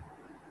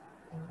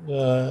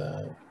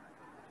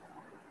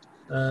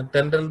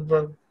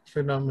Trendelenburg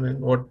phenomenon?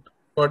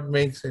 What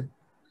makes it?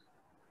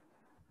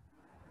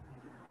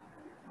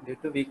 Due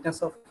to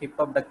weakness of hip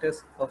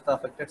abductors of the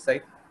affected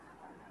side,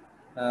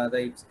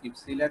 the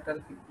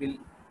ipsilateral hip will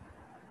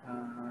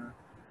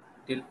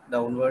tilt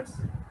downwards,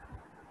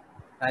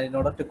 and in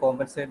order to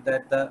compensate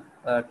that, the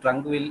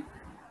trunk will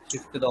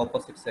shift to the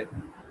opposite side.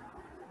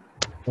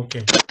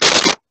 Okay.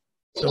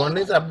 So one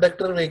is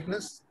abductor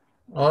weakness,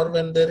 or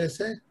when there is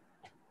a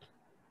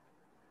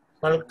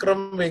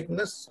fulcrum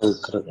weakness,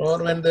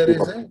 or when there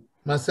is a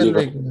muscle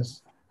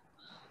weakness.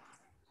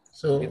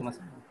 So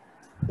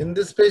in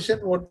this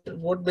patient,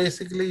 what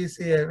basically is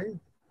he having?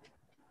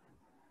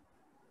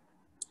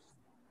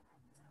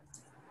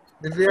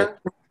 Divya,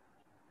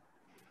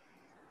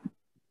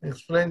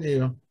 explain to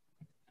you.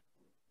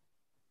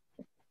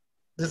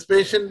 This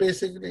patient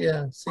basically,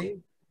 yeah,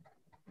 see.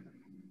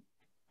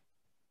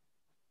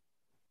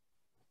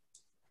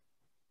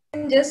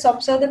 Just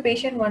observe the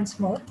patient once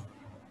more.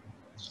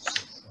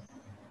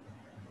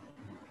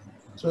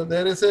 So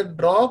there is a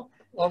drop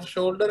of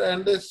shoulder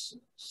and a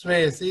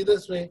sway. See the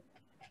sway?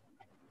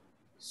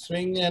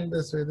 Swing and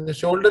the sway. The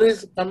shoulder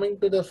is coming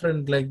to the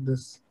front like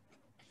this.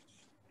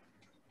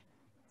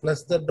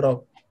 Plus the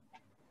drop.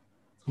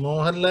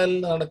 Mohanlal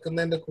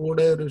നടക്കുന്നതിന്റെ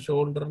കൂടെ ഒരു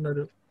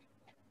ഷോൾഡറിനൊരു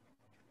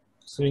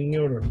swing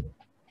കൂടെ ഉണ്ട്.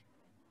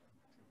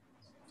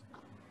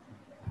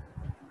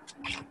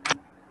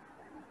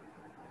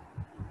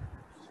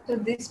 So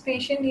this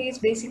patient, he is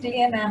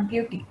basically an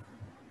amputee.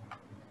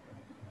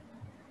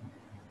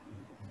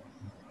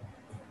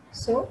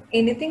 So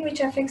anything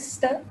which affects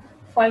the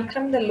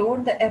fulcrum, the load,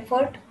 the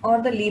effort, or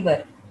the lever,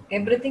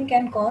 everything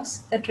can cause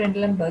the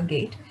Trendelenburg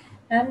gait.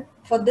 And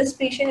for this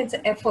patient, it's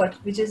the effort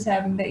which is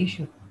having the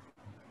issue.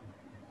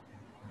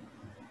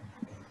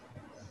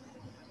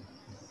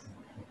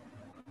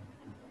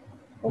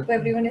 Hope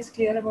everyone is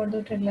clear about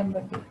the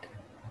Trendelenburg gait.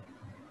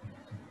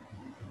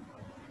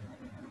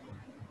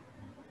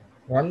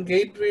 One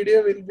gait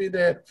video will be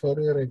there for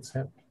your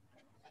exam.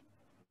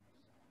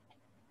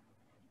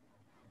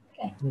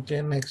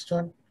 Okay, next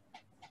one.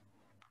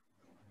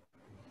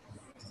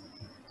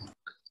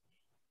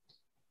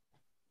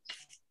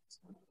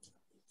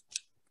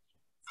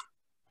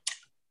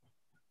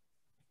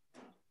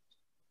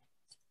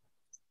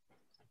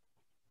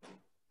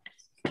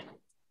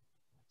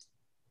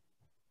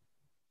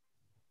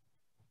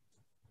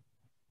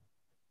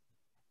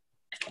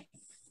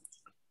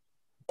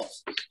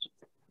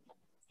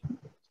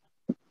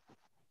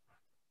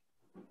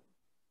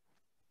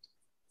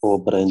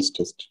 O'Brien's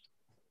test.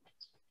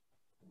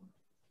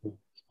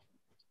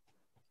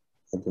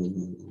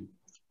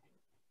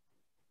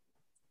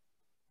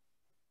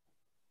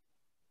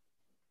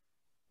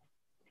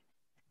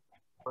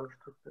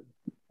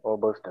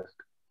 Ober's test.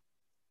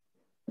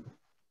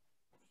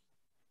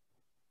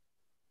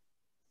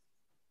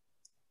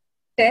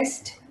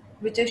 test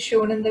which is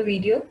shown in the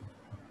video.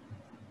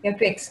 You have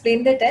to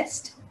explain the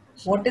test,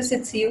 what is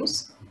its use,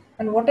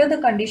 and what are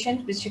the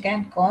conditions which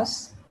can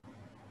cause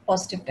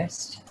positive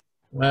test.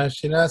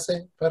 Shinase,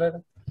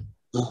 Parada.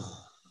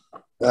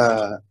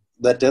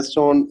 The test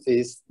on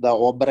is the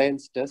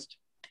O'Brien's test,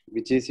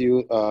 which is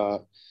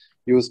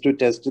used to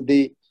test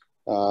the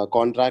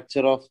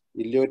contracture of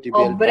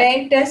iliotibial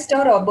O'Brien test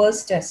or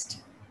Ober's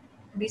test?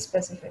 Be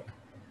specific.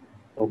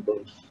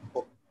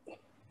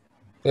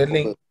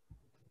 Spelling.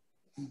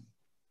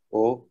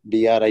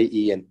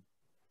 Obrien.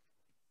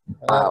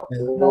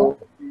 No.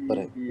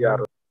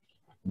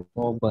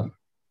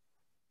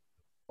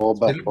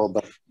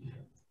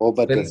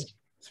 Ober test.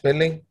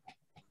 Spelling.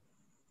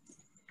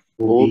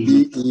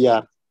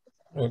 OBER.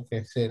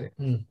 Okay, sorry.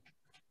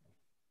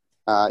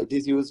 It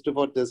is used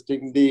for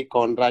testing the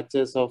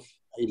contractures of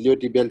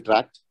iliotibial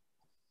tract.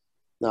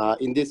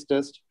 In this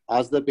test,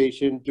 ask the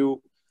patient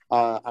to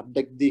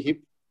abduct the hip,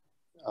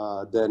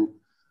 then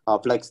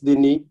flex the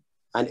knee,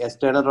 and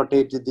external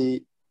rotate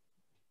the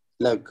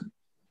leg,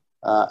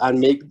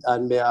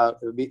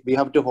 we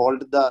have to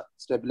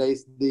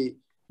stabilize the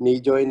knee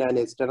joint and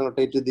external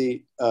rotate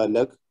the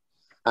leg,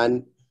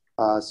 and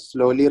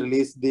slowly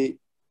release the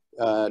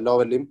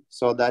lower limb,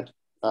 so that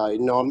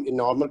in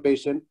normal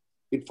patient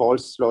it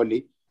falls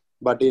slowly,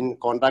 but in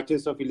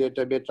contractures of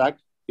iliotibial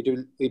tract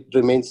it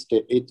remains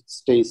it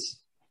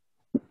stays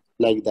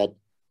like that.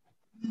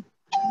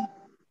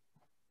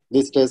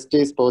 This test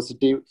is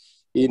positive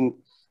in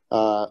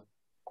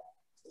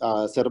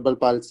cerebral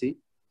palsy,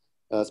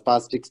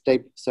 spastic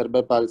type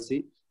cerebral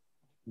palsy,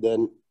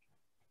 then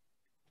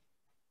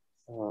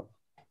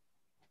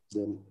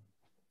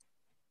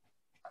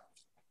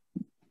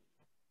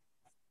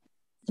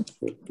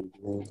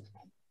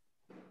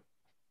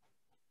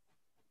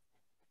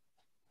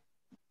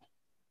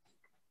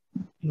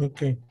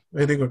Okay,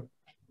 very good.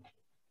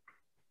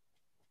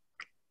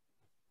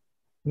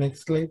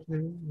 Next slide,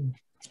 please.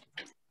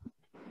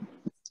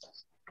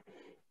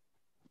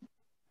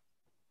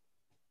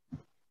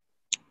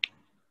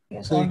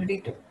 Yes, So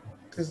already it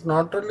is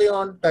not only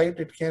on tight,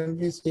 it can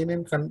be seen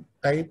in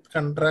tight,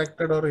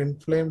 contracted, or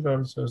inflamed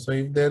also. So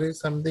if there is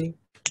something,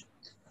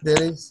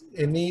 there is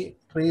any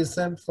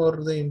reason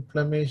for the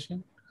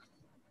inflammation,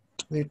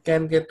 it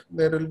can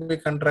there will be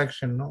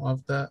contraction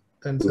of the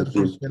tensor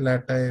fasciae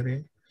lata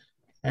area,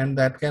 and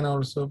that can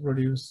also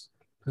produce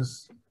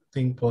this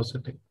thing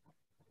positive.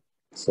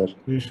 Sir,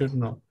 you should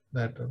know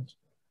that also.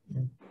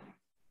 Yeah.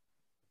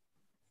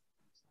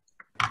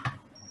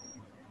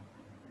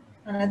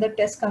 Another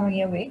test coming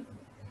your way.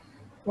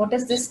 What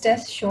is this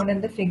test shown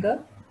in the figure?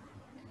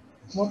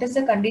 What is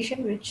the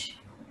condition which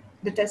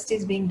the test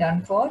is being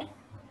done for?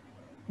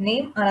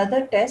 Name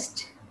another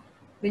test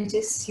which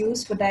is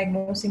used for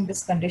diagnosing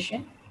this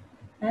condition,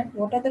 and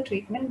what are the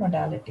treatment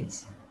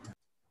modalities?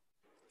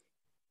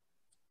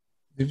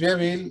 Divya,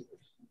 we'll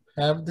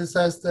have this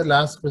as the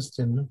last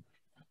question. No?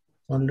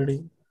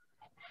 Already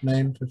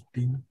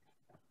 9:15.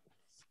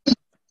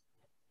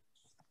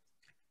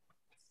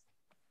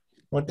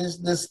 What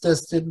is this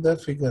test in the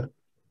figure?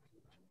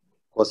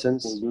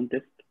 Cousins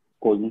test.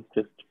 Cousins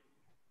test.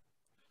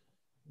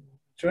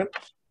 Which one?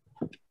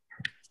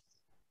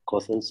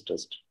 Cousins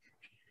test.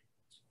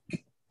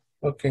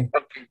 Okay.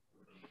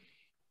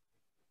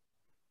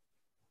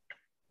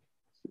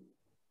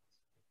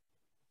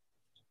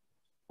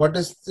 What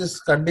is this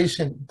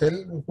condition? Tell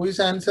who is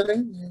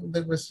answering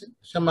the question?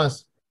 Shamas.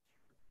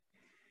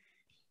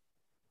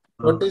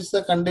 What is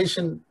the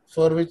condition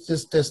for which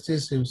this test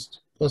is used?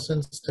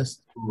 Cousins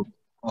test.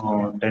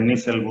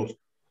 Tennis elbow.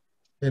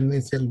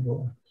 Tennis elbow.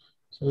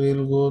 So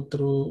we'll go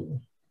through.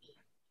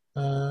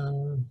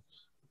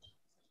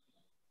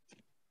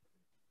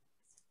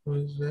 Who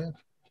is there?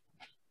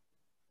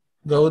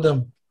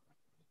 Gautam.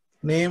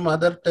 Name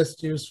other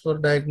tests used for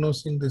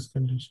diagnosing this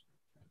condition.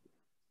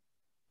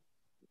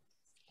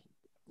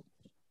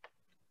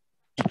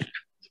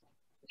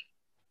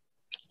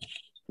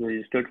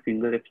 Registered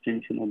finger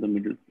extension of the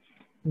middle.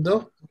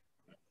 Though?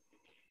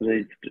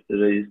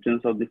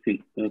 Resistance of the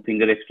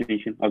finger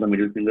extension of the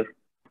middle finger.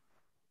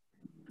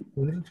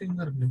 Middle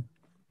finger.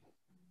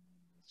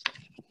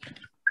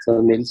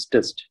 So Mills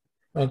test.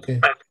 Okay.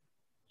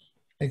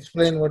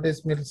 Explain what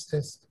is Mills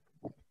test.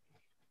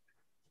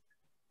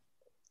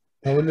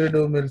 How will you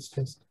do Mills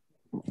test?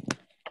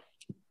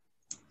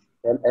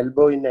 An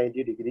elbow in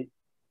 90 degree,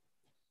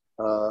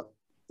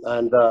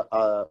 and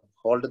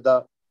hold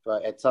the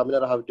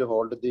examiner have to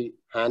hold the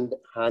hand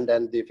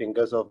and the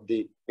fingers of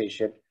the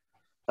patient,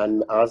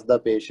 and ask the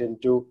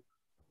patient to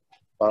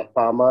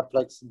palmar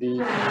flex the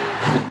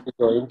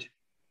joint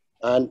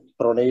and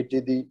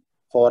pronate the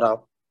forearm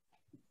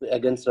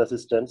against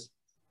resistance,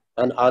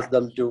 and ask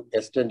them to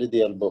extend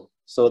the elbow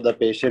so the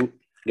patient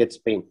gets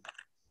pain.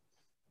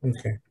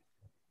 Okay.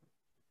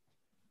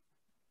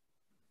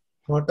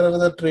 What are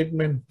the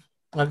treatment?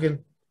 Agil.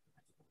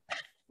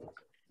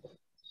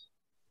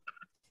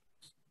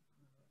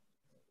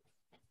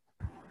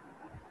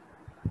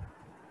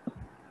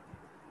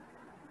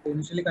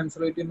 Initially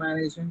conservative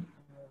management,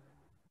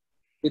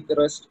 with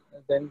rest,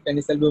 then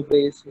tennis elbow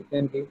brace we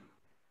can give,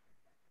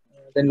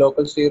 then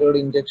local steroid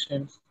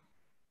injections.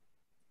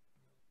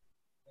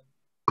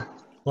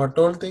 What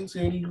all things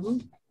you will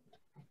do?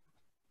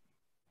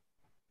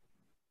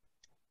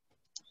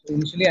 So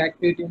initially,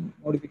 activity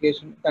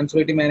modification,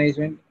 conservative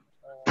management.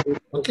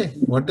 Okay,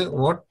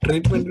 what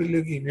treatment will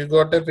you give? You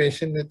got a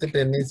patient with a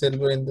tennis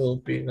elbow in the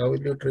OP. How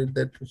will you treat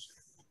that patient?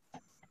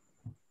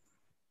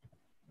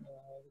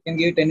 We can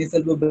give tennis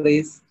elbow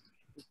brace.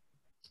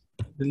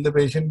 Will the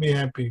patient be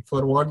happy?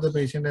 For what the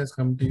patient has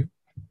come to you?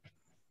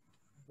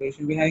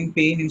 Patient be having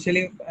pain.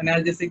 Initially,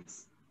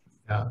 analgesics.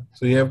 Yeah.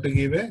 So you have to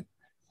give a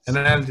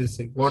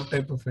analgesic. What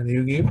type of an?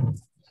 You give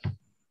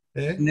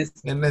a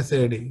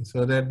NSAID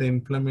so that the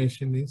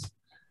inflammation is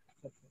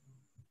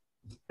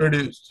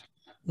reduced.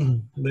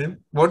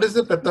 Then what is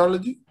the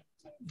pathology?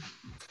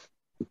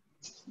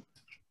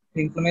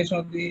 Inflammation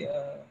of the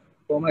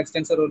common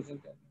extensor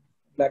origin,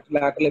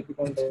 lateral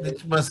epicondyle.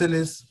 Which muscle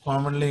is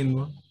commonly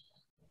involved?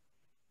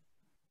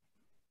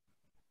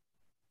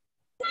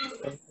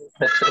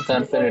 Sensor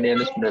carpi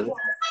radialis brother.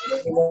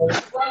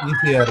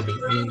 ECRB,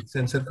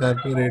 sensor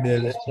carpi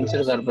radialis.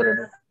 Sensor carpi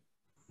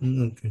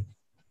radialis. Okay.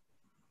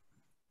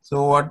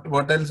 So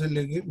what else will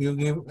you give? You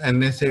give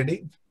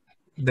NSAID,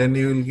 then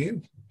you will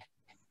give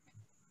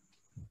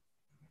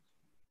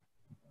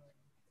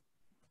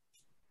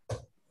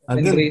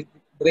again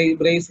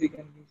brace we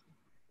can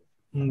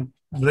use.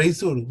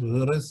 brace or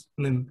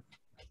splint,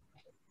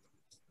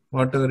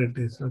 whatever it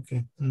is.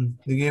 Okay.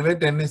 You give a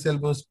tennis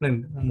elbow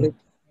splint.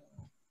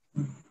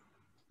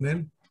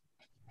 Then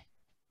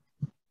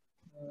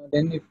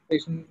if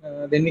patient,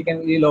 then we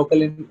can give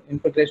local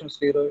infiltration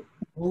steroid.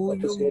 Oh,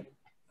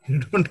 you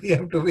don't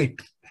have to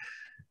wait.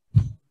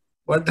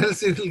 What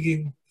else you will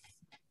give?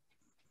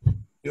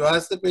 You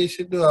ask the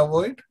patient to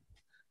avoid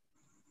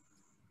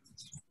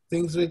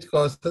things which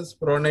causes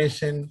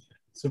pronation,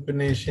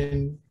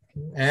 supination,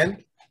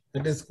 and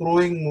that is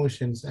screwing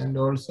motions, and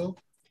also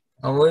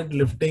avoid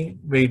lifting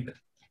weight.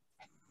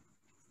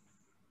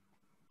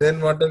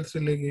 Then what else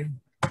will you give?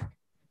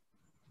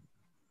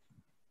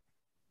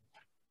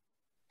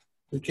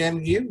 You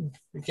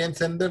can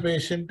send the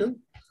patient to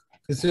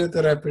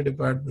physiotherapy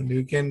department.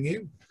 You can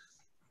give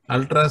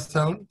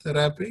ultrasound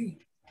therapy.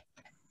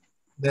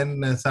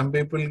 Then some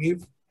people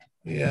give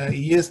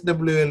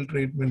ESWL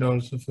treatment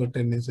also for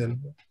tennis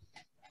elbow.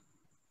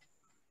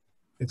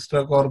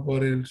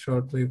 Extracorporeal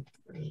shortwave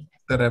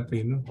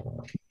therapy,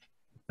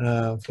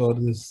 for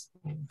this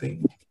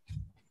thing.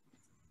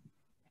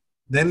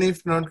 Then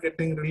if not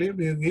getting relief,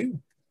 you give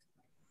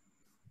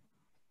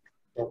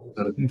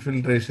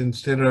infiltration,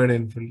 steroid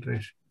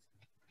infiltration.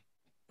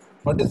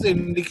 What is the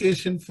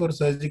indication for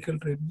surgical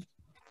treatment?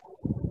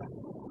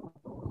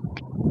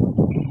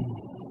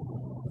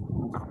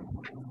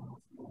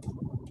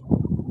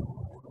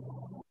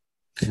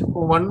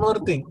 One more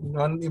thing,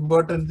 one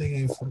important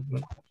thing I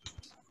forgot.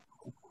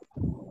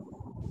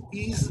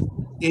 Is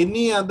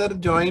any other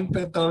joint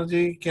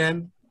pathology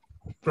can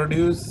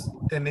produce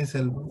tennis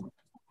elbow?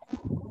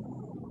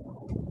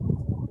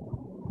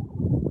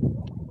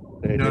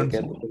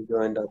 Radiocapsular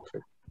joint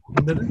arthritis.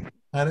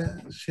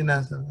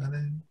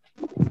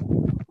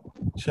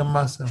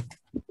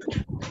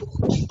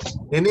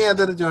 Any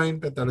other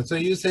joint pathology. So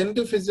you send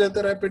to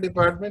physiotherapy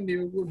department,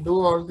 you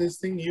do all these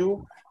things.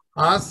 You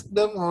ask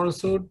them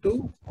also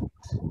to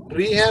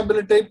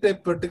rehabilitate a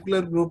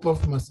particular group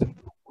of muscle.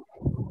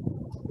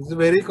 It's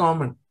very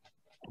common.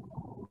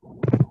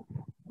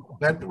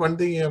 That one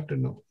thing you have to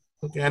know.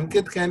 Okay,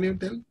 Ankit, can you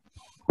tell?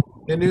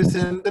 Can you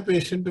send the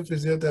patient to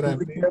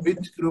physiotherapy?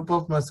 Which group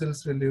of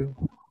muscles will you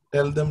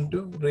tell them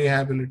to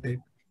rehabilitate?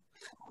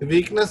 The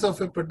weakness of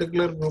a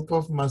particular group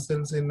of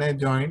muscles in a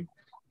joint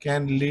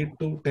can lead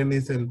to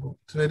tennis elbow.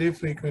 It's very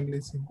frequently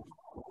seen.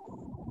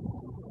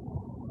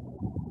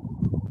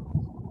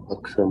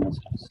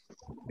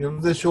 You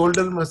have the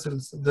shoulder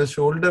muscles. The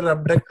shoulder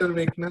abductor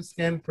weakness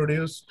can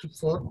produce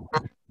for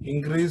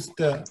increased,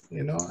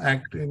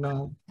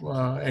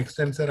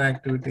 extensor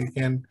activity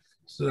can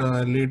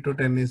lead to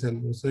tennis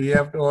elbow. So you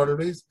have to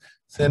always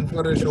send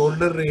for a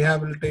shoulder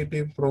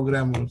rehabilitative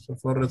program also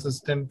for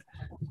resistant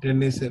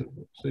tennis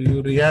elbow. So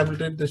you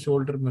rehabilitate the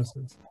shoulder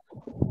muscles.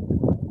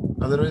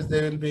 Otherwise,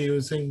 they will be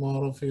using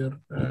more of your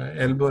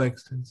elbow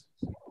extensors.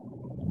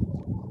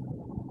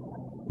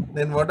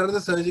 Then what are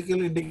the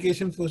surgical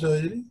indications for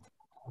surgery?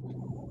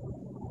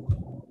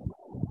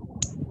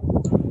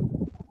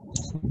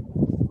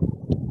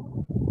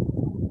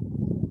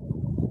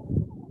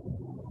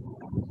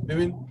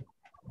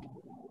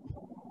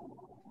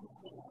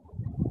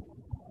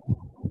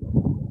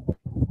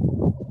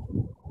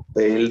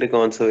 Failed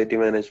conservative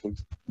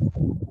management.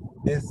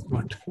 Yes,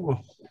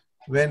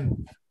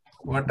 when?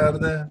 What are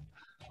the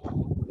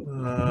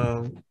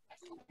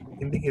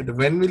indicators?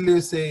 When will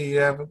you say you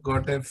have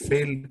got a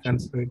failed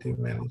conservative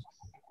management?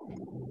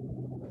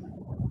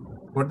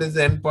 What is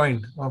the end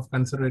point of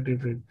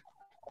conservative treatment?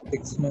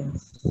 6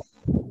 months.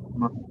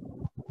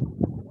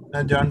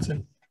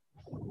 Johnson.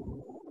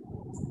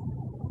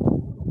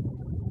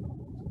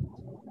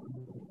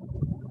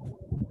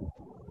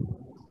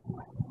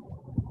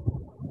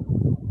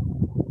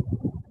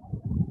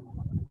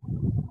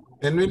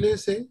 When will you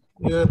say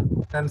your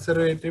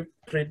conservative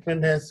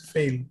treatment has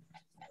failed?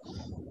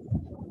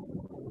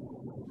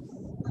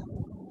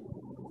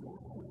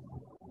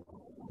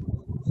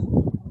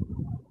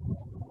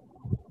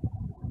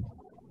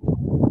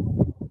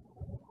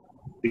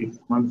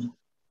 Months.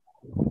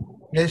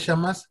 Yes,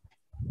 Shamas?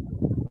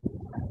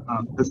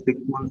 After 6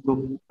 months of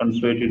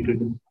conservative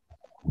treatment.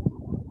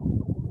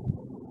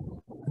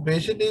 The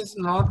patient is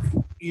not,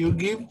 you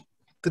give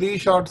 3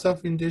 shots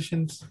of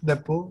injections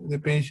depot, the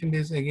patient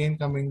is again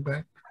coming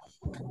back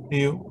to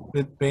you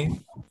with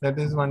pain. That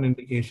is one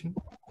indication.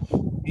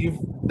 If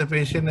the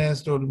patient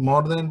has told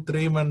more than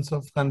 3 months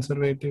of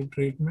conservative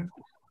treatment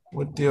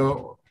with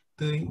your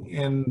thing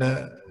and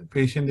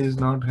patient is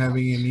not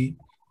having any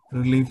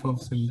relief of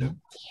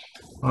symptom,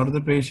 or the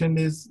patient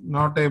is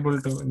not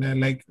able to,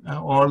 like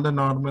all the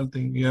normal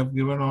thing, you have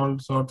given all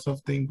sorts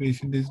of things,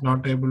 patient is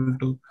not able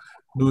to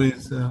do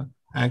his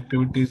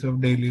activities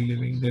of daily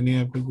living, then you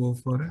have to go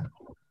for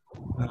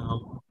a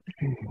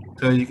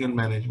surgical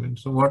management.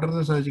 So what are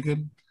the surgical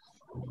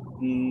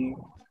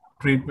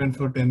treatment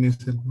for tennis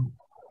elbow?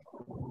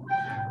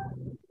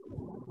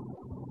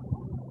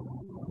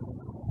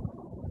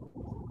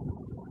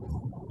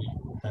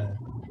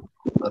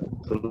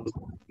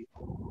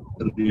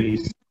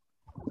 Release.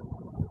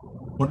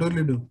 What will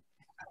you do?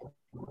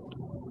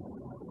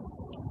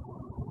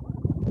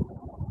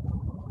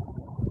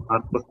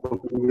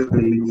 Arthroscopic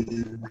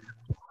release.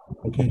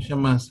 Okay,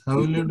 Shamas, how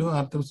will you do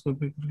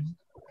arthroscopic release?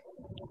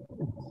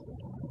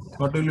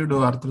 What will you do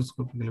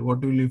arthroscopically? What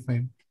will you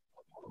find?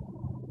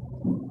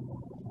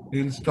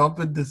 We'll stop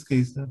with this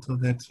case, so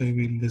that's why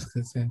we'll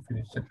discuss and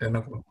finish at 10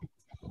 o'clock.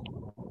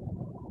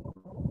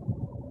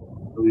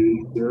 So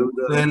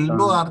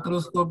elbow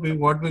arthroscopy,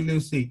 what will you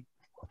see?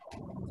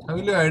 How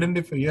will you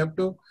identify? You have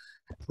to,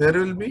 there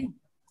will be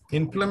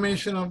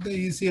inflammation of the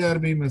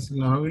ECRB muscle.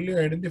 Now, how will you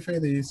identify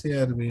the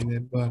ECRB in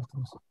elbow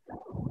arthroscopy?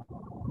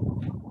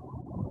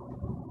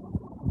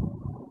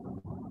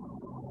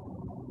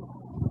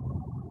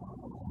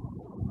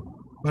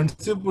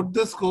 Once you put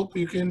the scope,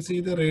 you can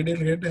see the radial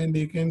head and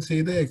you can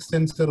see the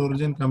extensor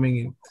origin coming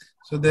in.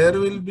 So there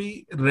will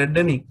be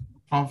reddening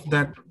of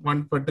that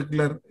one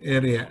particular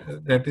area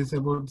that is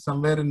about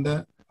somewhere in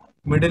the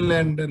middle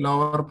and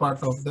lower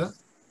part of the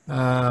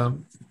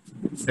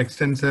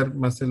extensor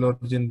muscle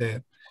origin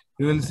there.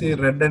 You will see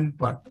reddened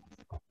part.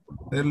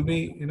 There will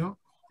be,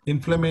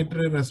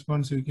 inflammatory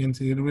response you can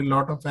see. There will be a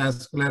lot of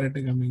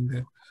vascularity coming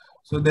there.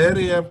 So there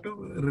you have to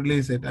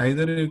release it.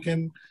 Either you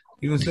can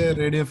use a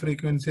radio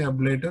frequency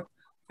ablator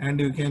and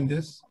you can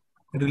just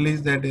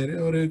release that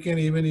area, or you can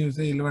even use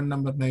a 11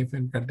 number knife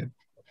and cut it.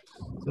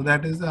 So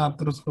that is the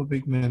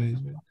arthroscopic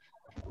management.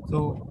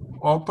 So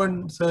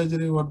open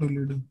surgery, what will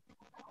you do?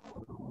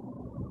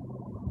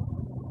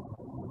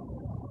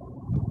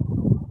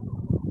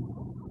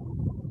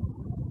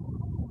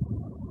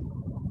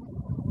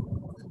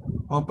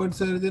 Open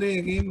surgery,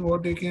 again,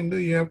 what you can do,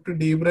 you have to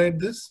debride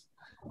this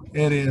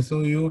area.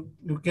 So you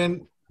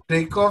can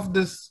take off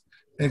this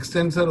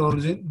extensor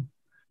origin,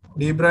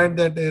 debride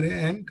that area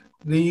and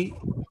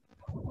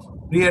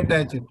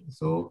reattach it.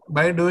 So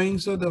by doing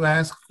so, the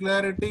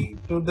vascularity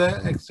to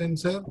the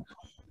extensor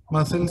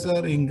muscles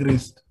are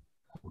increased.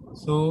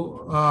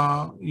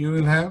 So you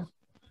will have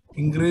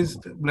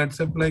increased blood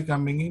supply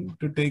coming in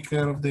to take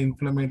care of the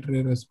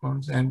inflammatory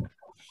response, and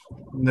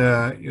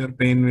your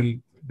pain will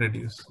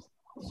reduce.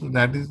 So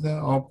that is the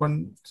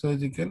open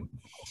surgical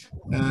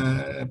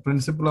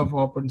principle of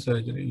open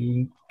surgery.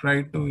 You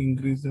try to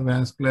increase the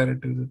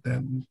vascularity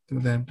to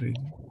that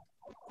region.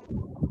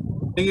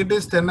 I think it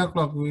is 10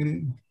 o'clock.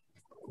 We'll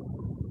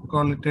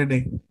call it a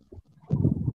day.